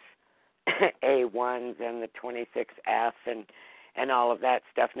 26A1s and the 26F and all of that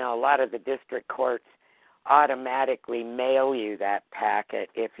stuff. Now, a lot of the district courts automatically mail you that packet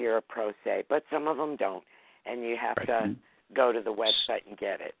if you're a pro se, but some of them don't, and you have to go to the website and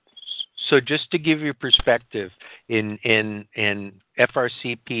get it. So just to give you perspective, in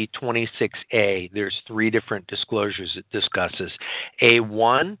FRCP 26A, there's 3 different disclosures it discusses.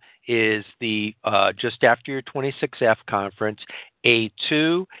 A1 is the just after your 26F conference.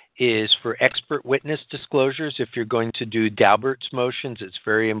 A2 is for expert witness disclosures. If you're going to do Daubert's motions, it's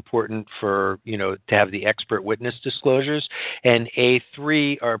very important to have the expert witness disclosures. And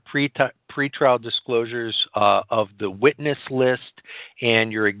A3 are pretrial disclosures of the witness list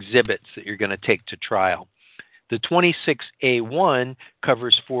and your exhibits that you're going to take to trial. The 26A1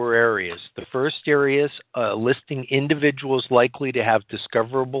 covers 4 areas. The first area is listing individuals likely to have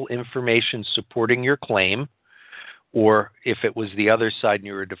discoverable information supporting your claim, or if it was the other side and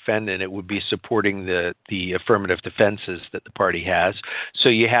you were a defendant, it would be supporting the affirmative defenses that the party has. So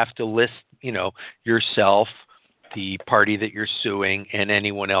you have to list, yourself, the party that you're suing, and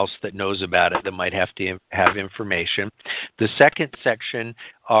anyone else that knows about it that might have to have information. The second section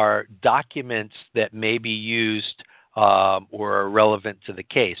are documents that may be used or are relevant to the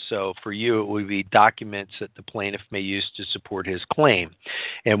case. So for you, it would be documents that the plaintiff may use to support his claim.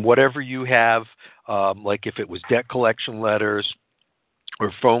 And whatever you have, like if it was debt collection letters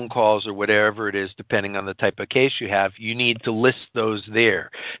or phone calls or whatever it is, depending on the type of case you have, you need to list those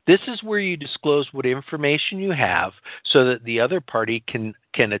there. This is where you disclose what information you have so that the other party can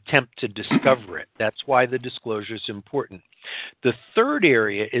attempt to discover it. That's why the disclosure is important. The third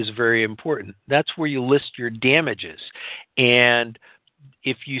area is very important. That's where you list your damages. And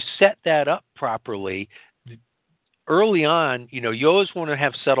if you set that up properly, early on, you always want to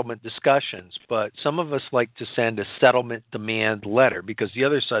have settlement discussions, but some of us like to send a settlement demand letter because the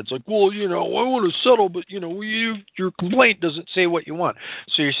other side's like, well, I want to settle, but, your complaint doesn't say what you want.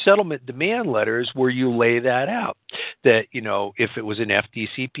 So your settlement demand letter is where you lay that out, that, if it was an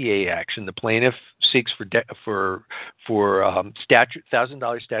FDCPA action, the plaintiff seeks for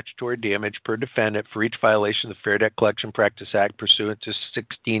 $1,000 statutory damage per defendant for each violation of the Fair Debt Collection Practice Act pursuant to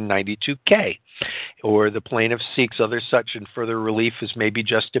 1692K, or the plaintiff seeks other such and further relief as may be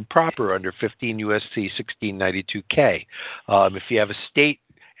just improper under 15 U.S.C. 1692K. If you have a state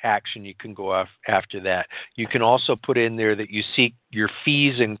action, you can go after that. You can also put in there that you seek your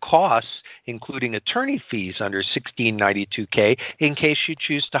fees and costs, including attorney fees under 1692K, in case you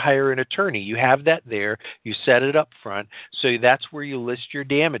choose to hire an attorney. You have that there. You set it up front. So that's where you list your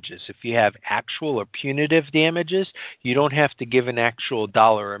damages. If you have actual or punitive damages, you don't have to give an actual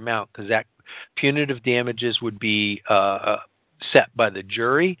dollar amount because that punitive damages would be set by the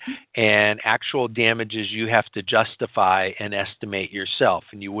jury, and actual damages you have to justify and estimate yourself,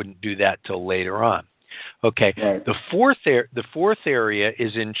 and you wouldn't do that till later on. Okay. Right. The fourth area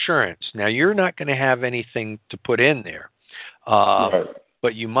is insurance. Now you're not going to have anything to put in there, right.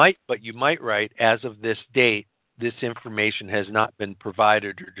 but you might write, as of this date, this information has not been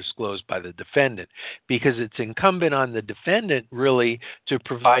provided or disclosed by the defendant, because it's incumbent on the defendant really to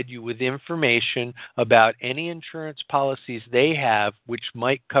provide you with information about any insurance policies they have which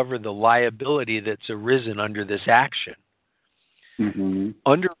might cover the liability that's arisen under this action. Mm-hmm.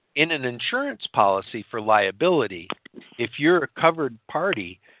 In an insurance policy for liability, if you're a covered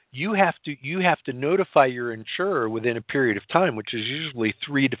party, you have to notify your insurer within a period of time, which is usually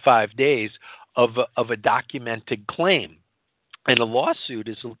 3 to 5 days, of a documented claim. And a lawsuit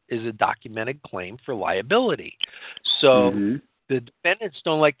is a documented claim for liability. So the defendants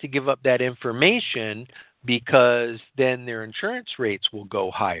don't like to give up that information because then their insurance rates will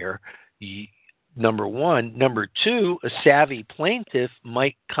go higher, number one. Number two, a savvy plaintiff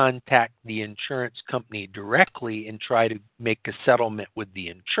might contact the insurance company directly and try to make a settlement with the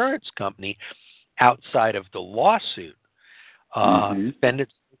insurance company outside of the lawsuit.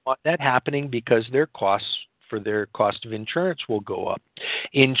 Defendants want that happening because their cost of insurance will go up.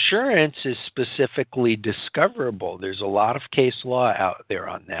 Insurance is specifically discoverable. There's a lot of case law out there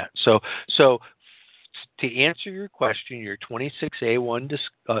on that. So to answer your question, your 26A1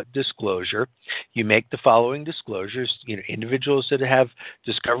 disclosure, you make the following disclosures. Individuals that have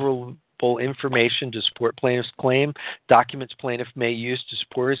discoverable information to support plaintiff's claim, documents plaintiff may use to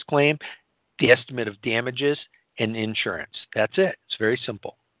support his claim, the estimate of damages, and insurance. That's it. It's very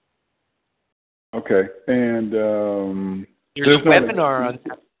simple. Okay. And there's a webinar on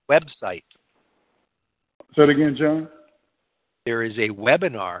the website. Say it again, John? There is a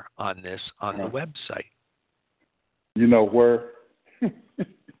webinar on this on the website. You know where?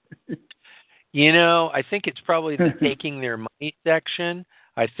 I think it's probably the taking their money section.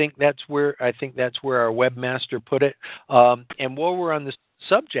 I think that's where our webmaster put it. And while we're on the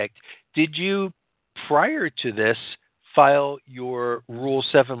subject, did you, prior to this, file your Rule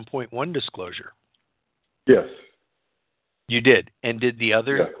 7.1 disclosure? Yes. You did. And did the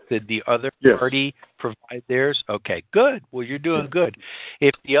other party provide theirs? Okay, good. Well, you're doing good.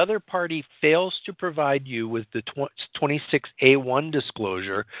 If the other party fails to provide you with the 26A1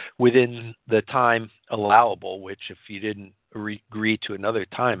 disclosure within the time allowable, which if you didn't agree to another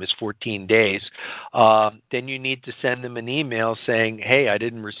time is 14 days, then you need to send them an email saying, hey, I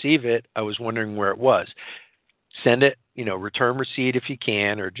didn't receive it. I was wondering where it was. Send it, return receipt if you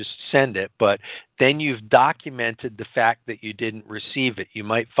can, or just send it. But then you've documented the fact that you didn't receive it. You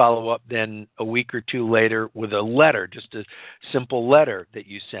might follow up then a week or two later with a letter, just a simple letter that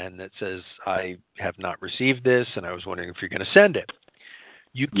you send that says, I have not received this, and I was wondering if you're going to send it.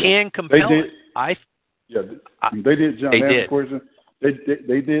 You can compel it. They did, John. They did. Question.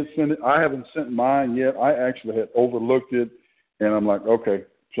 They did send it. I haven't sent mine yet. I actually had overlooked it, and I'm like, okay,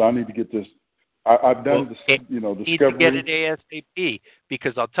 so I need to get this. I've done discovery. Need to get it ASAP,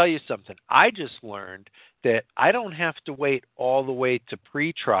 because I'll tell you something. I just learned that I don't have to wait all the way to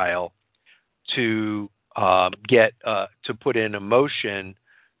pretrial to to put in a motion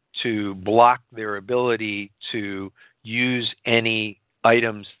to block their ability to use any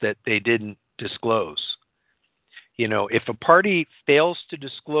items that they didn't disclose. If a party fails to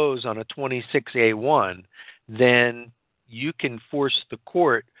disclose on a 26A1, then you can force the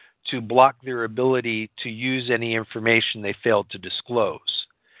court to block their ability to use any information they failed to disclose.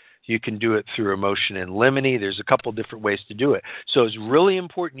 You can do it through a motion in limine. There's a couple different ways to do it. So it's really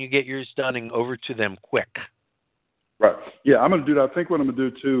important you get yours done and over to them quick. Right. Yeah, I'm going to do that. I think what I'm going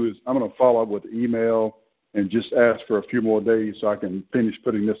to do, too, is I'm going to follow up with email and just ask for a few more days so I can finish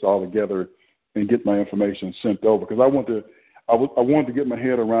putting this all together and get my information sent over. Because I wanted to get my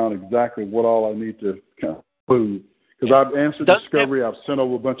head around exactly what all I need to include. Because I've answered discovery. I've sent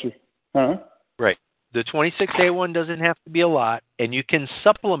over a bunch of... Right. The 26A1 doesn't have to be a lot, and you can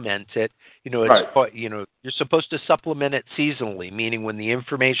supplement it. You're supposed to supplement it seasonally, meaning when the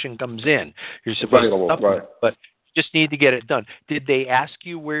information comes in, you're supposed to supplement. But you just need to get it done. Did they ask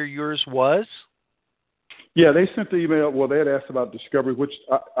you where yours was? Yeah, they sent the email. Well, they had asked about discovery, which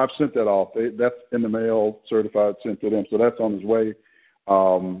I've sent that off. That's in the mail, certified, sent to them, so that's on its way.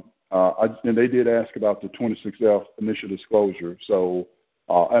 And they did ask about the 26F initial disclosure. So,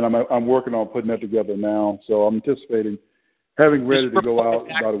 and I'm working on putting that together now. So I'm anticipating having ready to go out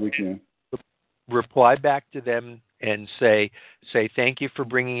about a weekend. Reply back to them and say thank you for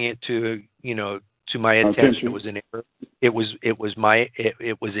bringing it to my attention. It was an error. It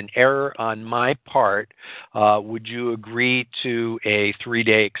was an error on my part. Would you agree to a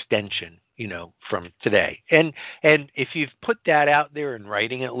 3-day extension? From today. And if you've put that out there in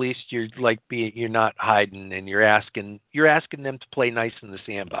writing, at least you're not hiding, and you're asking them to play nice in the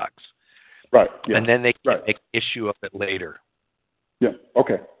sandbox. Right. Yeah. And then they can make issue of it later. Yeah.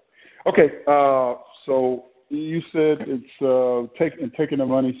 Okay. So you said it's taking the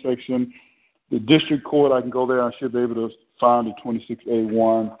money section. The district court, I can go there. I should be able to find the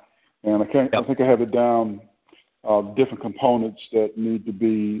 26A1, and I think I have it down. Different components that need to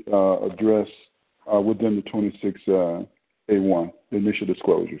be addressed within the 26A1, the initial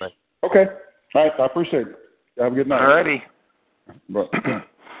disclosures. Right. Okay. All right. I appreciate it. Have a good night. All righty.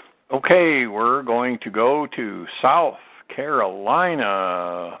 Okay, we're going to go to South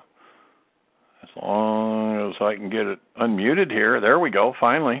Carolina. As long as I can get it unmuted here. There we go,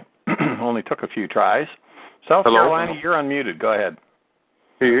 finally. Only took a few tries. South Carolina, you're unmuted. Go ahead.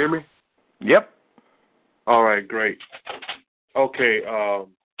 Can you hear me? Yep. All right, great. Okay,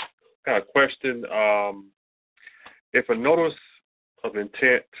 got a question. If a notice of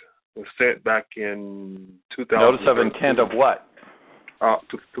intent was sent back in 2000... Notice of intent of what?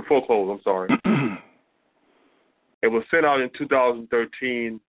 To foreclose, I'm sorry. It was sent out in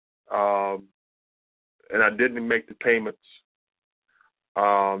 2013, and I didn't make the payments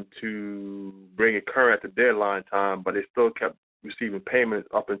to bring it current at the deadline time, but they still kept receiving payments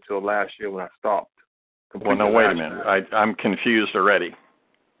up until last year when I stopped. Well, no, wait a minute. I'm confused already.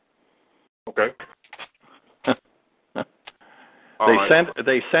 Okay.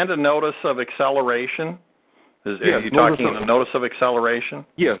 They sent a notice of acceleration. Are you talking a notice of acceleration?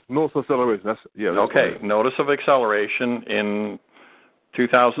 Yes, notice of acceleration. That's okay. Right. Notice of acceleration in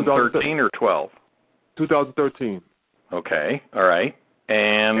 2013 or 12? 2013. Okay. All right.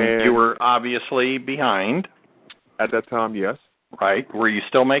 And you were obviously behind. At that time, yes. Right. Were you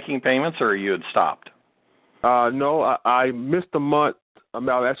still making payments, or you had stopped? No, I missed a month.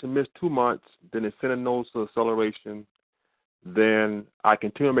 I actually missed 2 months. Then it sent a notice of acceleration. Then I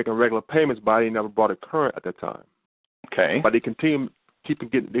continued making regular payments, but I never brought it current at that time. Okay. But they continued taking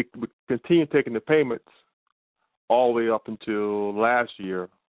the payments all the way up until last year,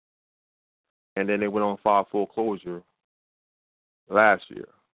 and then they went on file foreclosure last year.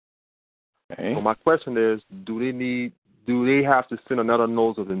 Okay. So my question is, do they have to send another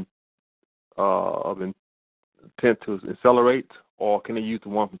notice of intent to accelerate, or can they use the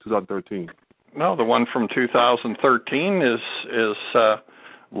one from 2013? No, the one from 2013 is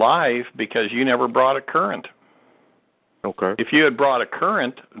live because you never brought it current. Okay. If you had brought it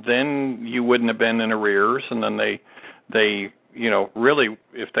current, then you wouldn't have been in arrears, and then they really,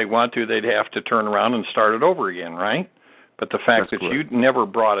 if they want to, they'd have to turn around and start it over again, right? But the fact that you never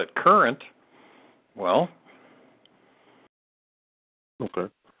brought it current, well,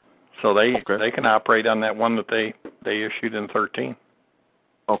 okay. So they can operate on that one that they issued in 13.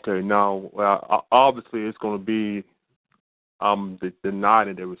 Okay. Now, obviously, it's going to be denied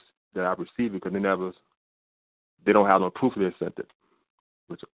that I received it because they don't have no proof they sent it.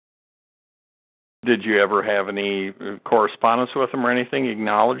 Did you ever have any correspondence with them or anything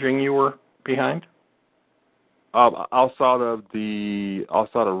acknowledging you were behind? Outside of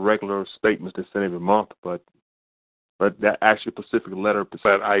regular statements they send every month, but that actually specific letter.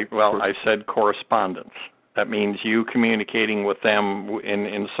 But I said correspondence. That means you communicating with them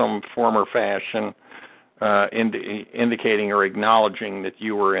in some form or fashion, indicating or acknowledging that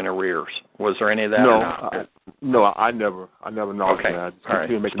you were in arrears. Was there any of that? No, I never acknowledged that. I just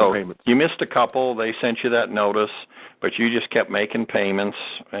continued making the payments. You missed a couple. They sent you that notice, but you just kept making payments,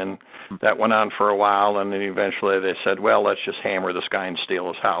 and that went on for a while, and then eventually they said, well, let's just hammer this guy and steal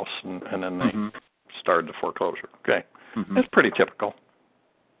his house, and then they started the foreclosure. Okay. That's pretty typical.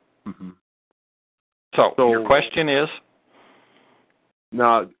 So your question is?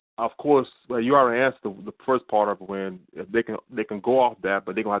 Now, of course, you already answered the first part of it, when if they can go off that,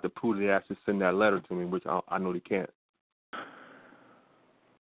 but they're going to have to prove they actually send that letter to me, which I know they can't.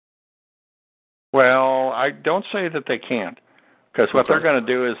 Well, I don't say that they can't, because what they're going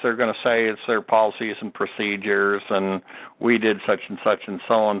to do is they're going to say it's their policies and procedures, and we did such and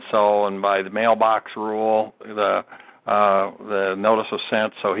so, and by the mailbox rule, the notice was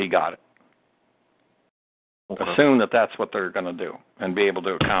sent, so he got it. Assume that that's what they're going to do and be able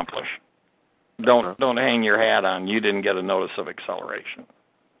to accomplish. Don't hang your hat on you didn't get a notice of acceleration.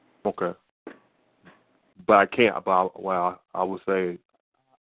 Okay. But I can't. But I would say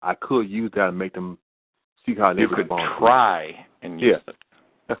I could use that and make them see how they respond. You could try and use it.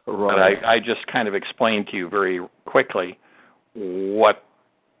 Right. But I just kind of explained to you very quickly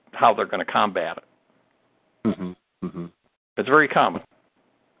how they're going to combat it. It's very common.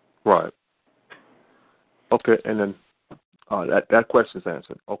 Right. Okay, and then that question is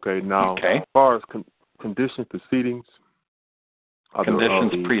answered. Okay, now as far as conditions proceedings.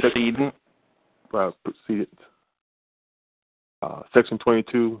 Conditions preceding? Precedents. Section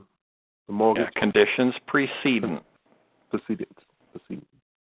 22, the mortgage. Yeah, conditions preceding. Proceedings.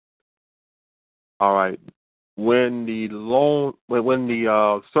 All right. When the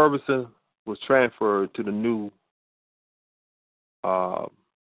servicing was transferred to the new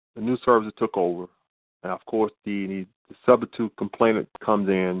servicer took over. And, of course, the substitute complainant comes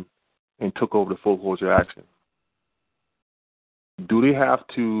in and took over the foreclosure action. Do they have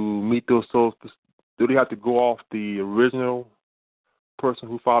to meet those? Do they have to go off the original person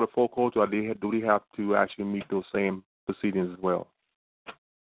who filed a foreclosure, or do they have to actually meet those same proceedings as well?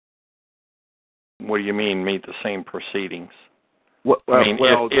 What do you mean, meet the same proceedings?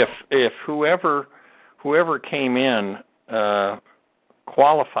 If whoever came in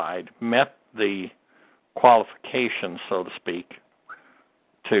qualified, met the qualifications, so to speak,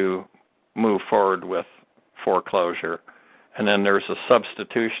 to move forward with foreclosure, and then there's a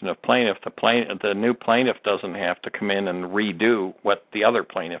substitution of plaintiff. The new plaintiff doesn't have to come in and redo what the other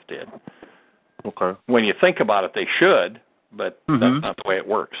plaintiff did. Okay. When you think about it, they should, but that's not the way it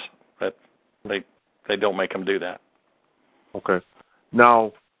works. But they don't make them do that. Okay.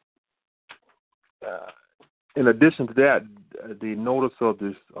 Now, in addition to that, the notice of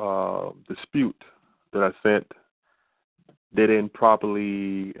this dispute that I sent, they didn't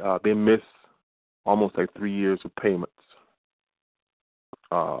properly, they missed almost like 3 years of payments.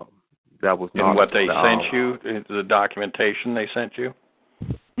 That was not. And what they sent you, the documentation they sent you?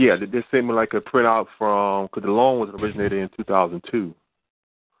 Yeah, they sent me like a printout because the loan was originated in 2002.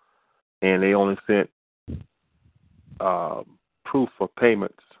 And they only sent proof of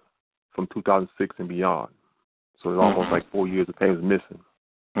payments from 2006 and beyond. So it's almost like 4 years of payments missing.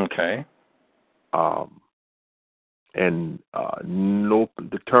 Okay. And no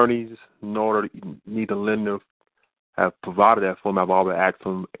attorneys nor neither lender have provided that for me. I've already asked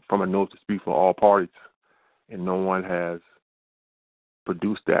them from a notice to speak for all parties, and no one has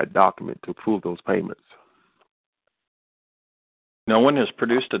produced that document to prove those payments. No one has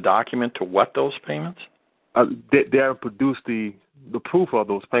produced a document to what those payments? They have produced the proof of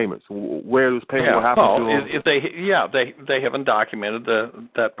those payments, where those payments will happen to. They haven't documented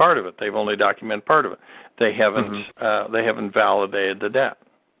that part of it. They've only documented part of it. They haven't validated the debt.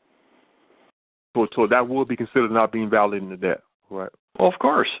 So that would be considered not being validating the debt, right? Well, of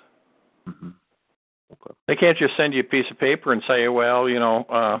course. Okay. They can't just send you a piece of paper and say, well,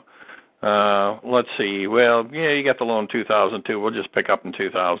 let's see. Well, you got the loan in 2002. We'll just pick up in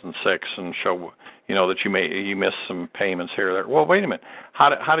 2006 and show, that you missed some payments here or there. Well, wait a minute. How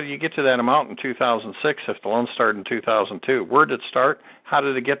did you get to that amount in 2006 if the loan started in 2002? Where did it start? How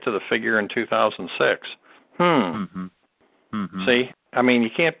did it get to the figure in 2006? See, I mean, you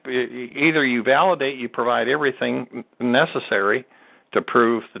can't. Either you validate, you provide everything necessary to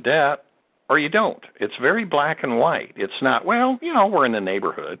prove the debt, or you don't. It's very black and white. It's not. Well, we're in the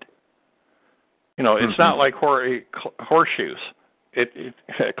neighborhood. It's not like horseshoes.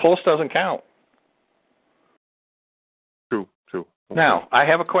 Close doesn't count. True. Okay. Now, I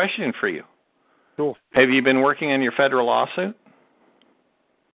have a question for you. Sure. Have you been working on your federal lawsuit?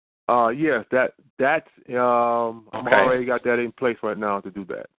 Yes, that's I'm already got that in place right now to do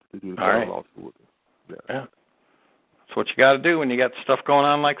that. To do the federal lawsuit. Yeah. That's what you got to do when you got stuff going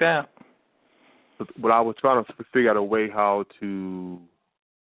on like that. But I was trying to figure out a way how to,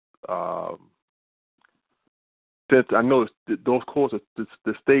 since I know those courts,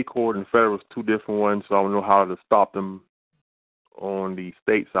 the state court and federal is two different ones, so I don't know how to stop them on the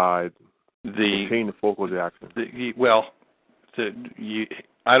state side. Change the foreclosure action.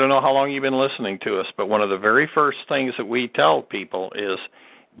 I don't know how long you've been listening to us, but one of the very first things that we tell people is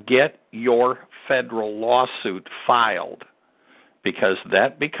get your federal lawsuit filed, because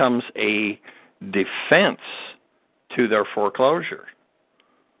that becomes a defense to their foreclosure.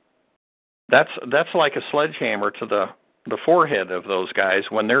 That's like a sledgehammer to the forehead of those guys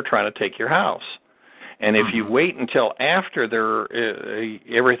when they're trying to take your house. And if you wait until after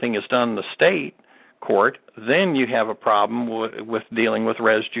everything is done in the state court, then you have a problem with dealing with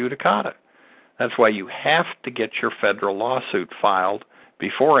res judicata. That's why you have to get your federal lawsuit filed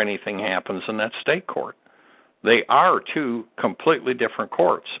before anything happens in that state court. They are two completely different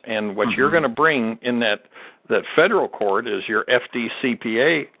courts, and what you're going to bring in that federal court is your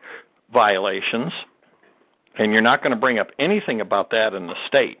FDCPA violations, and you're not going to bring up anything about that in the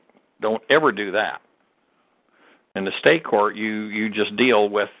state. Don't ever do that. In the state court, you just deal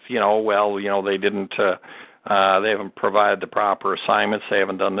with, they didn't, they haven't provided the proper assignments, they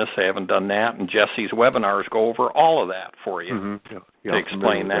haven't done this, they haven't done that, and Jesse's webinars go over all of that for you to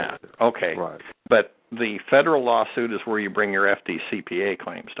explain that. Okay. Right. But the federal lawsuit is where you bring your FDCPA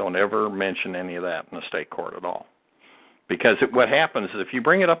claims. Don't ever mention any of that in the state court at all. Because what happens is if you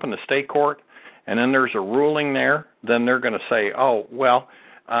bring it up in the state court and then there's a ruling there, then they're going to say,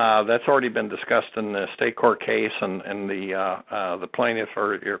 that's already been discussed in the state court case, and the plaintiff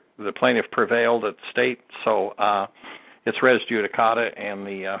prevailed at state, so it's res judicata, and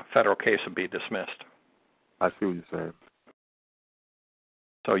the federal case would be dismissed. I see what you're saying.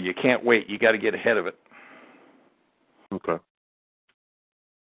 So you can't wait. You got to get ahead of it. Okay.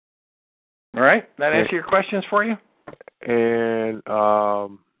 All right. That answer your questions for you? And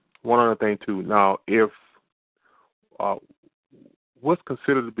one other thing too. Now, if what's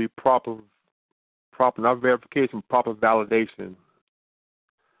considered to be proper not verification, proper validation?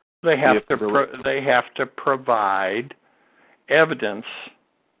 They have to provide evidence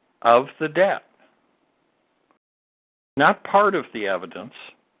of the debt. Not part of the evidence,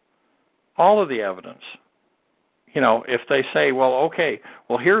 all of the evidence. If they say,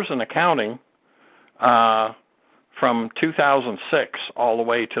 here's an accounting from 2006 all the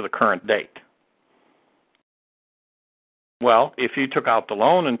way to the current date. Well, if you took out the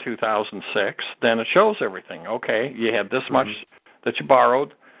loan in 2006, then it shows everything. Okay, you had this much that you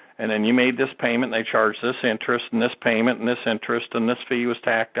borrowed, and then you made this payment, and they charged this interest and this payment and this interest, and this fee was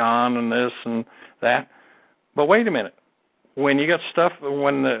tacked on and this and that. But wait a minute. When you got stuff,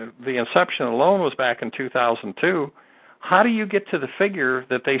 when the inception of the loan was back in 2002, how do you get to the figure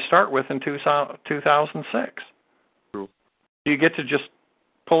that they start with in 2006? True. Do you get to just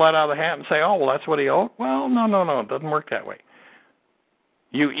pull that out of the hat and say, that's what he owed? Well, no, it doesn't work that way.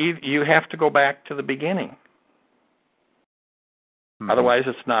 You have to go back to the beginning. Otherwise,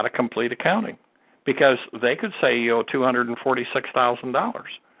 it's not a complete accounting, because they could say you owe $246,000,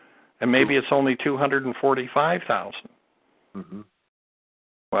 and maybe it's only $245,000.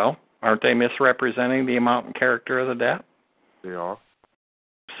 Well, aren't they misrepresenting the amount and character of the debt? They are.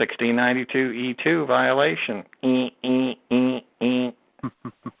 1692E2 violation.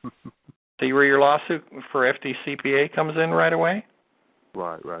 See where your lawsuit for FDCPA comes in right away?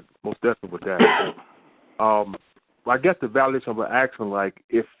 Right. Most definitely with that. I guess the validation of an action, like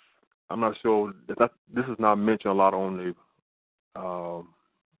if, I'm not sure, this is not mentioned a lot on the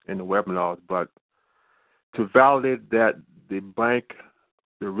in the webinars, but to validate that the bank,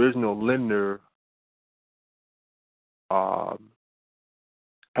 the original lender, had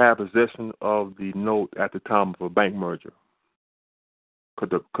possession of the note at the time of a bank merger.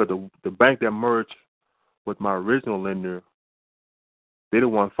 Could the bank that merged with my original lender, they the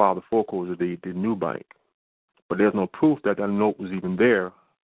one filed the foreclosure, the new bank. But there's no proof that note was even there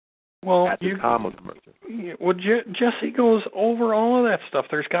at the time of the merger. Well, Jesse goes over all of that stuff.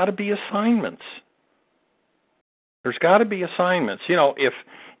 There's got to be assignments. If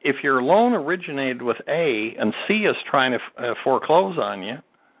your loan originated with A and C is trying to foreclose on you,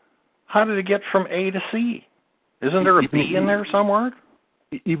 how did it get from A to C? Isn't there a B in there somewhere?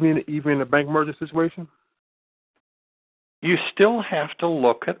 Even in a bank merger situation? You still have to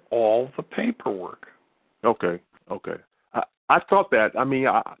look at all the paperwork. Okay. I thought that. I mean,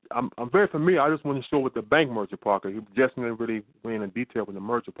 I'm very familiar. I just wasn't sure with the bank merger part. He just didn't really went into detail with the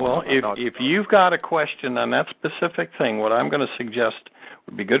merger part. Well, if you've got a question on that specific thing, what I'm going to suggest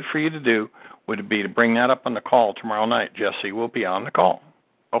would be good for you to do would be to bring that up on the call tomorrow night. Jesse will be on the call.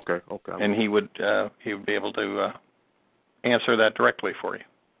 Okay. And he would be able to answer that directly for you.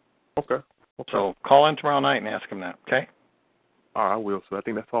 Okay. So call in tomorrow night and ask him that, okay? All right, I will, sir. I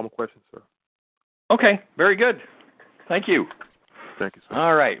think that's all my questions, sir. Okay, very good. Thank you. Thank you, sir.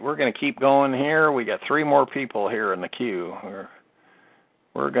 All right, we're going to keep going here. We got 3 more people here in the queue.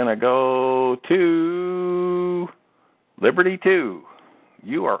 We're going to go to Liberty 2.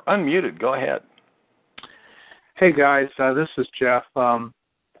 You are unmuted. Go ahead. Hey, guys. This is Jeff. I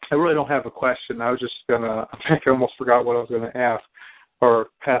really don't have a question. I was just going to – I almost forgot what I was going to ask or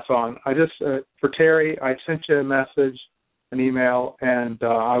pass on. I just for Terry, I sent you a message, an email, and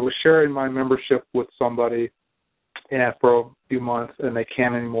I was sharing my membership with somebody for a few months, and they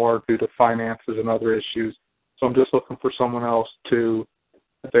can't anymore due to finances and other issues. So I'm just looking for someone else to,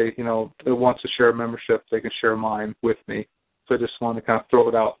 if they, that wants to share a membership, they can share mine with me. So I just wanted to kind of throw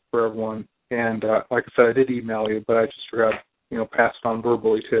it out for everyone. And like I said, I did email you, but I just forgot, pass it on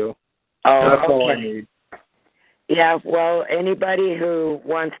verbally too. Oh, that's okay. all I need. Yeah, well, anybody who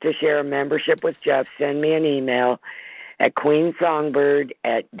wants to share a membership with Jeff, send me an email at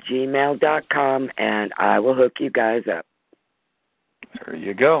queensongbird@gmail.com, and I will hook you guys up. There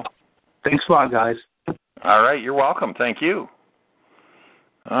you go. Thanks a lot, guys. All right, you're welcome. Thank you.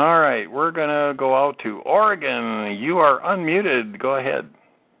 All right, we're going to go out to Oregon. You are unmuted. Go ahead.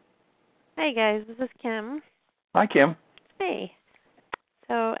 Hey, guys. This is Kim. Hi, Kim. Hey.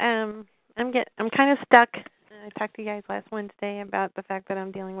 So I'm kind of stuck. I talked to you guys last Wednesday about the fact that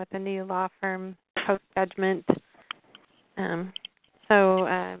I'm dealing with a new law firm post-judgment. So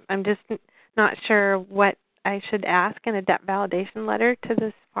I'm just not sure what I should ask in a debt validation letter to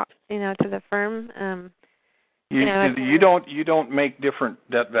this, to the firm. You don't make different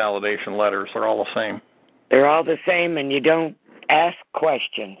debt validation letters. They're all the same. They're all the same, and you don't ask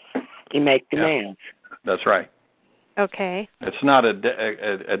questions. You make demands. Yeah, that's right. Okay. It's not a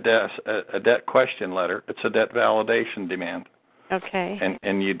debt question letter. It's a debt validation demand. Okay.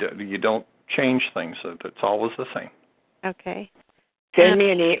 And you don't change things. It's always the same. Okay. Send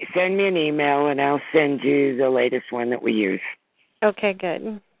me an email, and I'll send you the latest one that we use. Okay,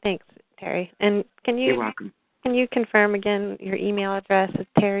 good. Thanks, Terry. And You're welcome. Can you confirm again your email address? Is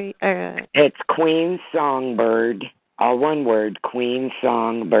Terry? It's Queen Songbird, all one word,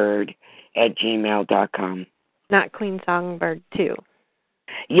 queensongbird@gmail.com. Not Queen Songbird 2.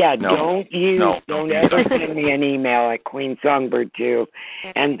 Yeah, no. Don't ever send me an email at Queen Songbird 2.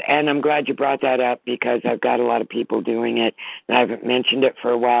 And I'm glad you brought that up because I've got a lot of people doing it, and I haven't mentioned it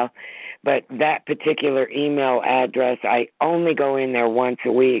for a while. But that particular email address, I only go in there once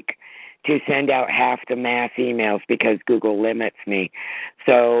a week to send out half the mass emails because Google limits me.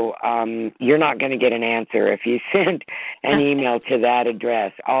 So you're not going to get an answer if you send an email to that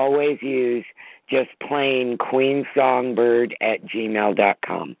address. Always use just plain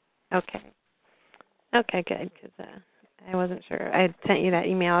queensongbird@gmail.com. Okay. Okay, good, because I wasn't sure. I had sent you that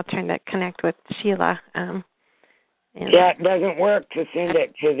email trying to connect with Sheila. Yeah, it doesn't work to send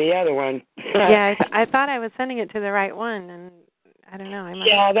it to the other one. Yeah, I thought I was sending it to the right one, and I don't know.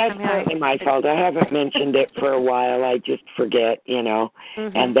 That's partly my fault. I haven't mentioned it for a while. I just forget,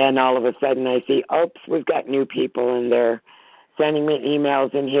 Mm-hmm. And then all of a sudden I see, oops, we've got new people and they're sending me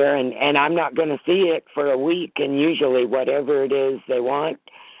emails in here, and I'm not going to see it for a week. And usually whatever it is they want,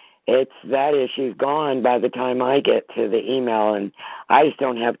 that issue's gone by the time I get to the email. And I just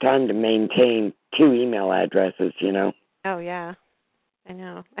don't have time to maintain 2 email addresses, Oh, yeah. I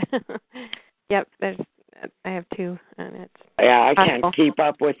know. Yep, I have 2, and it's I possible. can't keep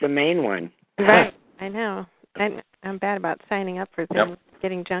up with the main one. Right, I know. I'm bad about signing up for things,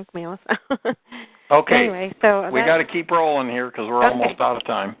 getting junk mail. Okay. Anyway, so we got to keep rolling here because we're almost out of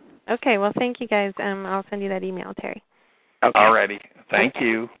time. Okay, well, thank you guys. I'll send you that email, Terry. Okay. All righty. Thank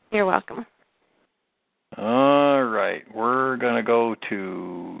you. You're welcome. All right. We're going to go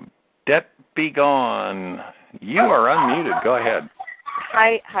to Debt Be Gone. You are unmuted. Go ahead.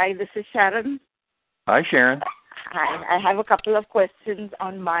 Hi, this is Sharon. Hi, Sharon. Hi, I have a couple of questions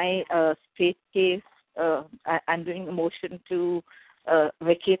on my state case. I'm doing a motion to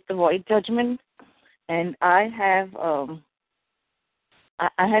vacate the void judgment, and I had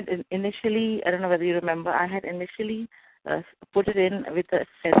initially, I don't know whether you remember, I had initially put it in with the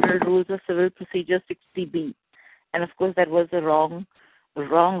Federal Rules of Civil Procedure 60B, and of course that was the wrong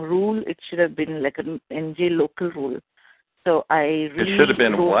rule. It should have been like an NJ local rule. So it should have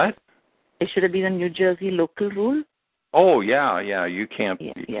been what? It should have been a New Jersey local rule. Oh, yeah. You can't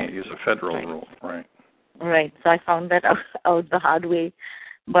use a federal rule, right? Right. So I found that out the hard way.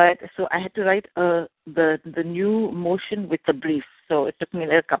 But so I had to write the new motion with the brief. So it took me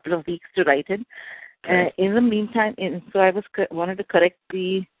a couple of weeks to write it. Okay. In the meantime, so I wanted to correct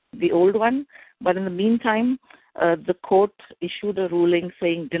the old one. But in the meantime, the court issued a ruling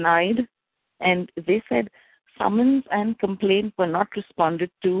saying denied, and they said summons and complaint were not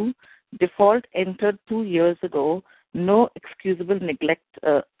responded to. Default entered 2 years ago. No excusable neglect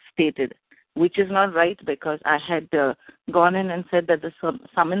stated, which is not right because I had gone in and said that the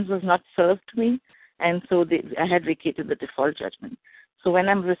summons was not served to me, and so I had vacated the default judgment. So when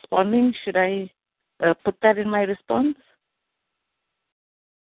I'm responding, should I put that in my response?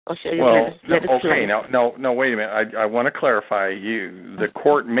 Or should I let it okay. slide? No, wait a minute. I want to clarify. The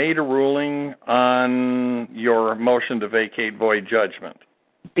court made a ruling on your motion to vacate void judgment.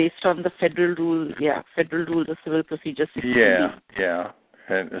 Based on the federal rule, Federal Rules of Civil Procedure 60. Yeah.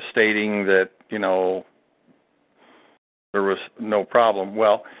 And stating that, there was no problem.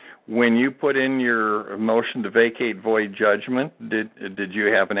 Well, when you put in your motion to vacate void judgment, did you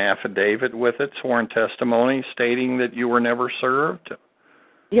have an affidavit with it, sworn testimony, stating that you were never served?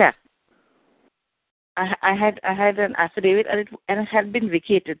 Yeah. I had an affidavit, and it had been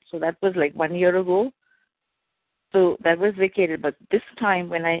vacated, so that was like 1 year ago. So that was vacated, but this time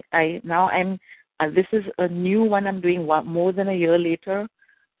when this is a new one I'm doing more than a year later,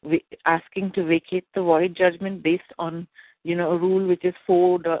 asking to vacate the void judgment based on, a rule which is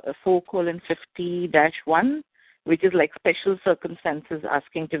 4:50-1, which is like special circumstances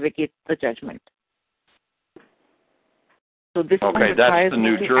asking to vacate the judgment. So this one requires that's the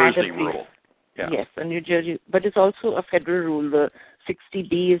New Jersey rule. Yeah. Yes, a New Jersey, but it's also a federal rule. The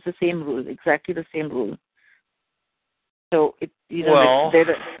 60B is the same rule, exactly the same rule. So if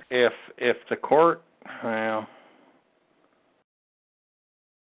the court,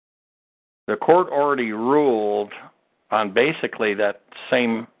 the court already ruled on basically that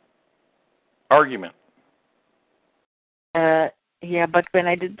same argument. But when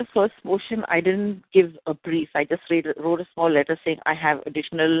I did the first motion, I didn't give a brief. I just wrote a small letter saying I have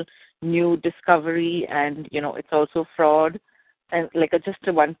additional new discovery, and it's also fraud, and just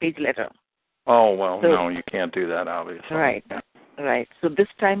a one-page letter. Oh, well, no, you can't do that, obviously. Right. So this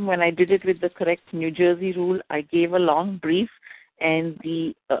time when I did it with the correct New Jersey rule, I gave a long brief, and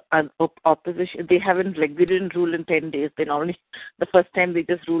the opposition, they didn't rule in 10 days. They normally, the first time they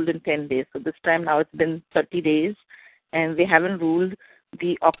just ruled in 10 days. So this time now it's been 30 days, and they haven't ruled.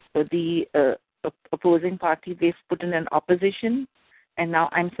 The opposing party, they've put in an opposition, and now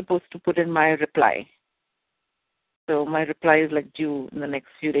I'm supposed to put in my reply. So my reply is due in the next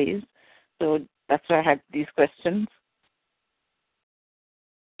few days. So that's why I had these questions.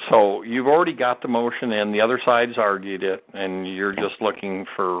 So you've already got the motion in, the other side's argued it, and you're just looking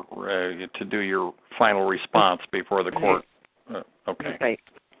for to do your final response before the court. Okay.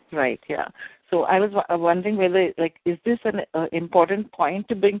 Right, yeah. So I was wondering whether, is this an important point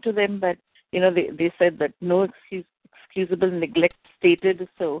to bring to them that, they said that no excusable neglect stated,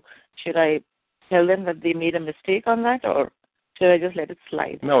 so should I tell them that they made a mistake on that, or should I just let it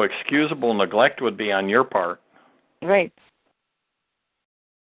slide? No, excusable neglect would be on your part. Right.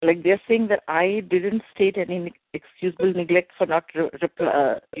 They're saying that I didn't state any excusable neglect for not,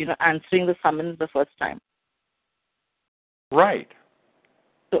 answering the summons the first time. Right.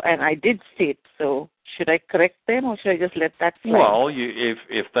 So, and I did state. So, should I correct them, or should I just let that slide? Well,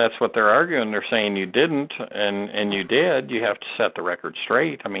 if that's what they're arguing, they're saying you didn't, and you did. You have to set the record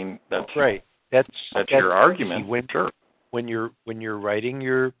straight. I mean, that's right. That's your argument. When you're writing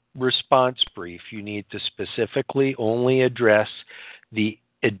your response brief, you need to specifically only address the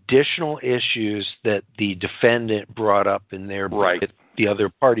additional issues that the defendant brought up in their brief, the other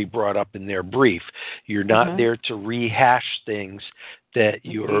party brought up in their brief. You're not there to rehash things that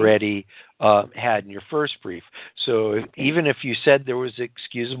you already had in your first brief. So even if you said there was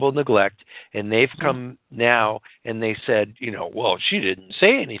excusable neglect, and they've come now and they said, well, she didn't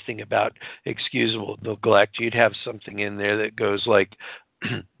say anything about excusable neglect, you'd have something in there that goes like,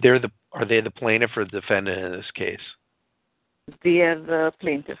 are they the plaintiff or the defendant in this case? They are the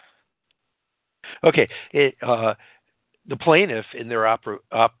plaintiff. Okay, the plaintiff in their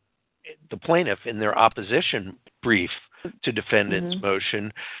opposition brief to defendant's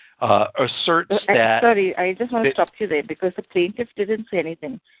motion asserts that. Sorry, I just want to stop you there because the plaintiff didn't say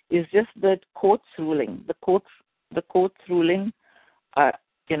anything. It's just the court's ruling. The court's ruling,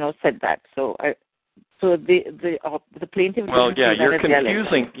 said that. So the plaintiff. Well, yeah, you're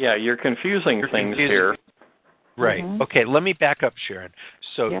confusing. Yeah, you're confusing things here. Right. Okay, let me back up, Sharon.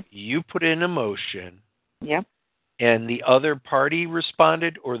 So you put in a motion. Yep. and the other party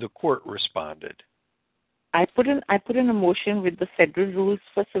responded, or the court responded? I put in a motion with the federal rules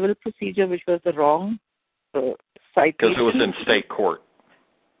for civil procedure, which was the wrong citation. Because it was in state court.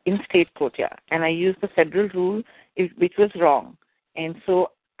 In state court, yeah. And I used the federal rule, which was wrong. And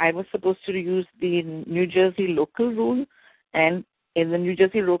so I was supposed to use the New Jersey local rule, and in the New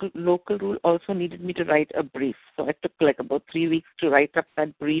Jersey local rule also needed me to write a brief. So I took like about 3 weeks to write up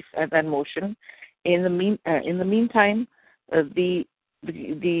that brief and that motion. In the meantime, the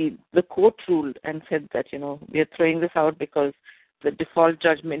court ruled and said that, we are throwing this out because the default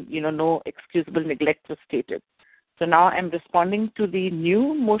judgment, no excusable neglect was stated. So now I'm responding to the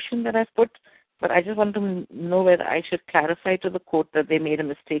new motion that I've put, but I just want to know whether I should clarify to the court that they made a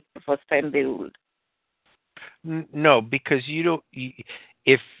mistake the first time they ruled. No, because you don't.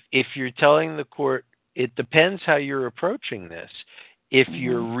 If you're telling the court, it depends how you're approaching this. If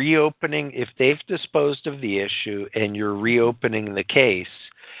you're reopening, if they've disposed of the issue and you're reopening the case,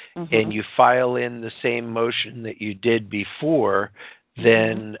 and you file in the same motion that you did before,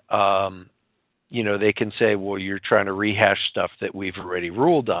 then they can say, well, you're trying to rehash stuff that we've already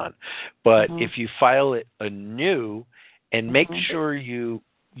ruled on. But if you file it anew and make sure you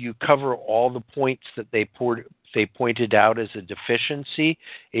cover all the points that they pointed out as a deficiency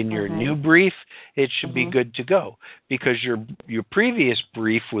in your new brief, it should be good to go, because your previous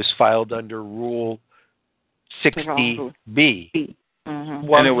brief was filed under Rule 60B.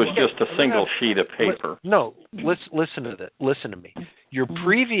 Well, and it was just a single sheet of paper. No, listen to me. Your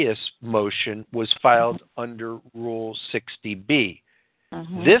previous motion was filed under Rule 60B.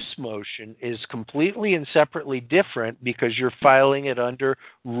 This motion is completely and separately different because you're filing it under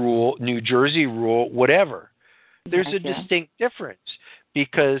New Jersey rule, whatever. There's a distinct difference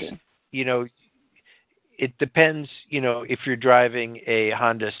because, it depends, if you're driving a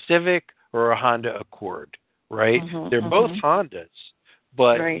Honda Civic or a Honda Accord, right? They're both Hondas,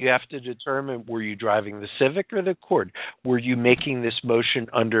 but you have to determine, were you driving the Civic or the Accord? Were you making this motion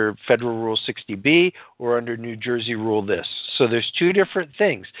under Federal Rule 60B or under New Jersey rule this? So there's two different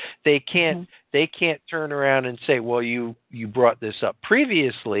things. They can't turn around and say, well, you brought this up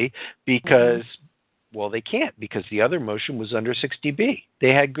previously because well, they can't, because the other motion was under 60B.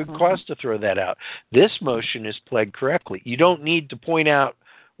 They had good cause to throw that out. This motion is pled correctly. You don't need to point out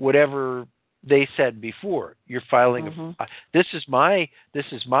whatever they said before. You're filing this is my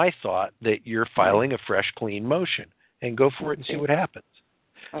thought, that you're filing a fresh, clean motion, and go for it and see what happens.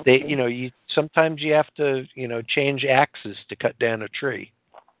 They sometimes you have to change axes to cut down a tree.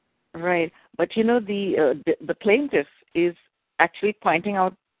 Right, but the plaintiff is actually pointing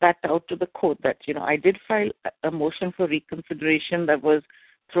out to the court that I did file a motion for reconsideration that was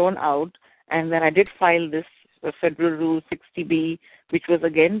thrown out, and then I did file this Federal Rule 60B, which was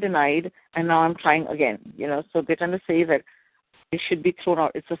again denied, and now I'm trying again. So they're trying to say that it should be thrown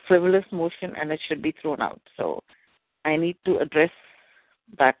out. It's a frivolous motion, and it should be thrown out. So I need to address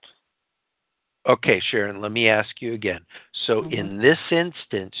that. Okay, Sharon, let me ask you again. So in this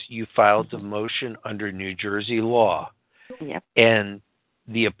instance, you filed the motion under New Jersey law. Yep. And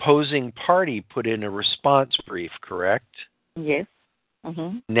the opposing party put in a response brief, correct? Yes.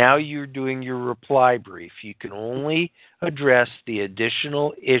 Now you're doing your reply brief. You can only address the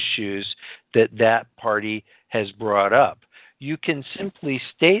additional issues that party has brought up. You can simply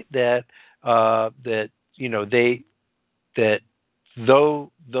state that though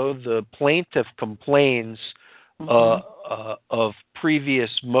the plaintiff complains of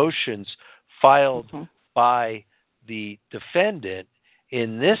previous motions filed by the defendant,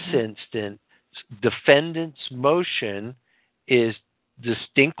 in this instance, defendant's motion is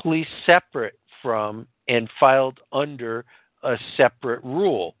distinctly separate from and filed under a separate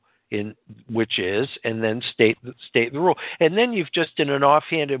rule, which is, and then state the rule. And then you've just in an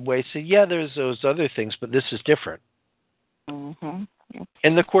offhanded way say, yeah, there's those other things, but this is different. And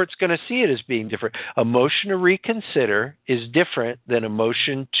the court's going to see it as being different. A motion to reconsider is different than a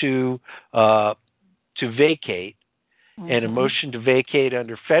motion to vacate. And a motion to vacate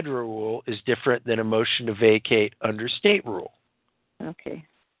under federal rule is different than a motion to vacate under state rule. Okay.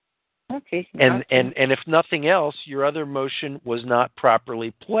 And if nothing else, your other motion was not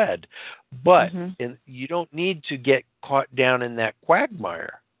properly pled. But you don't need to get caught down in that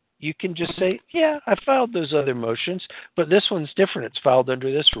quagmire. You can just say, yeah, I filed those other motions, but this one's different. It's filed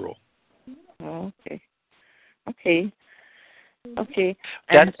under this rule. Okay. Does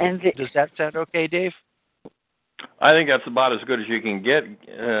that sound okay, Dave? I think that's about as good as you can get,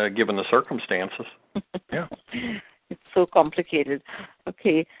 given the circumstances. Yeah. It's so complicated.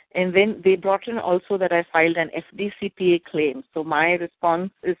 Okay. And then they brought in also that I filed an FDCPA claim. So my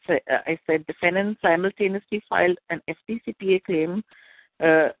response is, I said, defendant simultaneously filed an FDCPA claim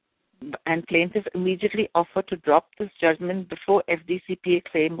and plaintiff immediately offered to drop this judgment before FDCPA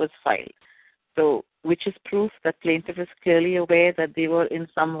claim was filed. So, which is proof that plaintiff is clearly aware that they were in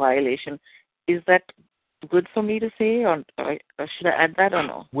some violation. Is that good for me to say, or should I add that or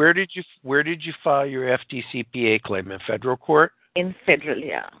no? Where did you file your FDCPA claim, in federal court? In federal,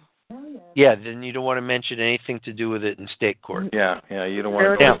 yeah. Yeah, then you don't want to mention anything to do with it in state court. Yeah, you don't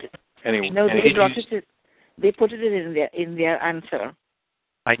want to go any. No, they brought it. They put it in their answer.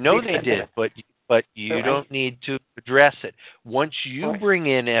 I know they did, but you don't need to address it. Once you bring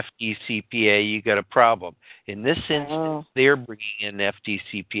in FDCPA, you got a problem. In this instance, they're bringing in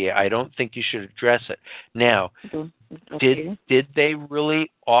FDCPA. I don't think you should address it. Now, did they really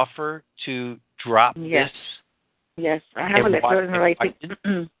offer to drop this? Yes, I have a letter in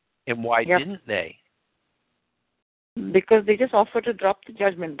writing. And why didn't they? Because they just offered to drop the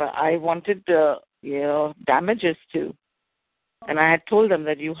judgment, but I wanted damages too. And I had told them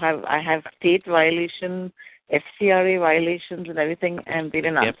that I have state violations, FCRA violations and everything, and they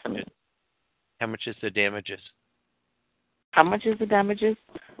didn't answer me. How much is the damages? How much is the damages?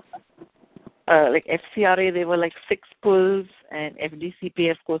 Like FCRA, they were like 6 pulls, and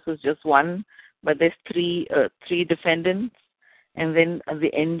FDCPA, of course, was just 1. But there's three defendants, and then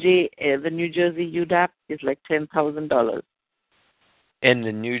the NJ, the New Jersey UDAP, is like $10,000. And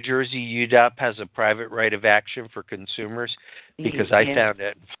the New Jersey UDAP has a private right of action for consumers, because I found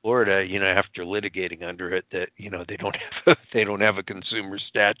out in Florida, after litigating under it, that they don't have a consumer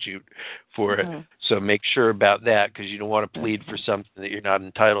statute for it. So make sure about that, because you don't want to plead for something that you're not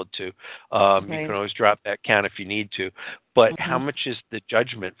entitled to. You can always drop that count if you need to. But how much is the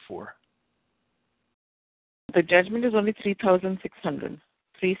judgment for? The judgment is only $3,600,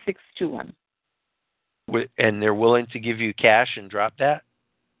 3,621. And they're willing to give you cash and drop that?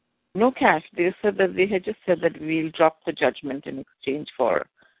 No cash. They had just said that we'll drop the judgment in exchange for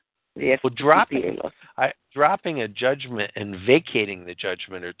the FDCPA loss. Dropping a judgment and vacating the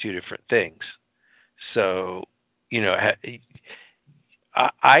judgment are two different things. So,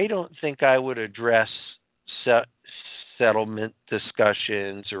 I don't think I would address settlement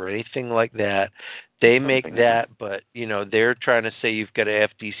discussions or anything like that. They make that, but they're trying to say you've got a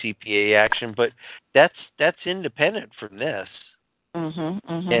FDCPA action, but that's independent from this.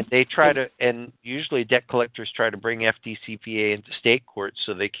 And they try to, and usually debt collectors try to bring FDCPA into state court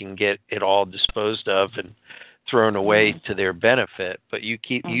so they can get it all disposed of and thrown away to their benefit. But you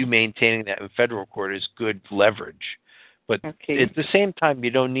maintaining that in federal court is good leverage. But at the same time,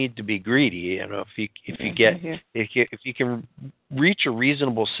 you don't need to be greedy. If you can reach a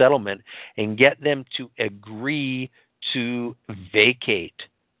reasonable settlement and get them to agree to vacate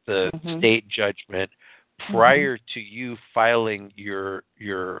the state judgment prior to you filing your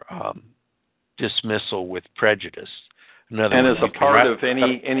dismissal with prejudice. And as a part of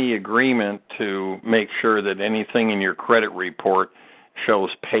any agreement to make sure that anything in your credit report shows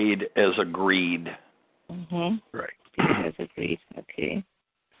paid as agreed. Right. As agreed. Okay.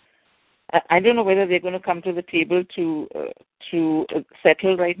 I don't know whether they're going to come to the table to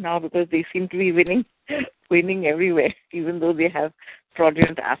settle right now, because they seem to be winning everywhere, even though they have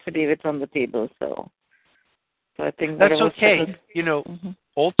fraudulent affidavits on the table. So I think that's okay.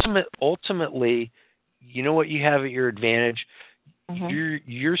 Ultimately, you know what you have at your advantage.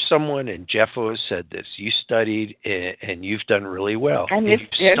 You're someone, and Jeffo has said this. You studied and you've done really well. I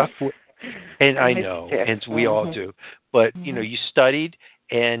know, and we all do. But you studied,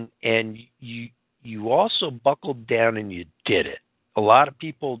 and you also buckled down and you did it. A lot of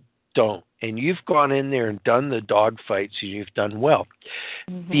people don't, and you've gone in there and done the dog fights, and you've done well.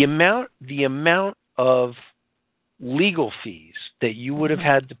 The amount of legal fees that you would have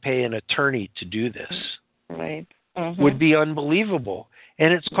had to pay an attorney to do this would be unbelievable,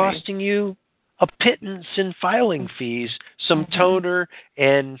 and it's costing you a pittance in filing fees, some toner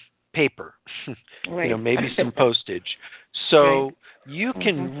and paper, maybe some postage. So you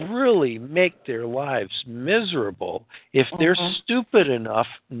can really make their lives miserable if they're stupid enough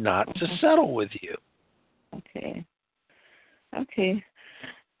not to settle with you. Okay.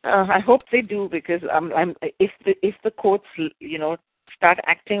 I hope they do, because if the courts start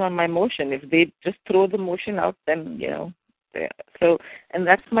acting on my motion, if they just throw the motion out, then So, and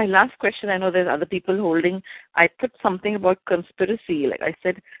that's my last question. I know there's other people holding. I put something about conspiracy. Like I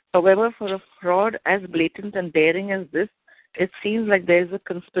said, however, for a fraud as blatant and daring as this, it seems like there's a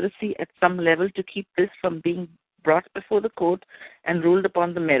conspiracy at some level to keep this from being brought before the court and ruled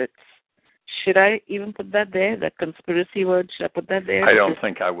upon the merits. Should I even put that there? That conspiracy word, should I put that there? I don't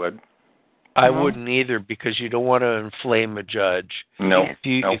think I would. I wouldn't either, because you don't want to inflame a judge. No.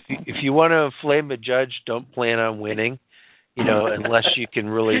 If you want to inflame a judge, don't plan on winning. Unless you can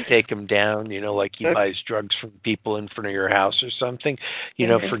really take him down. Like he buys drugs from people in front of your house or something.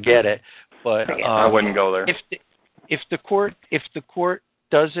 Forget it. But I wouldn't go there. If the court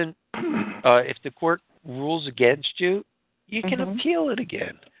doesn't, if the court rules against you, you can appeal it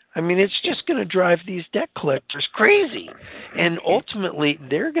again. I mean, it's just going to drive these debt collectors crazy. And ultimately,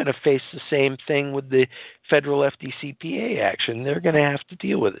 they're going to face the same thing with the federal FDCPA action. They're going to have to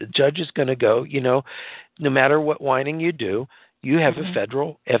deal with it. The judge is going to go, no matter what whining you do, you have a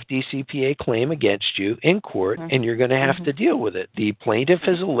federal FDCPA claim against you in court, and you're going to have to deal with it. The plaintiff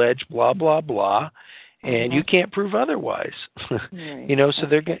has alleged blah, blah, blah, and you can't prove otherwise. So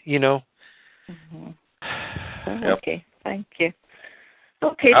they're going Okay, thank you.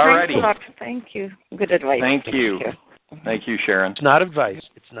 Okay, Alrighty. thanks a lot. Thank you. Good advice. Thank you. Thank you, Sharon. It's not advice.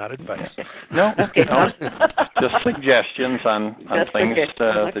 No, okay. no. Just suggestions on things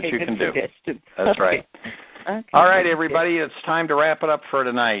that you can do. That's right. Okay. All right, everybody, it's time to wrap it up for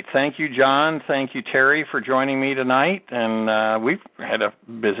tonight. Thank you, John. Thank you, Terry, for joining me tonight. And we've had a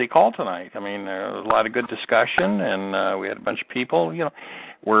busy call tonight. I mean, there was a lot of good discussion, and we had a bunch of people.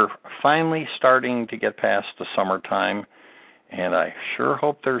 We're finally starting to get past the summertime. And I sure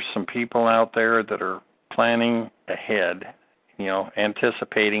hope there's some people out there that are planning ahead,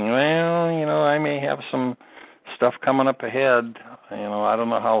 anticipating, I may have some stuff coming up ahead. I don't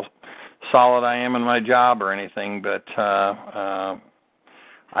know how solid I am in my job or anything, but I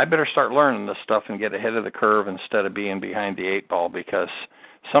better start learning this stuff and get ahead of the curve instead of being behind the 8 ball, because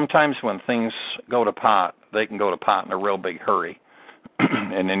sometimes when things go to pot, they can go to pot in a real big hurry.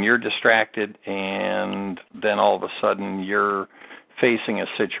 And then you're distracted, and then all of a sudden you're facing a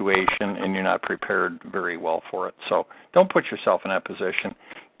situation and you're not prepared very well for it. So don't put yourself in that position.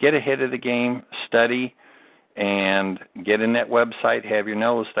 Get ahead of the game, study, and get in that website, have your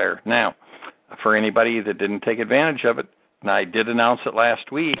nose there. Now, for anybody that didn't take advantage of it, and I did announce it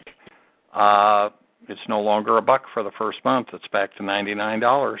last week, it's no longer $1 for the first month. It's back to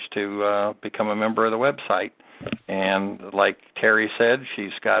 $99 to become a member of the website. And like Terry said,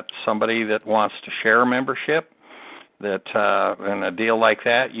 she's got somebody that wants to share a membership. That in a deal like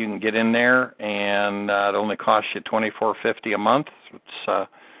that, you can get in there, and it only costs you $24.50 a month. It's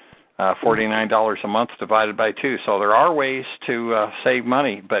 $49 a month divided by 2. So there are ways to save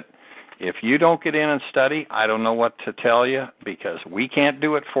money. But if you don't get in and study, I don't know what to tell you, because we can't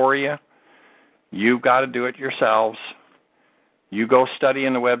do it for you. You've got to do it yourselves. You go study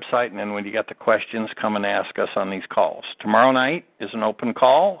in the website, and then when you got the questions, come and ask us on these calls. Tomorrow night is an open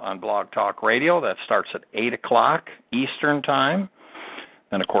call on Blog Talk Radio. That starts at 8 o'clock Eastern Time.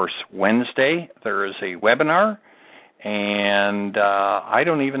 Then, of course, Wednesday there is a webinar, and I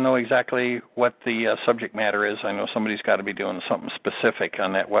don't even know exactly what the subject matter is. I know somebody's got to be doing something specific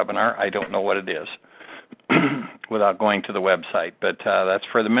on that webinar. I don't know what it is without going to the website, but that's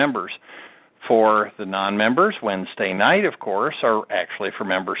for the members. For the non-members, Wednesday night, of course, or actually for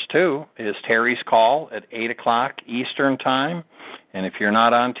members too, is Terry's call at 8 o'clock Eastern Time. And if you're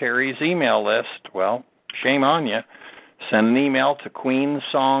not on Terry's email list, well, shame on you. Send an email to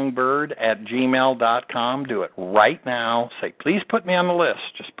queensongbird@gmail.com. Do it right now. Say, please put me on the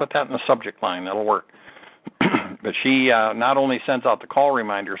list. Just put that in the subject line. That'll work. But she not only sends out the call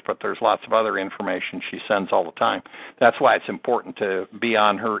reminders, but there's lots of other information she sends all the time. That's why it's important to be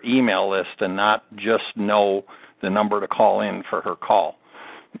on her email list and not just know the number to call in for her call.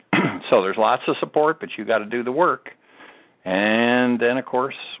 So there's lots of support, but you got to do the work. And then, of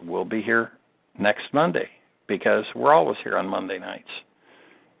course, we'll be here next Monday, because we're always here on Monday nights.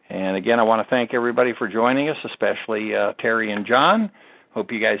 And again, I want to thank everybody for joining us, especially Terry and John.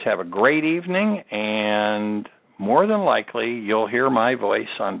 Hope you guys have a great evening, and more than likely you'll hear my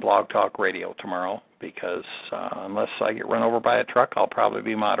voice on Blog Talk Radio tomorrow, because unless I get run over by a truck, I'll probably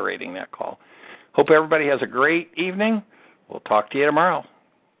be moderating that call. Hope everybody has a great evening. We'll talk to you tomorrow.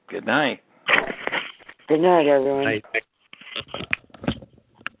 Good night. Good night, everyone. Night.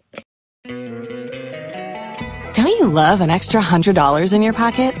 Don't you love an extra $100 in your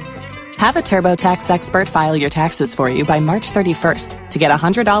pocket? Have a TurboTax expert file your taxes for you by March 31st to get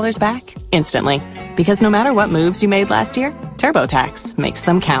 $100 back instantly. Because no matter what moves you made last year, TurboTax makes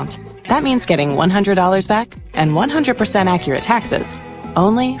them count. That means getting $100 back and 100% accurate taxes,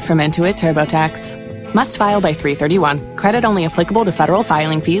 only from Intuit TurboTax. Must file by 3/31. Credit only applicable to federal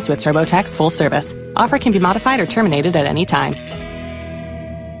filing fees with TurboTax full service. Offer can be modified or terminated at any time.